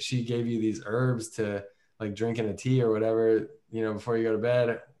 hey, she gave you these herbs to like drink in a tea or whatever, before you go to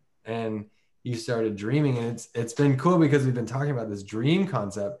bed. And you started dreaming. And it's been cool because we've been talking about this dream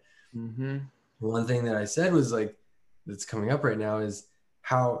concept. Mm-hmm. One thing that I said was like, that's coming up right now is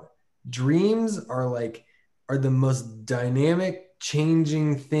how dreams are the most dynamic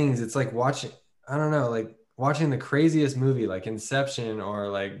changing things. It's like watching, I don't know, like watching the craziest movie like Inception or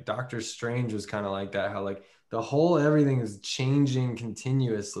like Doctor Strange was kind of like that, how like the whole everything is changing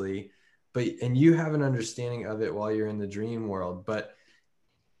continuously, and you have an understanding of it while you're in the dream world, but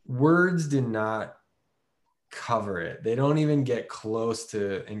words do not cover it. They don't even get close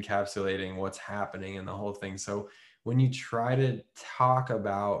to encapsulating what's happening in the whole thing. So when you try to talk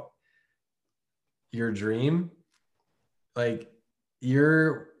about your dream, like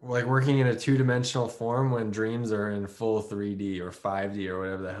you're like working in a two-dimensional form when dreams are in full 3D or 5D or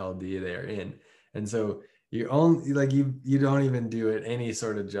whatever the hell D they are in. And so You only like you don't even do it any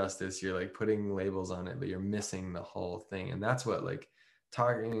sort of justice. You're like putting labels on it, but you're missing the whole thing. And that's what like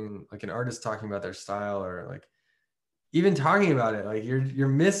talking like an artist talking about their style or like even talking about it, like you're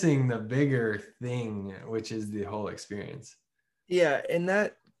missing the bigger thing, which is the whole experience. Yeah, and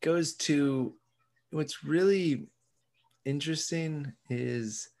that goes to what's really interesting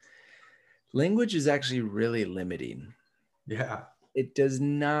is language is actually really limiting. Yeah. It does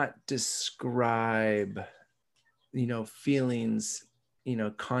not describe, feelings,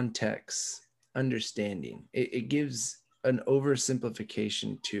 context, understanding. It gives an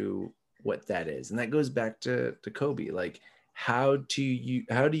oversimplification to what that is. And that goes back to Kobe. Like, how do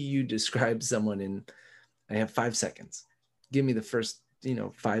you describe someone in, I have 5 seconds. Give me the first,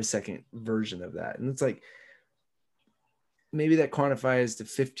 5 second version of that. And it's like, maybe that quantifies to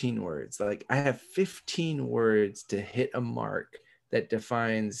 15 words. Like, I have 15 words to hit a mark that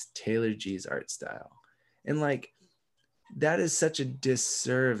defines Taylor G's art style. And like, that is such a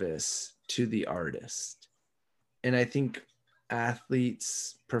disservice to the artist. And I think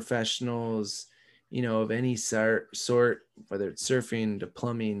athletes, professionals, of any sort, whether it's surfing to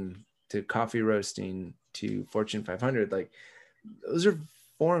plumbing to coffee roasting to Fortune 500, like, those are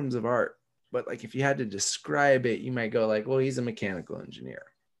forms of art. But like, if you had to describe it, you might go like, well, he's a mechanical engineer.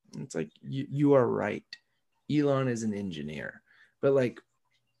 And it's like, you are right. Elon is an engineer. But like,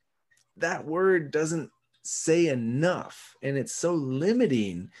 that word doesn't say enough, and it's so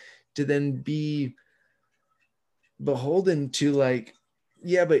limiting to then be beholden to like,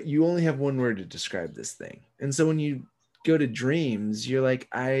 yeah, but you only have one word to describe this thing. And so when you go to dreams, you're like,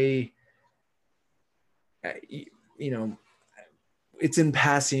 I you know it's in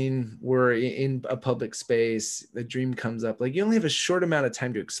passing, we're in a public space, the dream comes up, like, you only have a short amount of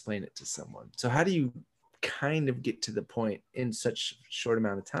time to explain it to someone. So how do you kind of get to the point in such short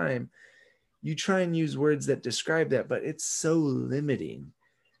amount of time? You try and use words that describe that, but it's so limiting.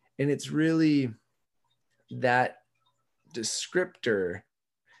 And it's really that descriptor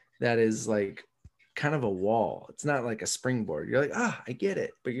that is like kind of a wall. It's not like a springboard. You're like, I get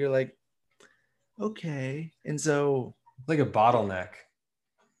it. But you're like, okay. And so It's like a bottleneck.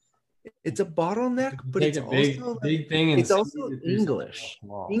 it's a bottleneck, You but take it's a also like, big thing and it's squeeze also it through something real English.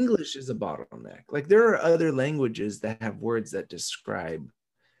 small. English is a bottleneck. Like, there are other languages that have words that describe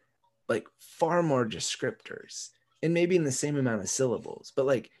like far more descriptors and maybe in the same amount of syllables. But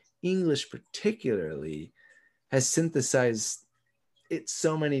like, English particularly has synthesized it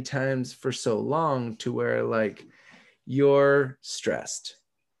so many times for so long to where like, you're stressed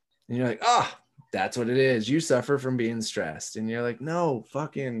and you're like, that's what it is. You suffer from being stressed. And you're like, no,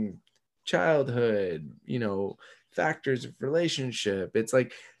 fucking childhood, factors of relationship. It's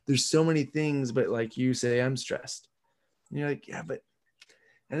like, there's so many things, but like, you say, I'm stressed. And you're like, yeah, but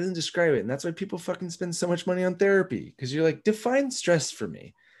that doesn't describe it. And that's why people fucking spend so much money on therapy. Cause you're like, define stress for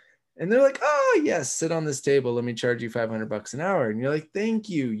me. And they're like, oh, yes, sit on this table. Let me charge you $500 an hour. And you're like, thank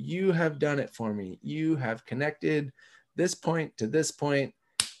you. You have done it for me. You have connected this point to this point.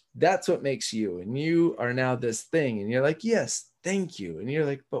 That's what makes you. And you are now this thing. And you're like, yes, thank you. And you're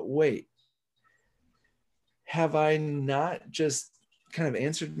like, but wait, have I not just kind of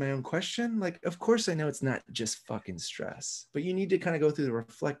answered my own question? Like, of course, I know it's not just fucking stress, but you need to kind of go through the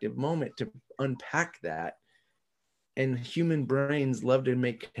reflective moment to unpack that. And human brains love to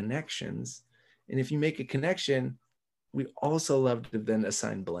make connections. And if you make a connection, we also love to then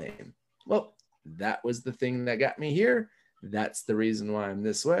assign blame. Well, that was the thing that got me here. That's the reason why I'm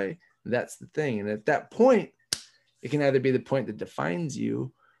this way. That's the thing. And at that point, it can either be the point that defines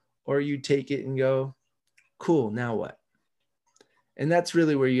you, or you take it and go, cool, now what? And that's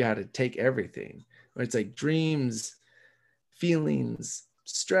really where you had to take everything, where it's like dreams, feelings,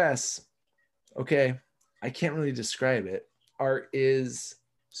 stress. Okay, I can't really describe it. Art is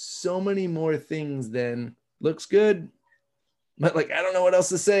so many more things than looks good, but like, I don't know what else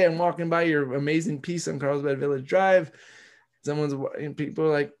to say. I'm walking by your amazing piece on Carlsbad Village Drive. People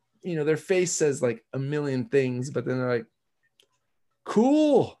are like, their face says like a million things, but then they're like,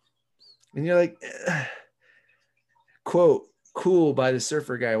 cool. And you're like, quote, cool by the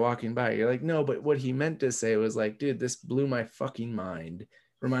surfer guy walking by. You're like, no, but what he meant to say was like, dude, this blew my fucking mind.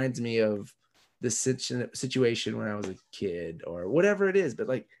 Reminds me of this situation when I was a kid or whatever it is. But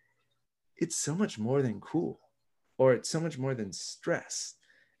like, it's so much more than cool, or it's so much more than stress.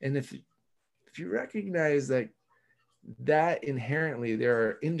 And if you recognize that inherently there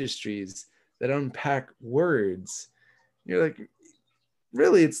are industries that unpack words, you're like,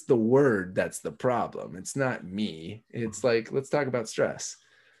 really, it's the word that's the problem. It's not me. It's like, let's talk about stress.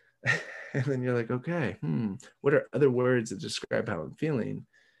 And then you're like, okay, what are other words that describe how I'm feeling?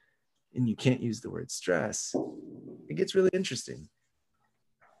 and you can't use the word stress, it gets really interesting.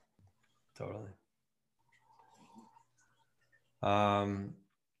 Totally. All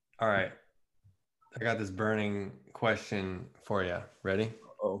right. I got this burning question for you. Ready?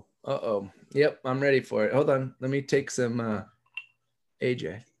 Oh, Yep, I'm ready for it. Hold on. Let me take some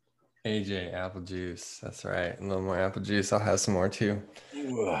AJ. AJ, apple juice. That's right. A little more apple juice. I'll have some more too.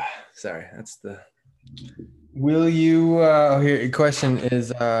 Ooh, sorry, that's the Will you, here, question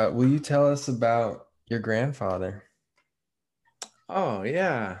is, will you tell us about your grandfather? Oh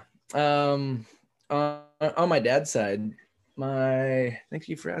yeah. Um, on my dad's side, thank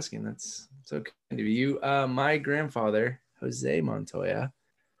you for asking. That's so kind of you. My grandfather, Jose Montoya,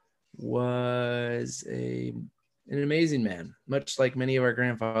 was an amazing man, much like many of our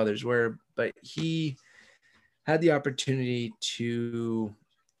grandfathers were, but he had the opportunity to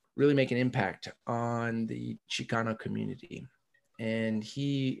really make an impact on the Chicano community. And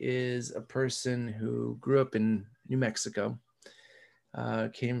he is a person who grew up in New Mexico,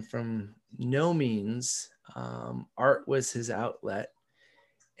 came from no means. Art was his outlet.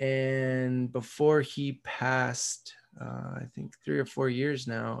 And before he passed, I think 3 or 4 years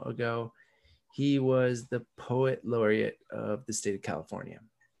now ago, he was the poet laureate of the state of California.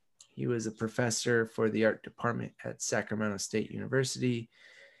 He was a professor for the art department at Sacramento State University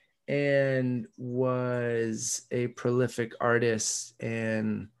and was a prolific artist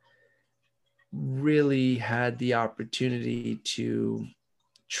and really had the opportunity to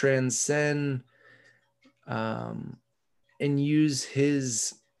transcend um, and use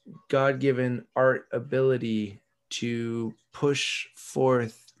his God-given art ability to push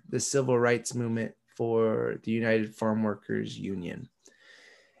forth the civil rights movement for the United Farm Workers Union.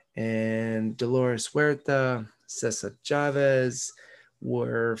 And Dolores Huerta, Cesar Chavez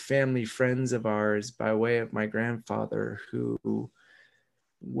were family friends of ours by way of my grandfather, who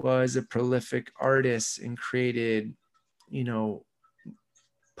was a prolific artist and created, you know,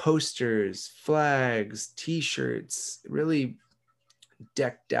 posters, flags, t-shirts, really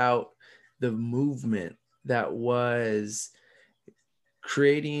decked out the movement that was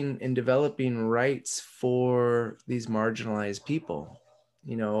creating and developing rights for these marginalized people,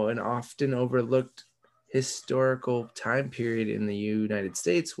 an often overlooked historical time period in the United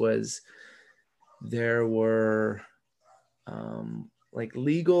States was there were like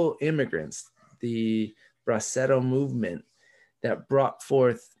legal immigrants, the Bracero movement that brought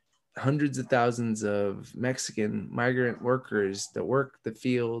forth hundreds of thousands of Mexican migrant workers that worked the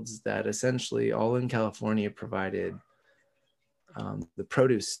fields that essentially all in California provided the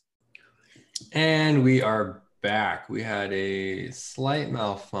produce. And we are back. We had a slight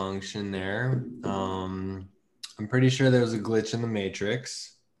malfunction there. I'm pretty sure there was a glitch in the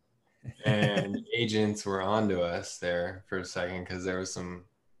matrix, and agents were onto us there for a second because there's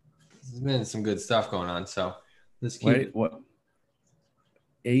been some good stuff going on. So let's keep. Wait, what?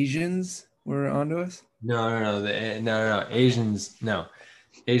 Asians were onto us? No. Asians, no.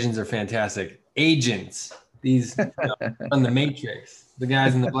 Asians are fantastic. Agents, these on the Matrix, the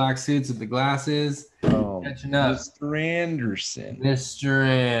guys in the black suits with the glasses, catching up. Mr. Anderson. Mr.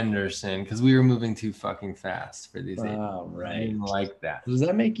 Anderson, because we were moving too fucking fast for these agents. All I right. didn't like that. Does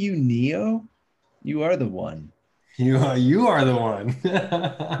that make you Neo? You are the one. You are the one.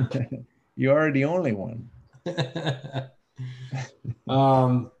 You are the only one.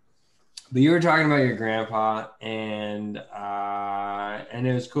 um, but you were talking about your grandpa, and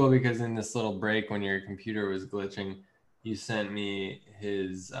it was cool because in this little break when your computer was glitching, you sent me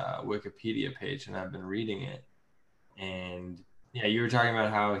his Wikipedia page, and I've been reading it. And yeah, you were talking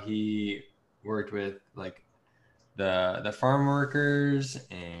about how he worked with like the farm workers,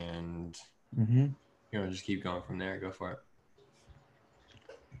 and just keep going from there. Go for it.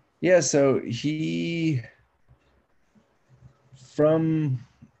 Yeah, so he, from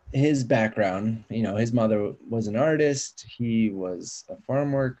his background, his mother was an artist, he was a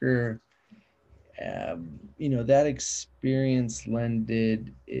farm worker. That experience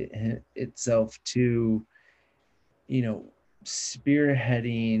lended itself to,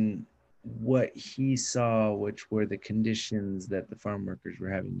 spearheading what he saw, which were the conditions that the farm workers were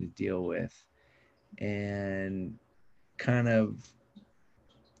having to deal with, and kind of,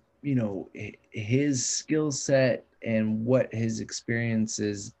 his skill set and what his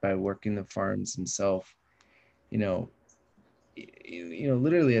experiences by working the farms himself, you know,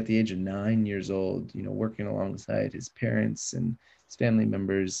 literally at the age of 9 years old, working alongside his parents and his family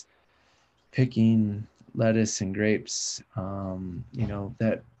members, picking lettuce and grapes,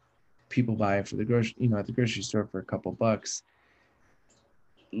 that people buy for the grocery, at the grocery store for a couple bucks,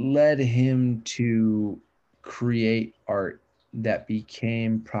 led him to create art that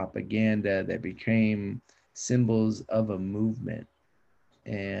became propaganda, that became symbols of a movement,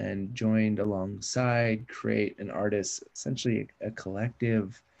 and joined alongside, create an artist, essentially a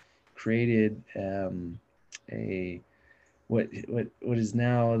collective, created a what is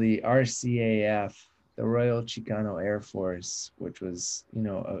now the RCAF, the Royal Chicano Air Force, which was, you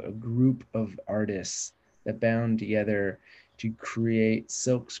know, a group of artists that bound together to create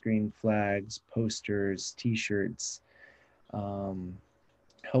silkscreen flags, posters, T-shirts, um,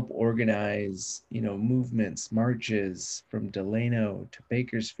 help organize, you know, movements, marches from Delano to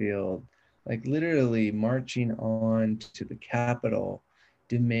Bakersfield, like literally marching on to the Capitol,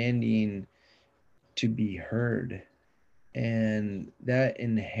 demanding to be heard. And that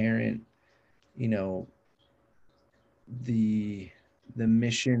inherent, you know, the the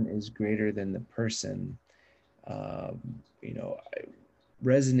mission is greater than the person. You know, I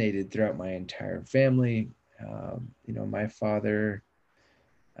resonated throughout my entire family. You know, my father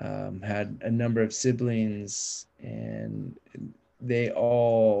had a number of siblings, and they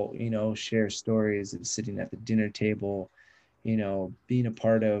all, you know, share stories of sitting at the dinner table, you know, being a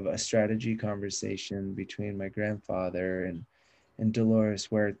part of a strategy conversation between my grandfather and Dolores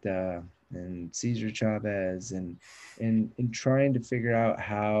Huerta and Cesar Chavez, and trying to figure out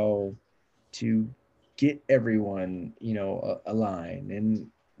how to get everyone, you know, aligned, and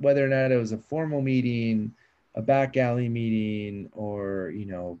whether or not it was a formal meeting, a back alley meeting, or, you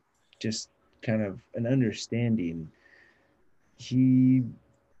know, just kind of an understanding. He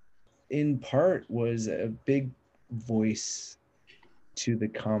in part was a big voice to the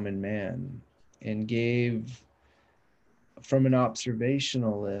common man, and gave, from an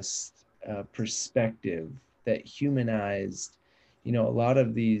observationalist perspective, that humanized, you know, a lot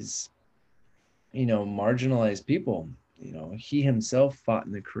of these, you know, marginalized people. You know, he himself fought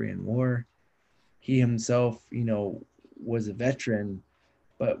in the Korean War. He himself, you know, was a veteran,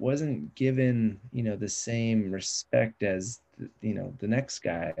 but wasn't given, you know, the same respect as, you know, the next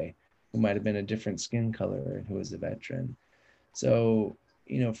guy who might have been a different skin color and who was a veteran. So,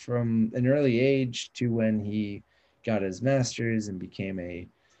 you know, from an early age to when he got his master's and became a,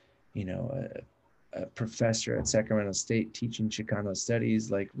 you know, a professor at Sacramento State teaching Chicano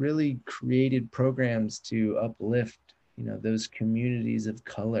studies, like really created programs to uplift, you know, those communities of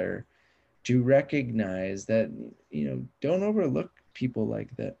color, to recognize that, you know, don't overlook people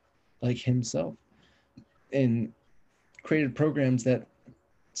like that, like himself, and created programs that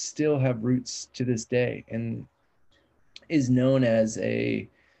still have roots to this day, and is known as a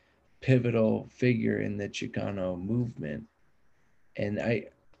pivotal figure in the Chicano movement. And I,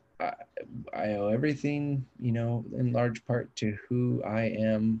 I owe everything, you know, in large part to who I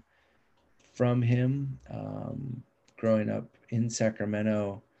am from him. Growing up in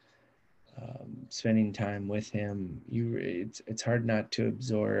Sacramento, spending time with him, it's hard not to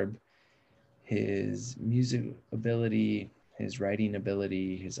absorb his music ability, his writing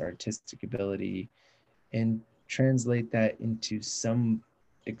ability, his artistic ability, and translate that into some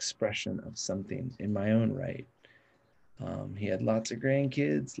expression of something in my own right. He had lots of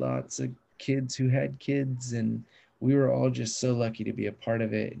grandkids, lots of kids who had kids, and we were all just so lucky to be a part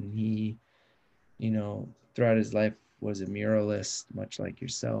of it. And he, you know, throughout his life was a muralist, much like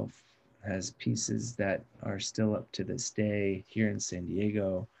yourself, has pieces that are still up to this day here in San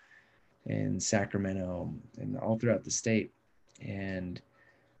Diego and Sacramento and all throughout the state. And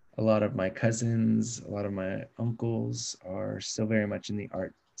a lot of my cousins, a lot of my uncles are still very much in the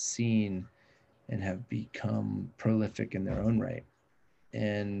art scene and have become prolific in their own right.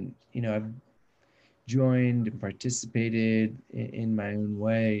 And, you know, I've joined and participated in my own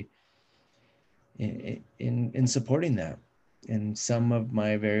way in supporting that. And some of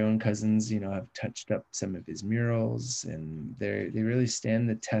my very own cousins, you know, have touched up some of his murals, and they really stand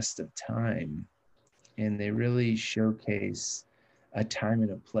the test of time, and they really showcase a time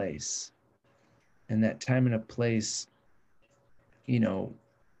and a place. And that time and a place, you know,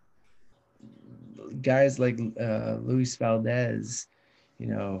 guys like Luis Valdez, you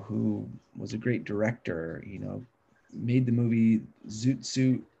know, who was a great director, you know, made the movie Zoot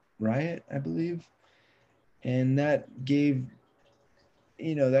Suit Riot, I believe. And that gave,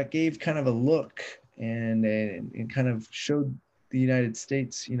 you know, that gave kind of a look, and kind of showed the United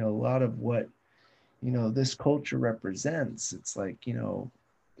States, you know, a lot of what, you know, this culture represents. It's like, you know,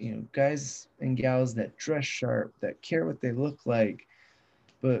 guys and gals that dress sharp, that care what they look like,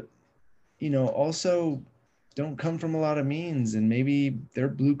 but, you know, also don't come from a lot of means, and maybe they're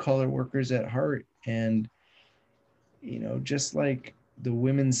blue collar workers at heart. And, you know, just like the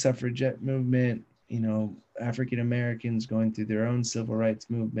women's suffragette movement, you know, African Americans going through their own civil rights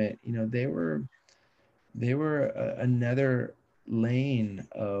movement, you know, they were another lane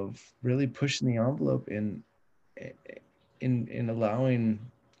of really pushing the envelope in allowing,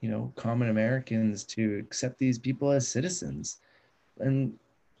 common Americans to accept these people as citizens. And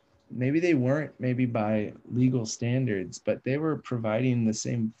maybe they weren't, maybe by legal standards, but they were providing the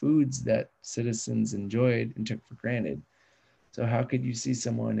same foods that citizens enjoyed and took for granted. So how could you see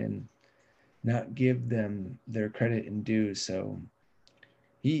someone and not give them their credit and due? So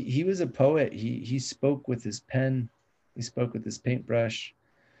he was a poet. He spoke with his pen, he spoke with his paintbrush.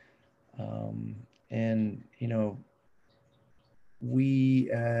 um, and we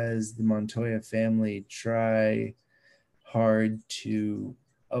as the Montoya family try hard to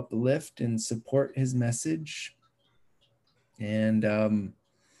uplift and support his message. And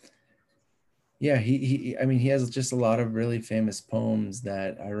yeah, I mean, he has just a lot of really famous poems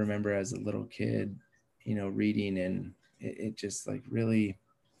that I remember as a little kid, reading, and it just like really,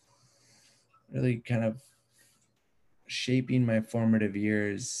 really kind of shaping my formative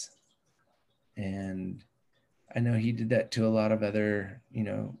years. And I know he did that to a lot of other,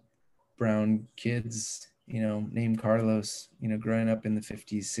 brown kids, named Carlos, growing up in the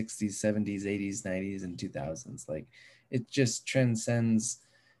 50s, 60s, 70s, 80s, 90s, and 2000s. Like it just transcends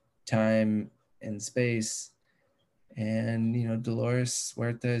time and space. And, Dolores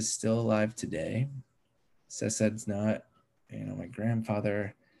Huerta is still alive today. Cesad's not. My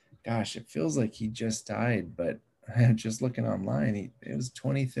grandfather, gosh, it feels like he just died, but just looking online, it was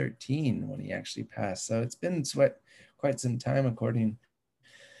 2013 when he actually passed. So it's been quite some time, according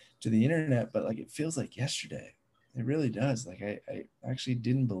to the internet, but like it feels like yesterday. It really does. Like I actually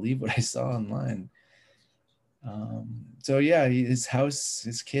didn't believe what I saw online. So yeah, his house,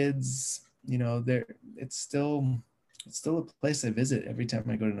 his kids, there it's still a place I visit every time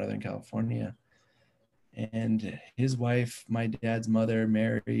I go to Northern California. And his wife, my dad's mother,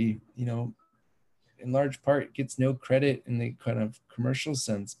 Mary, in large part gets no credit in the kind of commercial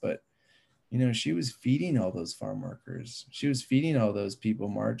sense, but she was feeding all those farm workers. She was feeding all those people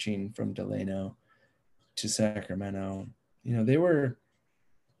marching from Delano to Sacramento.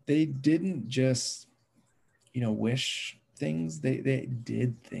 They didn't just, wish things, they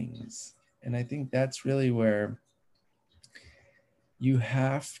did things. And I think that's really where you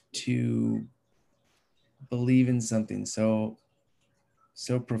have to believe in something so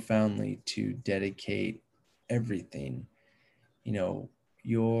profoundly to dedicate everything,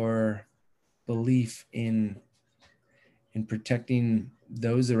 your belief in protecting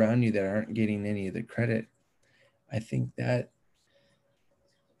those around you that aren't getting any of the credit. I think that,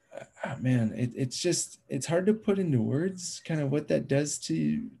 man, it's hard to put into words kind of what that does to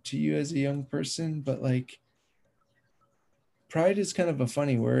you as a young person. But like, pride is kind of a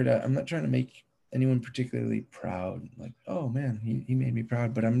funny word. I'm not trying to make anyone particularly proud, like, oh man, he made me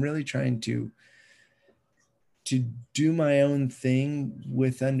proud, but I'm really trying to do my own thing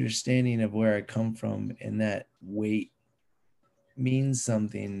with understanding of where I come from, and that weight means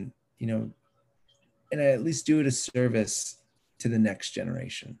something, and I at least do it a service to the next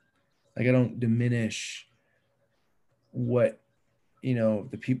generation. Like I don't diminish what,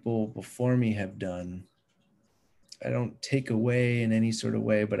 the people before me have done. I don't take away in any sort of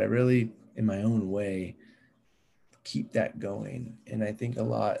way, but I really, in my own way, keep that going. And I think a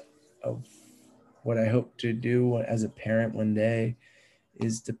lot of what I hope to do as a parent one day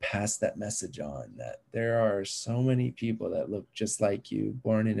is to pass that message on, that there are so many people that look just like you,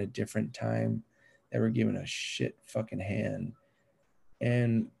 born in a different time, that were given a shit fucking hand,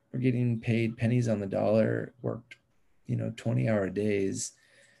 and we're getting paid pennies on the dollar, worked, 20-hour days,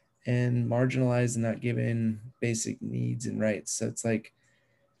 and marginalized and not given basic needs and rights. So it's like,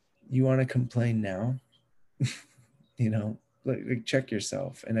 you want to complain now? you know like check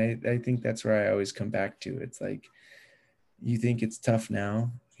yourself. And I think that's where I always come back to. It's like, you think it's tough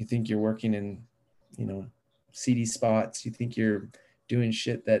now, you think you're working in, you know seedy spots, you think you're doing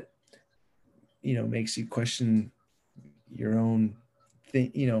shit that, makes you question your own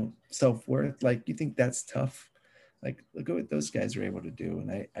thing, self-worth. Like, you think that's tough? Like, look at what those guys are able to do.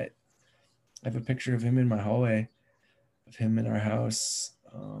 And I have a picture of him in my hallway, of him in our house,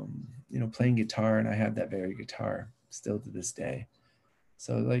 playing guitar, and I have that very guitar still to this day.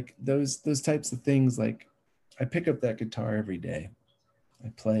 So like those types of things, like I pick up that guitar every day. I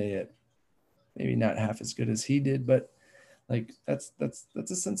play it, maybe not half as good as he did, but like that's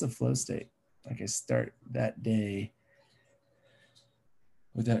a sense of flow state. Like I start that day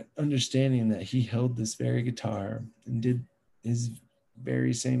with that understanding that he held this very guitar and did his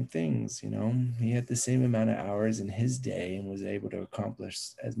very same things. He had the same amount of hours in his day and was able to accomplish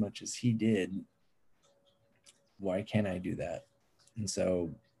as much as he did. Why can't I do that? And so,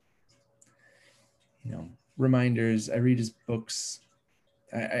 reminders. I read his books.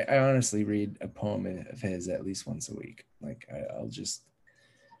 I honestly read a poem of his at least once a week. Like I'll just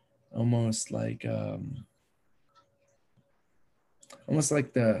almost like almost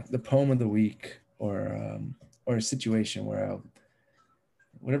like the poem of the week, or a situation where I'll,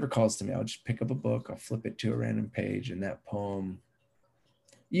 whatever calls to me, I'll just pick up a book, I'll flip it to a random page, and that poem,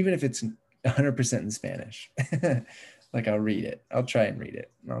 even if it's 100% in Spanish, like I'll read it, I'll try and read it,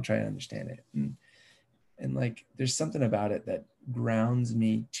 and I'll try and understand it. And like there's something about it that grounds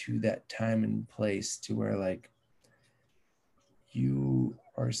me to that time and place, to where like you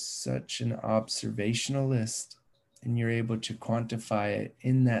are such an observationalist, and you're able to quantify it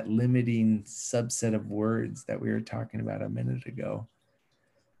in that limiting subset of words that we were talking about a minute ago,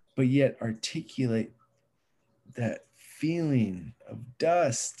 but yet articulate that feeling of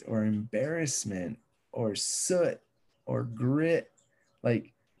dust or embarrassment or soot or grit.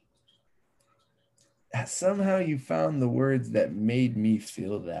 Like somehow you found the words that made me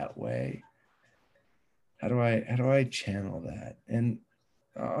feel that way. How do I channel that? And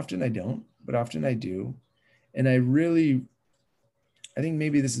often I don't, but often I do. And I think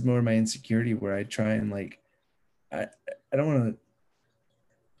maybe this is more my insecurity, where I try and like, I I don't want to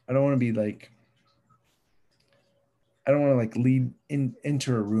I don't want to be like, I don't want to like lead in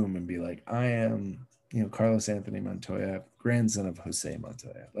enter a room and be like, I am, Carlos Anthony Montoya, grandson of Jose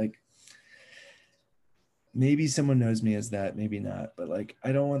Montoya. Like maybe someone knows me as that, maybe not, but like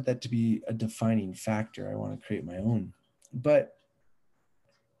I don't want that to be a defining factor. I want to create my own. But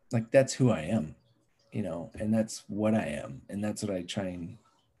like that's who I am, and that's what I am, and that's what I try and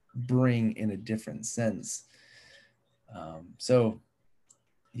bring in a different sense. So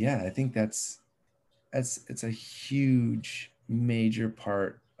yeah, I think that's it's a huge major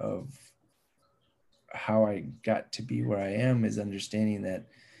part of how I got to be where I am, is understanding that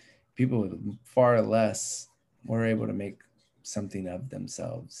people with far less were able to make something of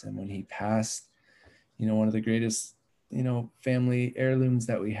themselves. And when he passed, one of the greatest, family heirlooms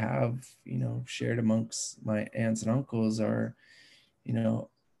that we have, shared amongst my aunts and uncles, are,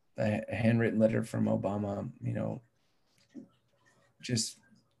 a handwritten letter from Obama, just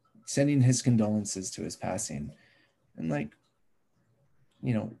sending his condolences to his passing. And like,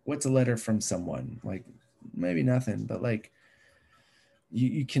 what's a letter from someone? Like maybe nothing, but like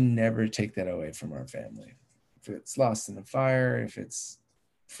you can never take that away from our family. If it's lost in the fire, if it's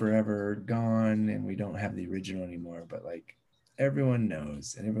forever gone and we don't have the original anymore, but like everyone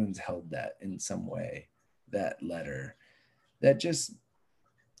knows and everyone's held that in some way, that letter, that just,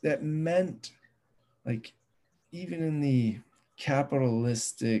 that meant, like, even in the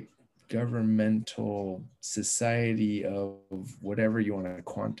capitalistic governmental society of whatever you want to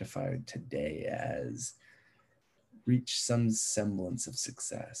quantify today as, reach some semblance of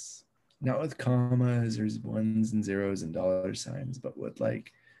success. Not with commas or ones and zeros and dollar signs, but with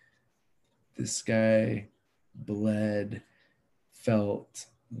like, this guy bled, felt,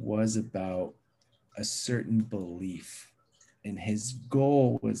 was about a certain belief. And his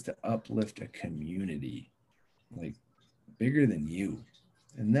goal was to uplift a community, like bigger than you.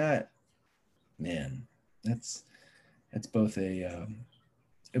 And that, man, that's both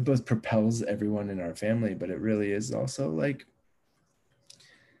it both propels everyone in our family, but it really is also like,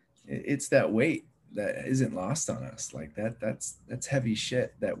 it's that weight that isn't lost on us. Like that's heavy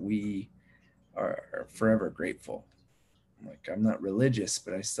shit that we are forever grateful. Like I'm not religious,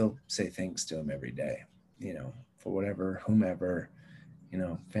 but I still say thanks to him every day, for whatever, whomever,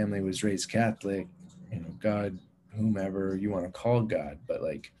 family was raised Catholic, God, whomever you want to call God, but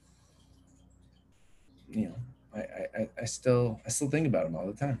like, you know, I still think about him all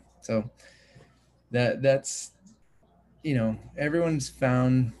the time. So that's, everyone's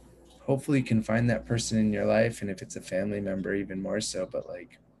found, hopefully can find that person in your life, and if it's a family member, even more so, but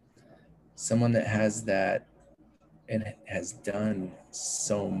like someone that has that and has done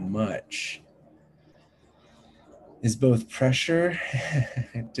so much, is both pressure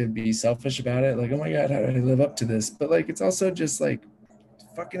to be selfish about it, like, oh my god, how do I live up to this, but like it's also just like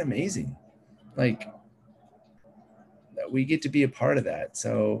fucking amazing, like that we get to be a part of that.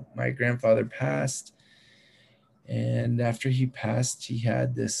 So my grandfather passed, and after he passed, he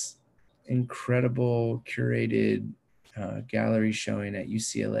had this incredible curated gallery showing at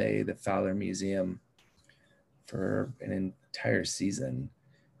UCLA, the Fowler Museum, for an entire season.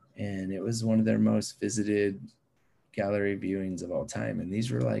 And it was one of their most visited gallery viewings of all time. And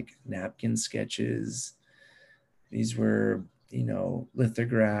these were like napkin sketches. These were,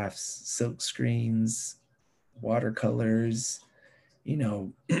 lithographs, silk screens, watercolors,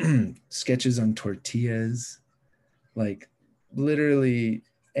 sketches on tortillas, like literally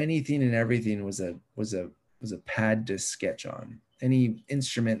anything and everything was a was a pad to sketch on. Any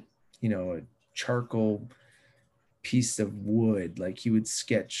instrument, a charcoal piece of wood, like he would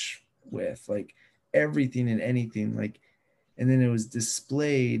sketch with, like everything and anything, like, and then it was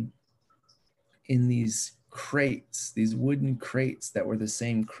displayed in these crates, these wooden crates that were the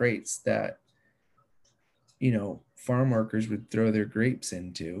same crates that farm workers would throw their grapes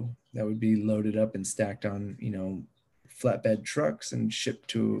into, that would be loaded up and stacked on flatbed trucks and shipped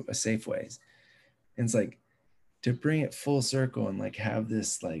to a Safeways. And it's like, to bring it full circle and like have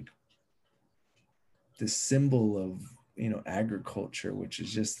this, like, this symbol of agriculture, which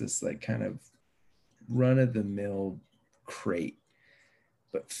is just this like kind of run of the mill crate,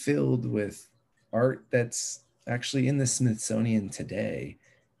 but filled with art that's actually in the Smithsonian today.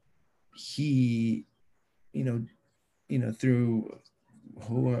 He, through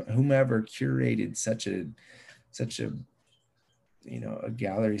whomever curated such a a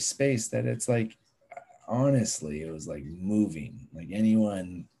gallery space, that it's like, honestly, it was like moving. Like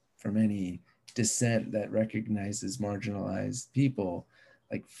anyone from any descent that recognizes marginalized people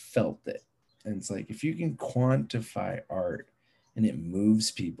like felt it. And it's like, if you can quantify art and it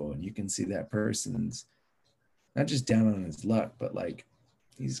moves people, and you can see that person's not just down on his luck, but like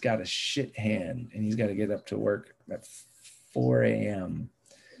he's got a shit hand and he's got to get up to work at 4 a.m.,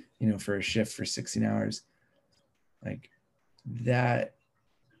 for a shift for 16 hours. Like that,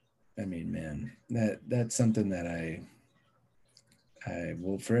 I mean, man, that's something that I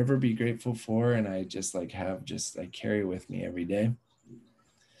will forever be grateful for, and I just like I carry with me every day.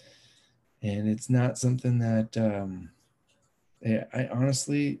 And it's not something that I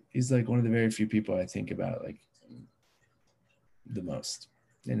honestly, he's like one of the very few people I think about like the most,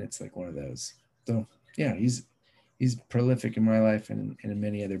 and it's like one of those. So yeah, he's prolific in my life, and in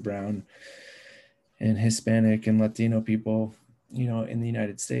many other brown and Hispanic and Latino people, in the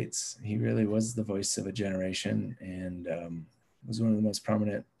United States. He really was the voice of a generation, and was one of the most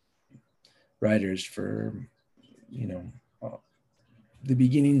prominent writers for, the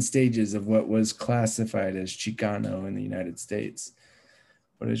beginning stages of what was classified as Chicano in the United States.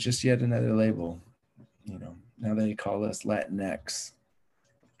 But it's just yet another label. Now they call us Latinx.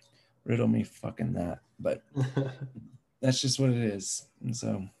 Riddle me fucking that. But that's just what it is. And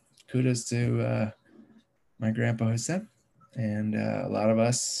so kudos to my grandpa Jose. And a lot of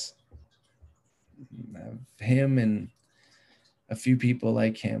us have him and a few people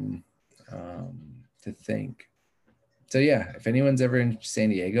like him to thank. So yeah, if anyone's ever in San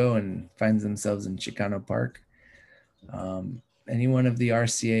Diego and finds themselves in Chicano Park, any one of the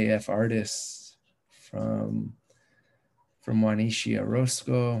RCAF artists from Juanishi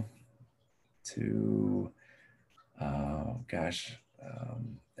Orozco to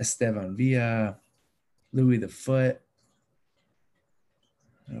Esteban Villa, Louis the Foot,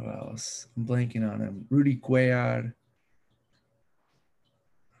 who else? I'm blanking on him. Rudy Cuellar.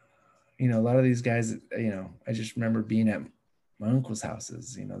 A lot of these guys, I just remember being at my uncle's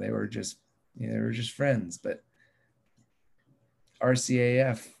houses. They were just, friends. But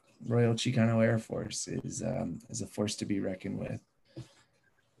RCAF, Royal Chicano Air Force, is a force to be reckoned with.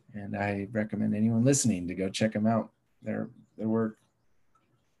 And I recommend anyone listening to go check them out. Their work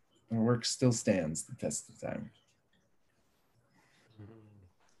still stands the test of time.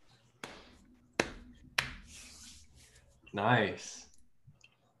 Nice.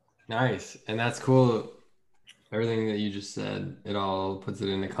 And that's cool. Everything that you just said, it all puts it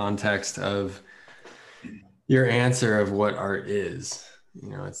into context of your answer of what art is.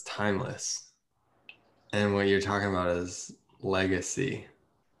 It's timeless. And what you're talking about is legacy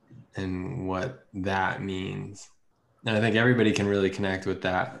and what that means. And I think everybody can really connect with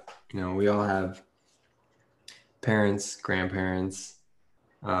that. We all have parents, grandparents,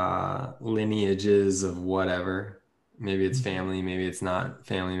 lineages of whatever. Maybe it's family, maybe it's not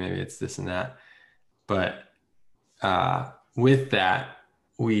family, maybe it's this and that. But with that,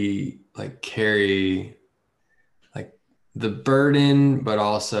 we like carry like the burden, but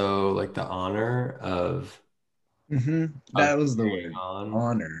also like the honor of That was the word, on.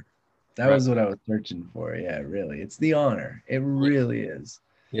 honor. That Right. was what I was searching for. Yeah, really. It's the honor. It really is.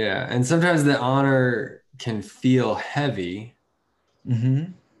 Yeah. And sometimes the honor can feel heavy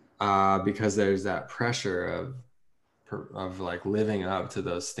because there's that pressure of like living up to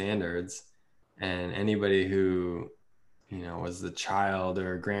those standards. And anybody who, was the child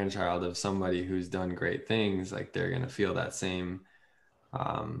or grandchild of somebody who's done great things, like they're going to feel that same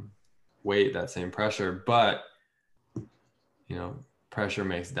weight, that same pressure. But, pressure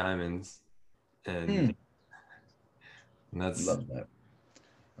makes diamonds. And that's, Love that.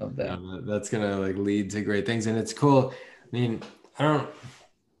 that's going to like lead to great things. And it's cool. I mean,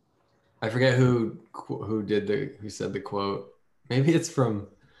 I forget who who said the quote. Maybe it's from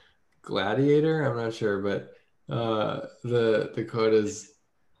Gladiator. I'm not sure, but the quote is,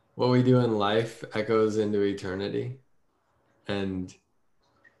 "What we do in life echoes into eternity," and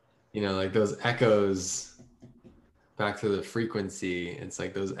like those echoes back to the frequency. It's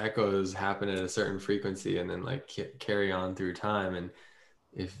like those echoes happen at a certain frequency and then like carry on through time. And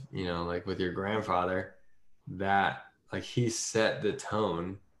if like with your grandfather, that like he set the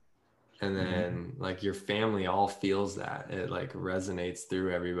tone, and then like your family all feels that it like resonates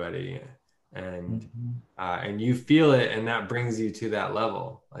through everybody, and and you feel it, and that brings you to that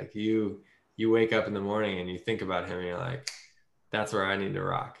level. Like you wake up in the morning and you think about him and you're like, that's where I need to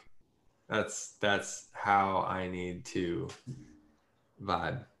rock. That's how I need to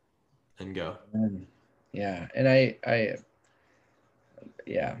vibe and go. Yeah, and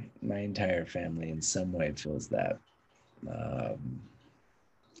yeah, my entire family in some way feels that. Um,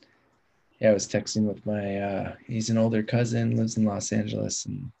 yeah, I was texting with my he's an older cousin, lives in Los Angeles,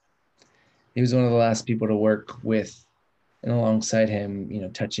 and he was one of the last people to work with and alongside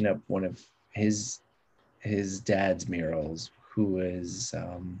him, touching up one of his dad's murals, who is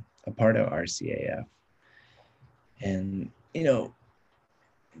a part of RCAF. And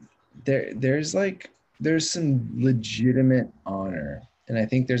there's some legitimate honor, and I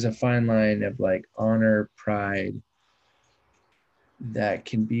think there's a fine line of like honor, pride, that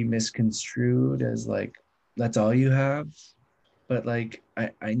can be misconstrued as like that's all you have. But like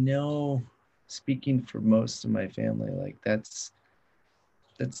I know, speaking for most of my family, like that's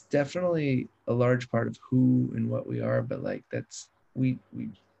definitely a large part of who and what we are. But like that's we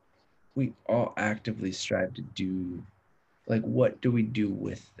all actively strive to do, like, what do we do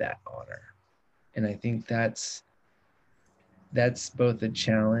with that honor? And I think that's both a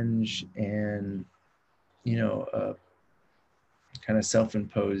challenge and a kind of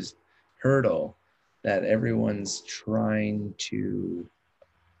self-imposed hurdle that everyone's trying to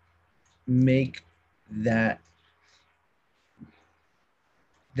make that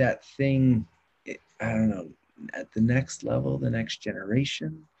thing, I don't know, at the next level, the next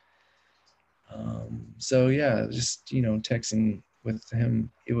generation. So yeah, just texting with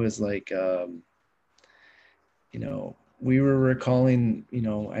him, it was like we were recalling,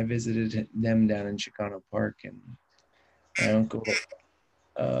 I visited them down in Chicano Park, and my uncle,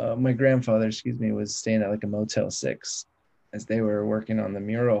 my grandfather, excuse me, was staying at like a Motel 6 as they were working on the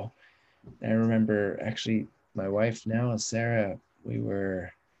mural. And I remember actually my wife now, Sarah, we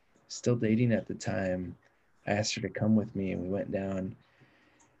were still dating at the time. I asked her to come with me, and we went down,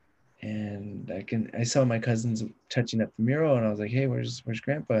 and I saw my cousins touching up the mural, and I was like, "Hey, where's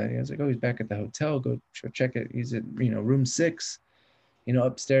Grandpa?" And he was like, "Oh, he's back at the hotel. Go check it. He's at room 6,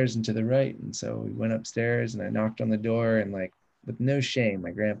 upstairs and to the right." And so we went upstairs, and I knocked on the door, and like with no shame,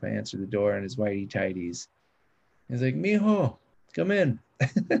 my grandpa answered the door in his whitey tighties. He's like, "Mijo, come in." I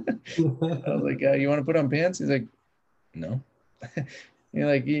was like, "You want to put on pants?" He's like, "No."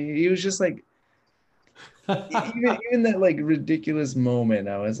 Like he was just like, even that like ridiculous moment,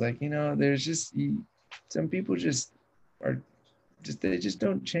 I was like, there's just some people just are they just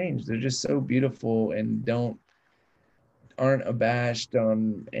don't change. They're just so beautiful and aren't abashed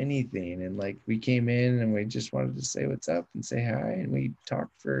on anything. And like we came in and we just wanted to say what's up and say hi, and we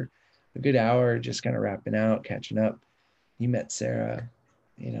talked for a good hour, just kind of wrapping out, catching up. He met Sarah,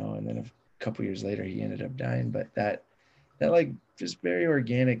 and then a couple years later he ended up dying. But that like just very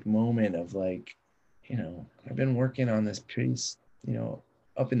organic moment of like, I've been working on this piece,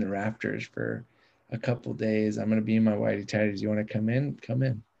 up in the rafters for a couple days. I'm gonna be in my whitey tighties. You want to come in? Come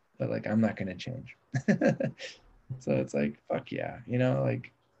in. But like I'm not gonna change. So it's like, fuck yeah,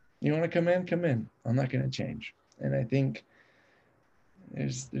 like, you want to come in? Come in. I'm not gonna change. And I think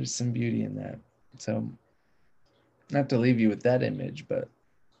there's some beauty in that. So not to leave you with that image, but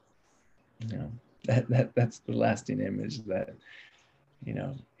that's the lasting image that you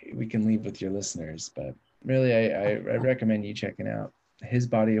know we can leave with your listeners. But really, I recommend you checking out his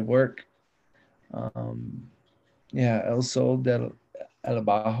body of work. um yeah, El Sol del El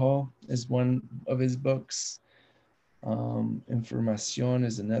Bajo is one of his books. Informacion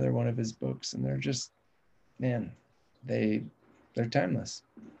is another one of his books, and they're just, man, they're timeless.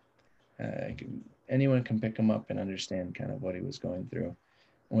 Anyone can pick them up and understand kind of what he was going through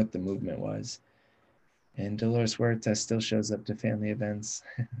and what the movement was. And Dolores Huerta still shows up to family events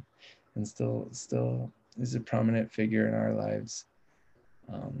and still is a prominent figure in our lives.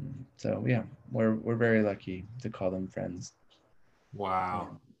 So yeah, we're very lucky to call them friends.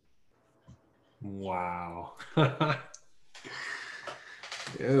 Wow. Wow.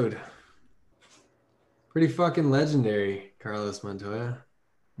 Dude. Pretty fucking legendary, Carlos Montoya.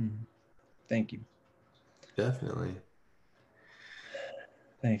 Mhm. Thank you. definitely.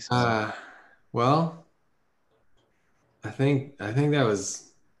 Thanks, man. Uh, well, I think that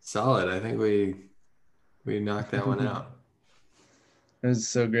was solid. I think we knocked that one It out. was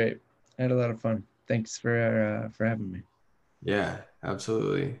so great. I had a lot of fun. Thanks for having me. Yeah,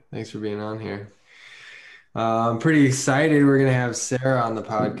 absolutely. Thanks for being on here. I'm pretty excited. We're gonna have Sarah on the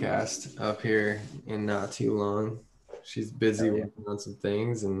podcast up here in not too long. She's busy Hell yeah. working on some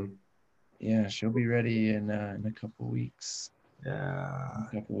things, and Yeah, she'll be ready in a couple weeks. In yeah.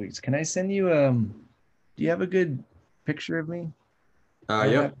 a couple weeks. Can I send you do you have a good picture of me? I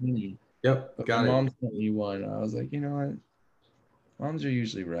don't Yep, have any, yep, but my got it. mom sent me one. I was like, you know what? Moms are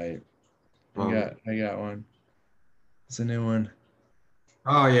usually right. Mom. I got one. It's a new one.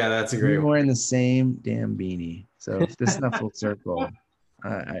 Oh yeah, that's a great Even one. wearing the same damn beanie. So if this is not full circle,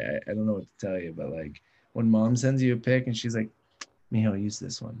 I don't know what to tell you, but like when mom sends you a pic and she's like, Mijo, use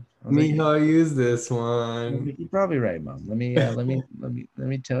this one. I was like, Miho, use this I'm one. like, you're probably right, mom. Let me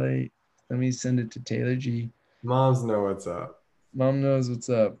tell you, let me send it to Taylor G. Moms know what's up. Mom knows what's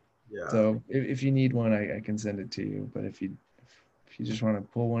up. Yeah. So if you need one, I can send it to you. But if you just want to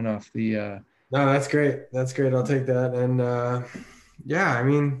pull one off the No, that's great. That's great. I'll take that. And yeah, I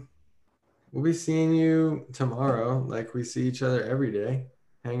mean, we'll be seeing you tomorrow, like we see each other every day,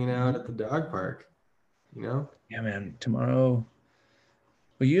 hanging out at the dog park, you know? yeah, man, tomorrow.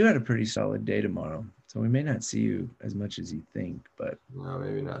 Well, you had a pretty solid day tomorrow, so we may not see you as much as you think, but No,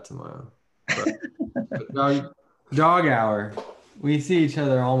 maybe not tomorrow. But dog hour. We see each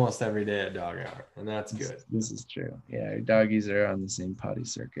other almost every day at dog hour, and that's good. this is true. Yeah, our doggies are on the same potty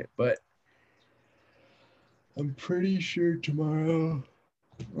circuit, but I'm pretty sure tomorrow.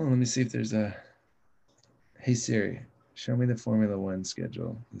 Oh, let me see if there's a. Hey Siri, show me the Formula One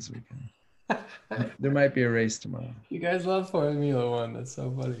schedule this weekend. There might be a race tomorrow. You guys love Formula One. That's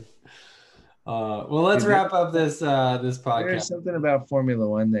so funny. Well, let's Dude, there, wrap up this there's podcast. something about Formula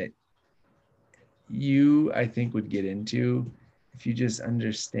One that I think, would get into if you just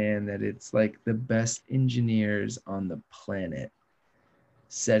understand that it's like the best engineers on the planet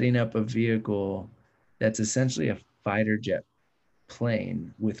setting up a vehicle that's essentially a fighter jet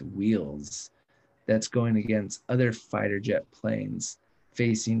plane with wheels that's going against other fighter jet planes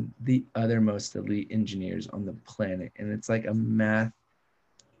facing the other most elite engineers on the planet. And it's like a math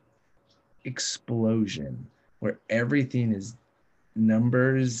explosion where everything is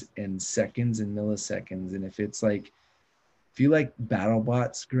numbers and seconds and milliseconds. And if you like battle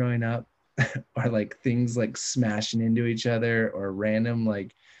bots growing up or like things like smashing into each other or random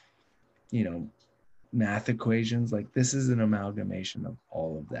like, you know, math equations, like this is an amalgamation of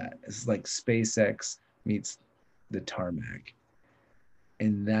all of that. It's like SpaceX meets the tarmac.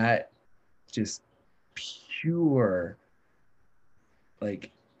 And that just pure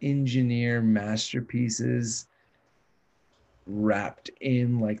like engineer masterpieces wrapped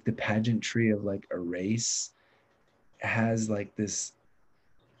in like the pageantry of like a race has like this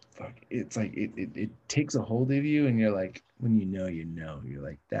fuck it's like it takes a hold of you and you're like when you're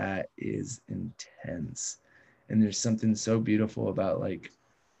like that is intense. And there's something so beautiful about like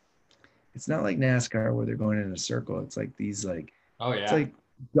it's not like NASCAR where they're going in a circle. It's like these like Oh it's yeah. like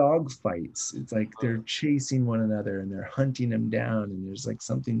dog fights. It's like Oh, they're chasing one another and they're hunting them down and there's like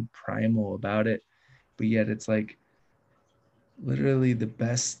something primal about it. But yet it's like literally the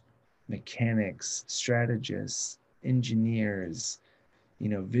best mechanics, strategists, engineers,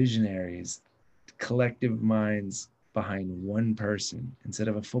 visionaries, collective minds behind one person instead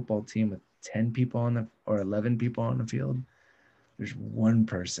of a football team with 10 people on the or 11 people on the field. There's one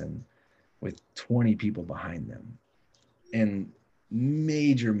person with 20 people behind them and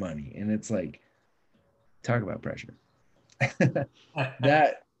major money. And it's like, talk about pressure. yeah.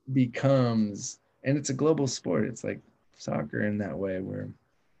 That becomes, and it's a global sport. It's like soccer in that way, where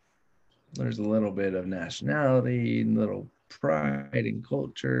there's a little bit of nationality and little pride in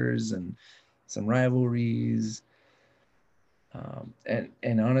cultures and some rivalries.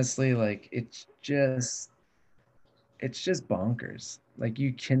 And honestly, like it's just bonkers. Like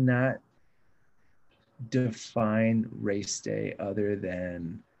you cannot define race day other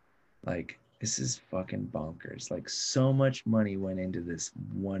than like this is fucking bonkers. Like so much money went into this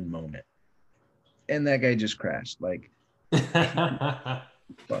one moment, and that guy just crashed. Like he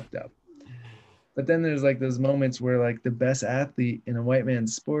fucked up. But then there's like those moments where like the best athlete in a white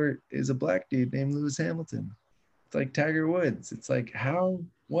man's sport is a black dude named Lewis Hamilton. It's like Tiger Woods. It's like how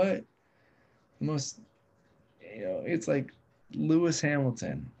what most it's like Lewis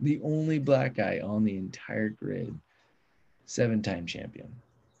Hamilton, the only black guy on the entire grid, 7-time champion.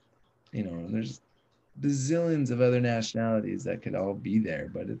 And there's bazillions of other nationalities that could all be there,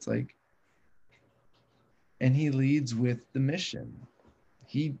 but it's like and he leads with the mission.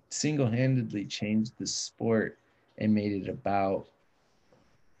 He single-handedly changed the sport and made it about,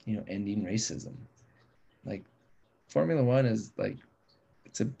 ending racism. Like Formula One is like,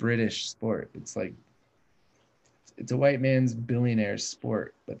 it's a British sport. It's a white man's billionaire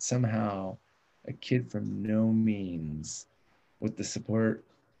sport, but somehow a kid from no means, with the support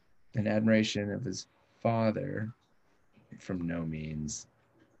and admiration of his father from no means,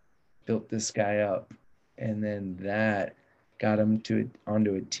 built this guy up. And then that got him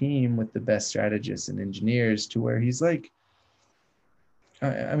onto a team with the best strategists and engineers, to where he's like,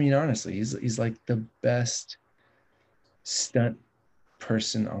 I mean, honestly, he's like the best stunt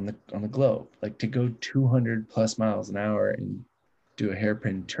person on the globe. Like, to go 200 plus miles an hour and do a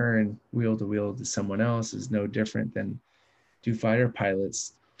hairpin turn wheel to wheel to someone else is no different than two fighter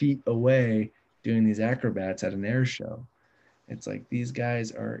pilots feet away doing these acrobats at an air show. It's like these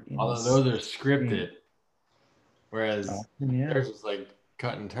guys are Although those are scripted, whereas yeah. theirs is like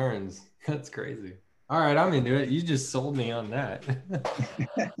cutting turns. That's crazy. All right, I'm into it. You just sold me on that.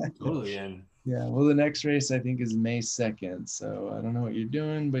 I'm totally in. Yeah, well, the next race I think is May 2nd. So I don't know what you're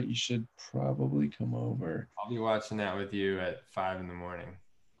doing, but you should probably come over. I'll be watching that with you at 5 in the morning.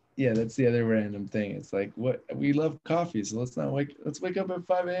 Yeah, that's the other random thing. It's like, what, we love coffee, so let's wake up at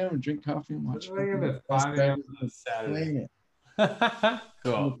 5 a.m. and drink coffee and watch Let's wake up at best 5 a.m. drivers on Saturday. On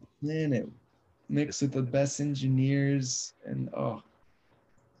Cool. the planet, mixed with the best engineers, and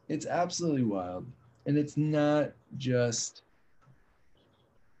it's absolutely wild. And it's not just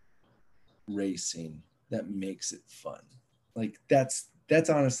racing that makes it fun. Like that's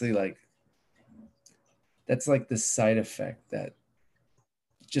honestly like, that's like the side effect that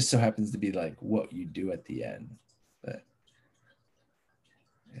just so happens to be like what you do at the end. But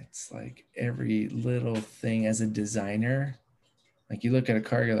it's like every little thing as a designer. Like, you look at a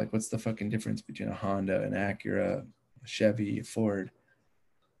car, you're like, what's the fucking difference between a Honda, an Acura, a Chevy, a Ford?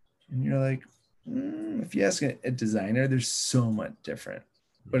 And you're like, if you ask a designer, there's so much different.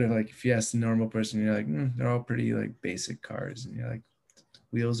 But if you ask a normal person, you're like, they're all pretty like basic cars. And you're like,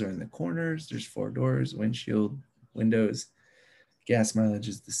 wheels are in the corners, there's 4 doors, windshield, windows, gas mileage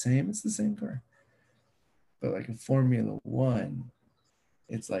is the same. It's the same car. But like a Formula One,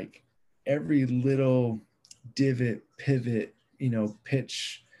 it's like every little divot, pivot,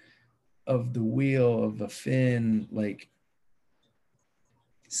 pitch of the wheel, of the fin, like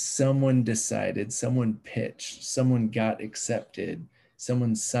someone decided, someone pitched, someone got accepted,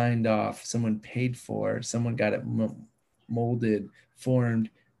 someone signed off, someone paid for, someone got it molded,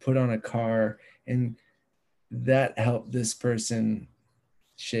 formed, put on a car, and that helped this person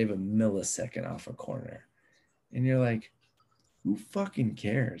shave a millisecond off a corner. And you're like, who fucking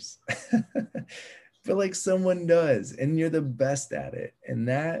cares? But like someone does, and you're the best at it. And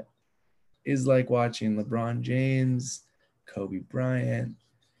that is like watching LeBron James, Kobe Bryant,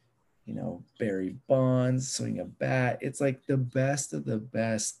 Barry Bonds swing a bat. It's like the best of the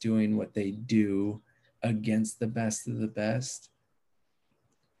best doing what they do against the best of the best.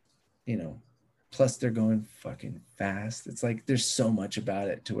 Plus they're going fucking fast. It's like there's so much about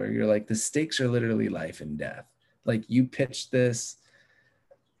it to where you're like, the stakes are literally life and death. Like, you pitched this,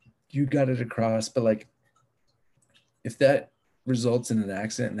 you got it across, but like if that results in an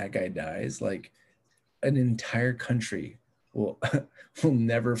accident and that guy dies, like an entire country will will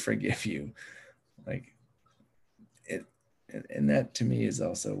never forgive you. Like it, and that to me is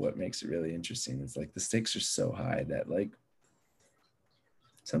also what makes it really interesting. It's like the stakes are so high that like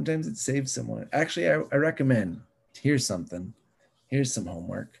sometimes it saves someone. Actually, I recommend, here's something. Here's some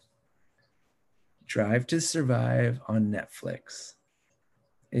homework. Drive to Survive on Netflix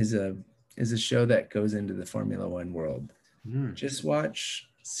is a show that goes into the Formula One world. Just watch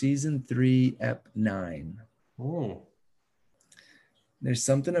season 3, ep 9. Oh. There's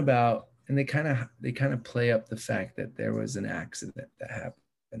something about, and they kind of play up the fact that there was an accident that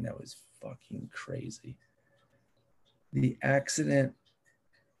happened that was fucking crazy. The accident,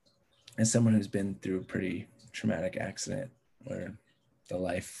 as someone who's been through a pretty traumatic accident where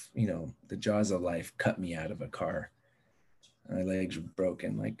the jaws of life cut me out of a car, my legs were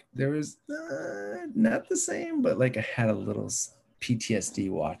broken. Like, there was not the same, but like I had a little PTSD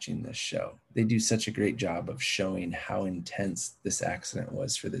watching this show. They do such a great job of showing how intense this accident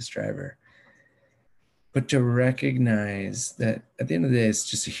was for this driver. But to recognize that at the end of the day, it's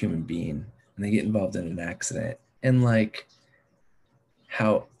just a human being and they get involved in an accident, and like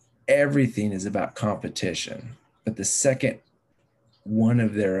how everything is about competition. But the second one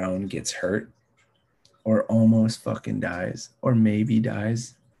of their own gets hurt or almost fucking dies or maybe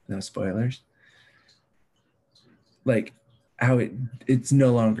dies, no spoilers, like how it's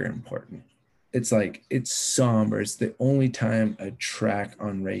no longer important. it's like, it's somber. It's the only time a track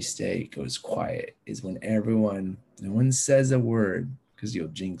on race day goes quiet is when no one says a word because you'll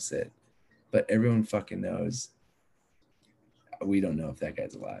jinx it, but everyone fucking knows we don't know if that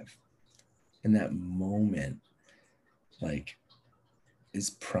guy's alive. And that moment, like,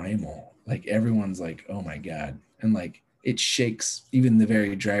 is primal. Like, everyone's like, oh my God. And like, it shakes even the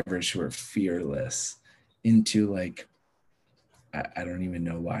very drivers who are fearless into like, I don't even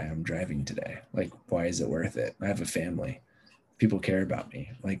know why I'm driving today. Like, why is it worth it? I have a family. People care about me.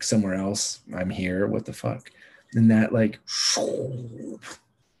 Like, somewhere else, I'm here. What the fuck? And that like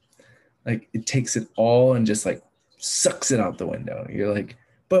it takes it all and just like sucks it out the window. You're like,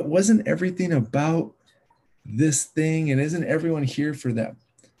 but wasn't everything about this thing? And isn't everyone here for that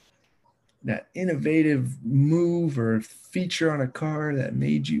innovative move or feature on a car that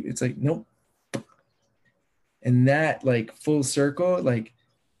made you? It's like, nope. And that like full circle, like,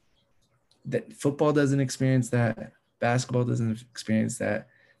 that football doesn't experience that, basketball doesn't experience that,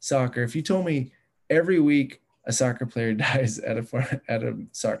 soccer. If you told me every week a soccer player dies at a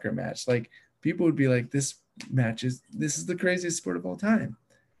soccer match, like, people would be like, this is the craziest sport of all time.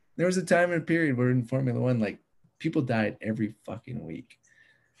 There was a time and a period where in Formula One, like, people died every fucking week.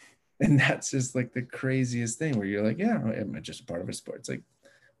 And that's just like the craziest thing where you're like, yeah, I'm just a part of a sport. It's like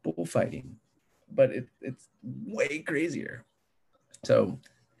bullfighting, but it's way crazier. So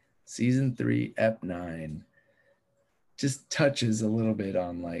season 3, Ep 9 just touches a little bit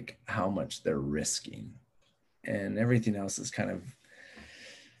on like how much they're risking, and everything else is kind of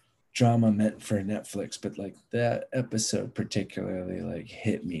drama meant for Netflix. But like, that episode particularly like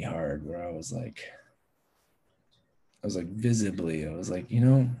hit me hard, where I was like visibly, I was like,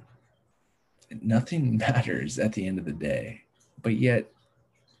 nothing matters at the end of the day, but yet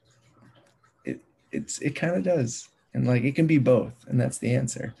it kind of does. And like, it can be both, and that's the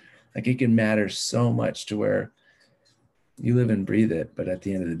answer. Like, it can matter so much to where you live and breathe it, but at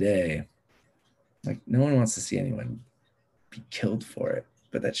the end of the day, like, no one wants to see anyone be killed for it,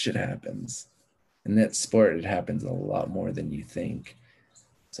 but that shit happens. In that sport, it happens a lot more than you think.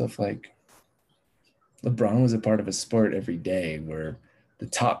 So if like LeBron was a part of a sport every day where the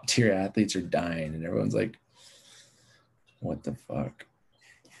top tier athletes are dying and everyone's like, what the fuck?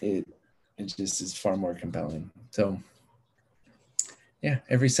 It just is far more compelling. So yeah,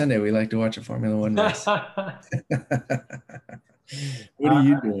 every Sunday we like to watch a Formula One race. What are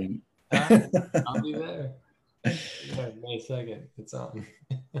you doing? I'll be there. Yeah, May 2nd. It's on.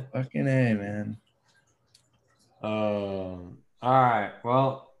 Fucking A, man. All right.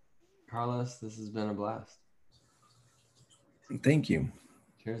 Well, Carlos, this has been a blast. Thank you.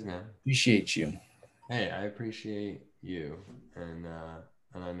 Cheers, man. Appreciate you. Hey, I appreciate you, and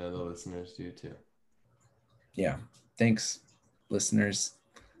I know the listeners do too. Yeah. Thanks, listeners.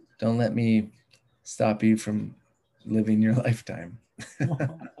 Don't let me stop you from living your lifetime.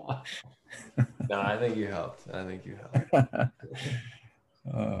 No, I think you helped. All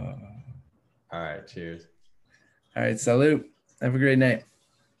right. Cheers. All right. Salute. Have a great night.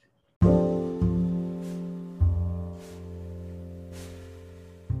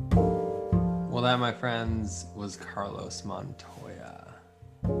 Well, that, my friends, was Carlos Montoya.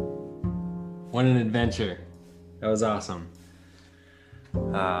 What an adventure. That was awesome.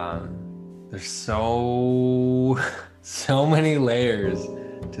 There's so many layers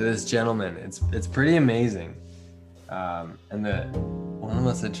to this gentleman. It's pretty amazing. And one of the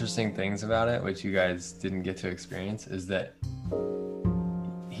most interesting things about it, which you guys didn't get to experience, is that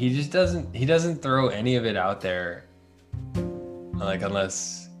he doesn't throw any of it out there, like,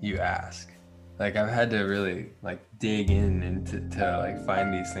 unless you ask. Like, I've had to really like dig in and to like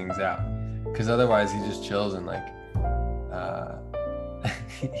find these things out, because otherwise he just chills and like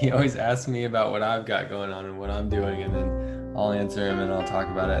he always asks me about what I've got going on and what I'm doing, and then I'll answer him and I'll talk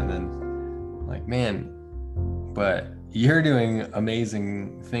about it, and then like, man, but you're doing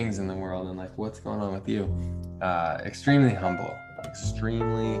amazing things in the world, and like, what's going on with you? Extremely humble.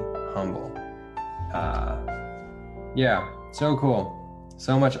 Yeah, so cool.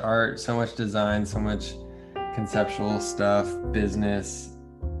 So much art, so much design, so much conceptual stuff, business,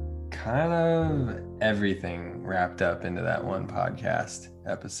 kind of everything wrapped up into that one podcast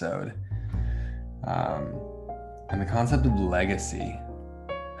episode. And the concept of legacy,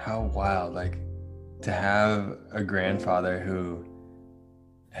 how wild, like, to have a grandfather who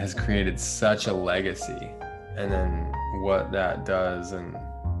has created such a legacy, and then what that does and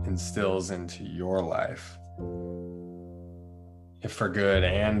instills into your life, if for good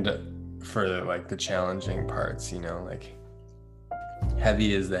and for like the challenging parts, like,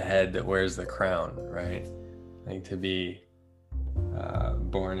 heavy is the head that wears the crown, right? Like, to be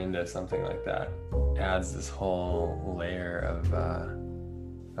born into something like that. Adds this whole layer of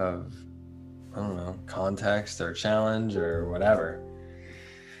I don't know, context or challenge or whatever.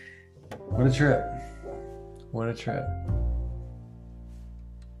 What a trip. What a trip.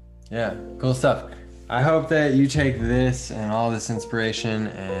 Yeah, cool stuff. I hope that you take this and all this inspiration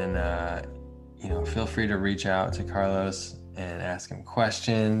and, feel free to reach out to Carlos and ask him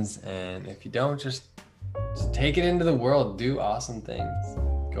questions. And if you don't, just take it into the world. Do awesome things.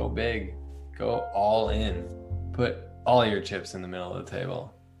 Go big. Go all in. Put all your chips in the middle of the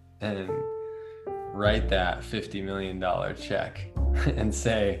table and write that $50 million check and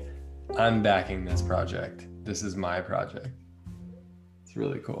say, I'm backing this project. This is my project. It's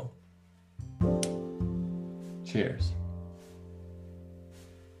really cool. Cheers.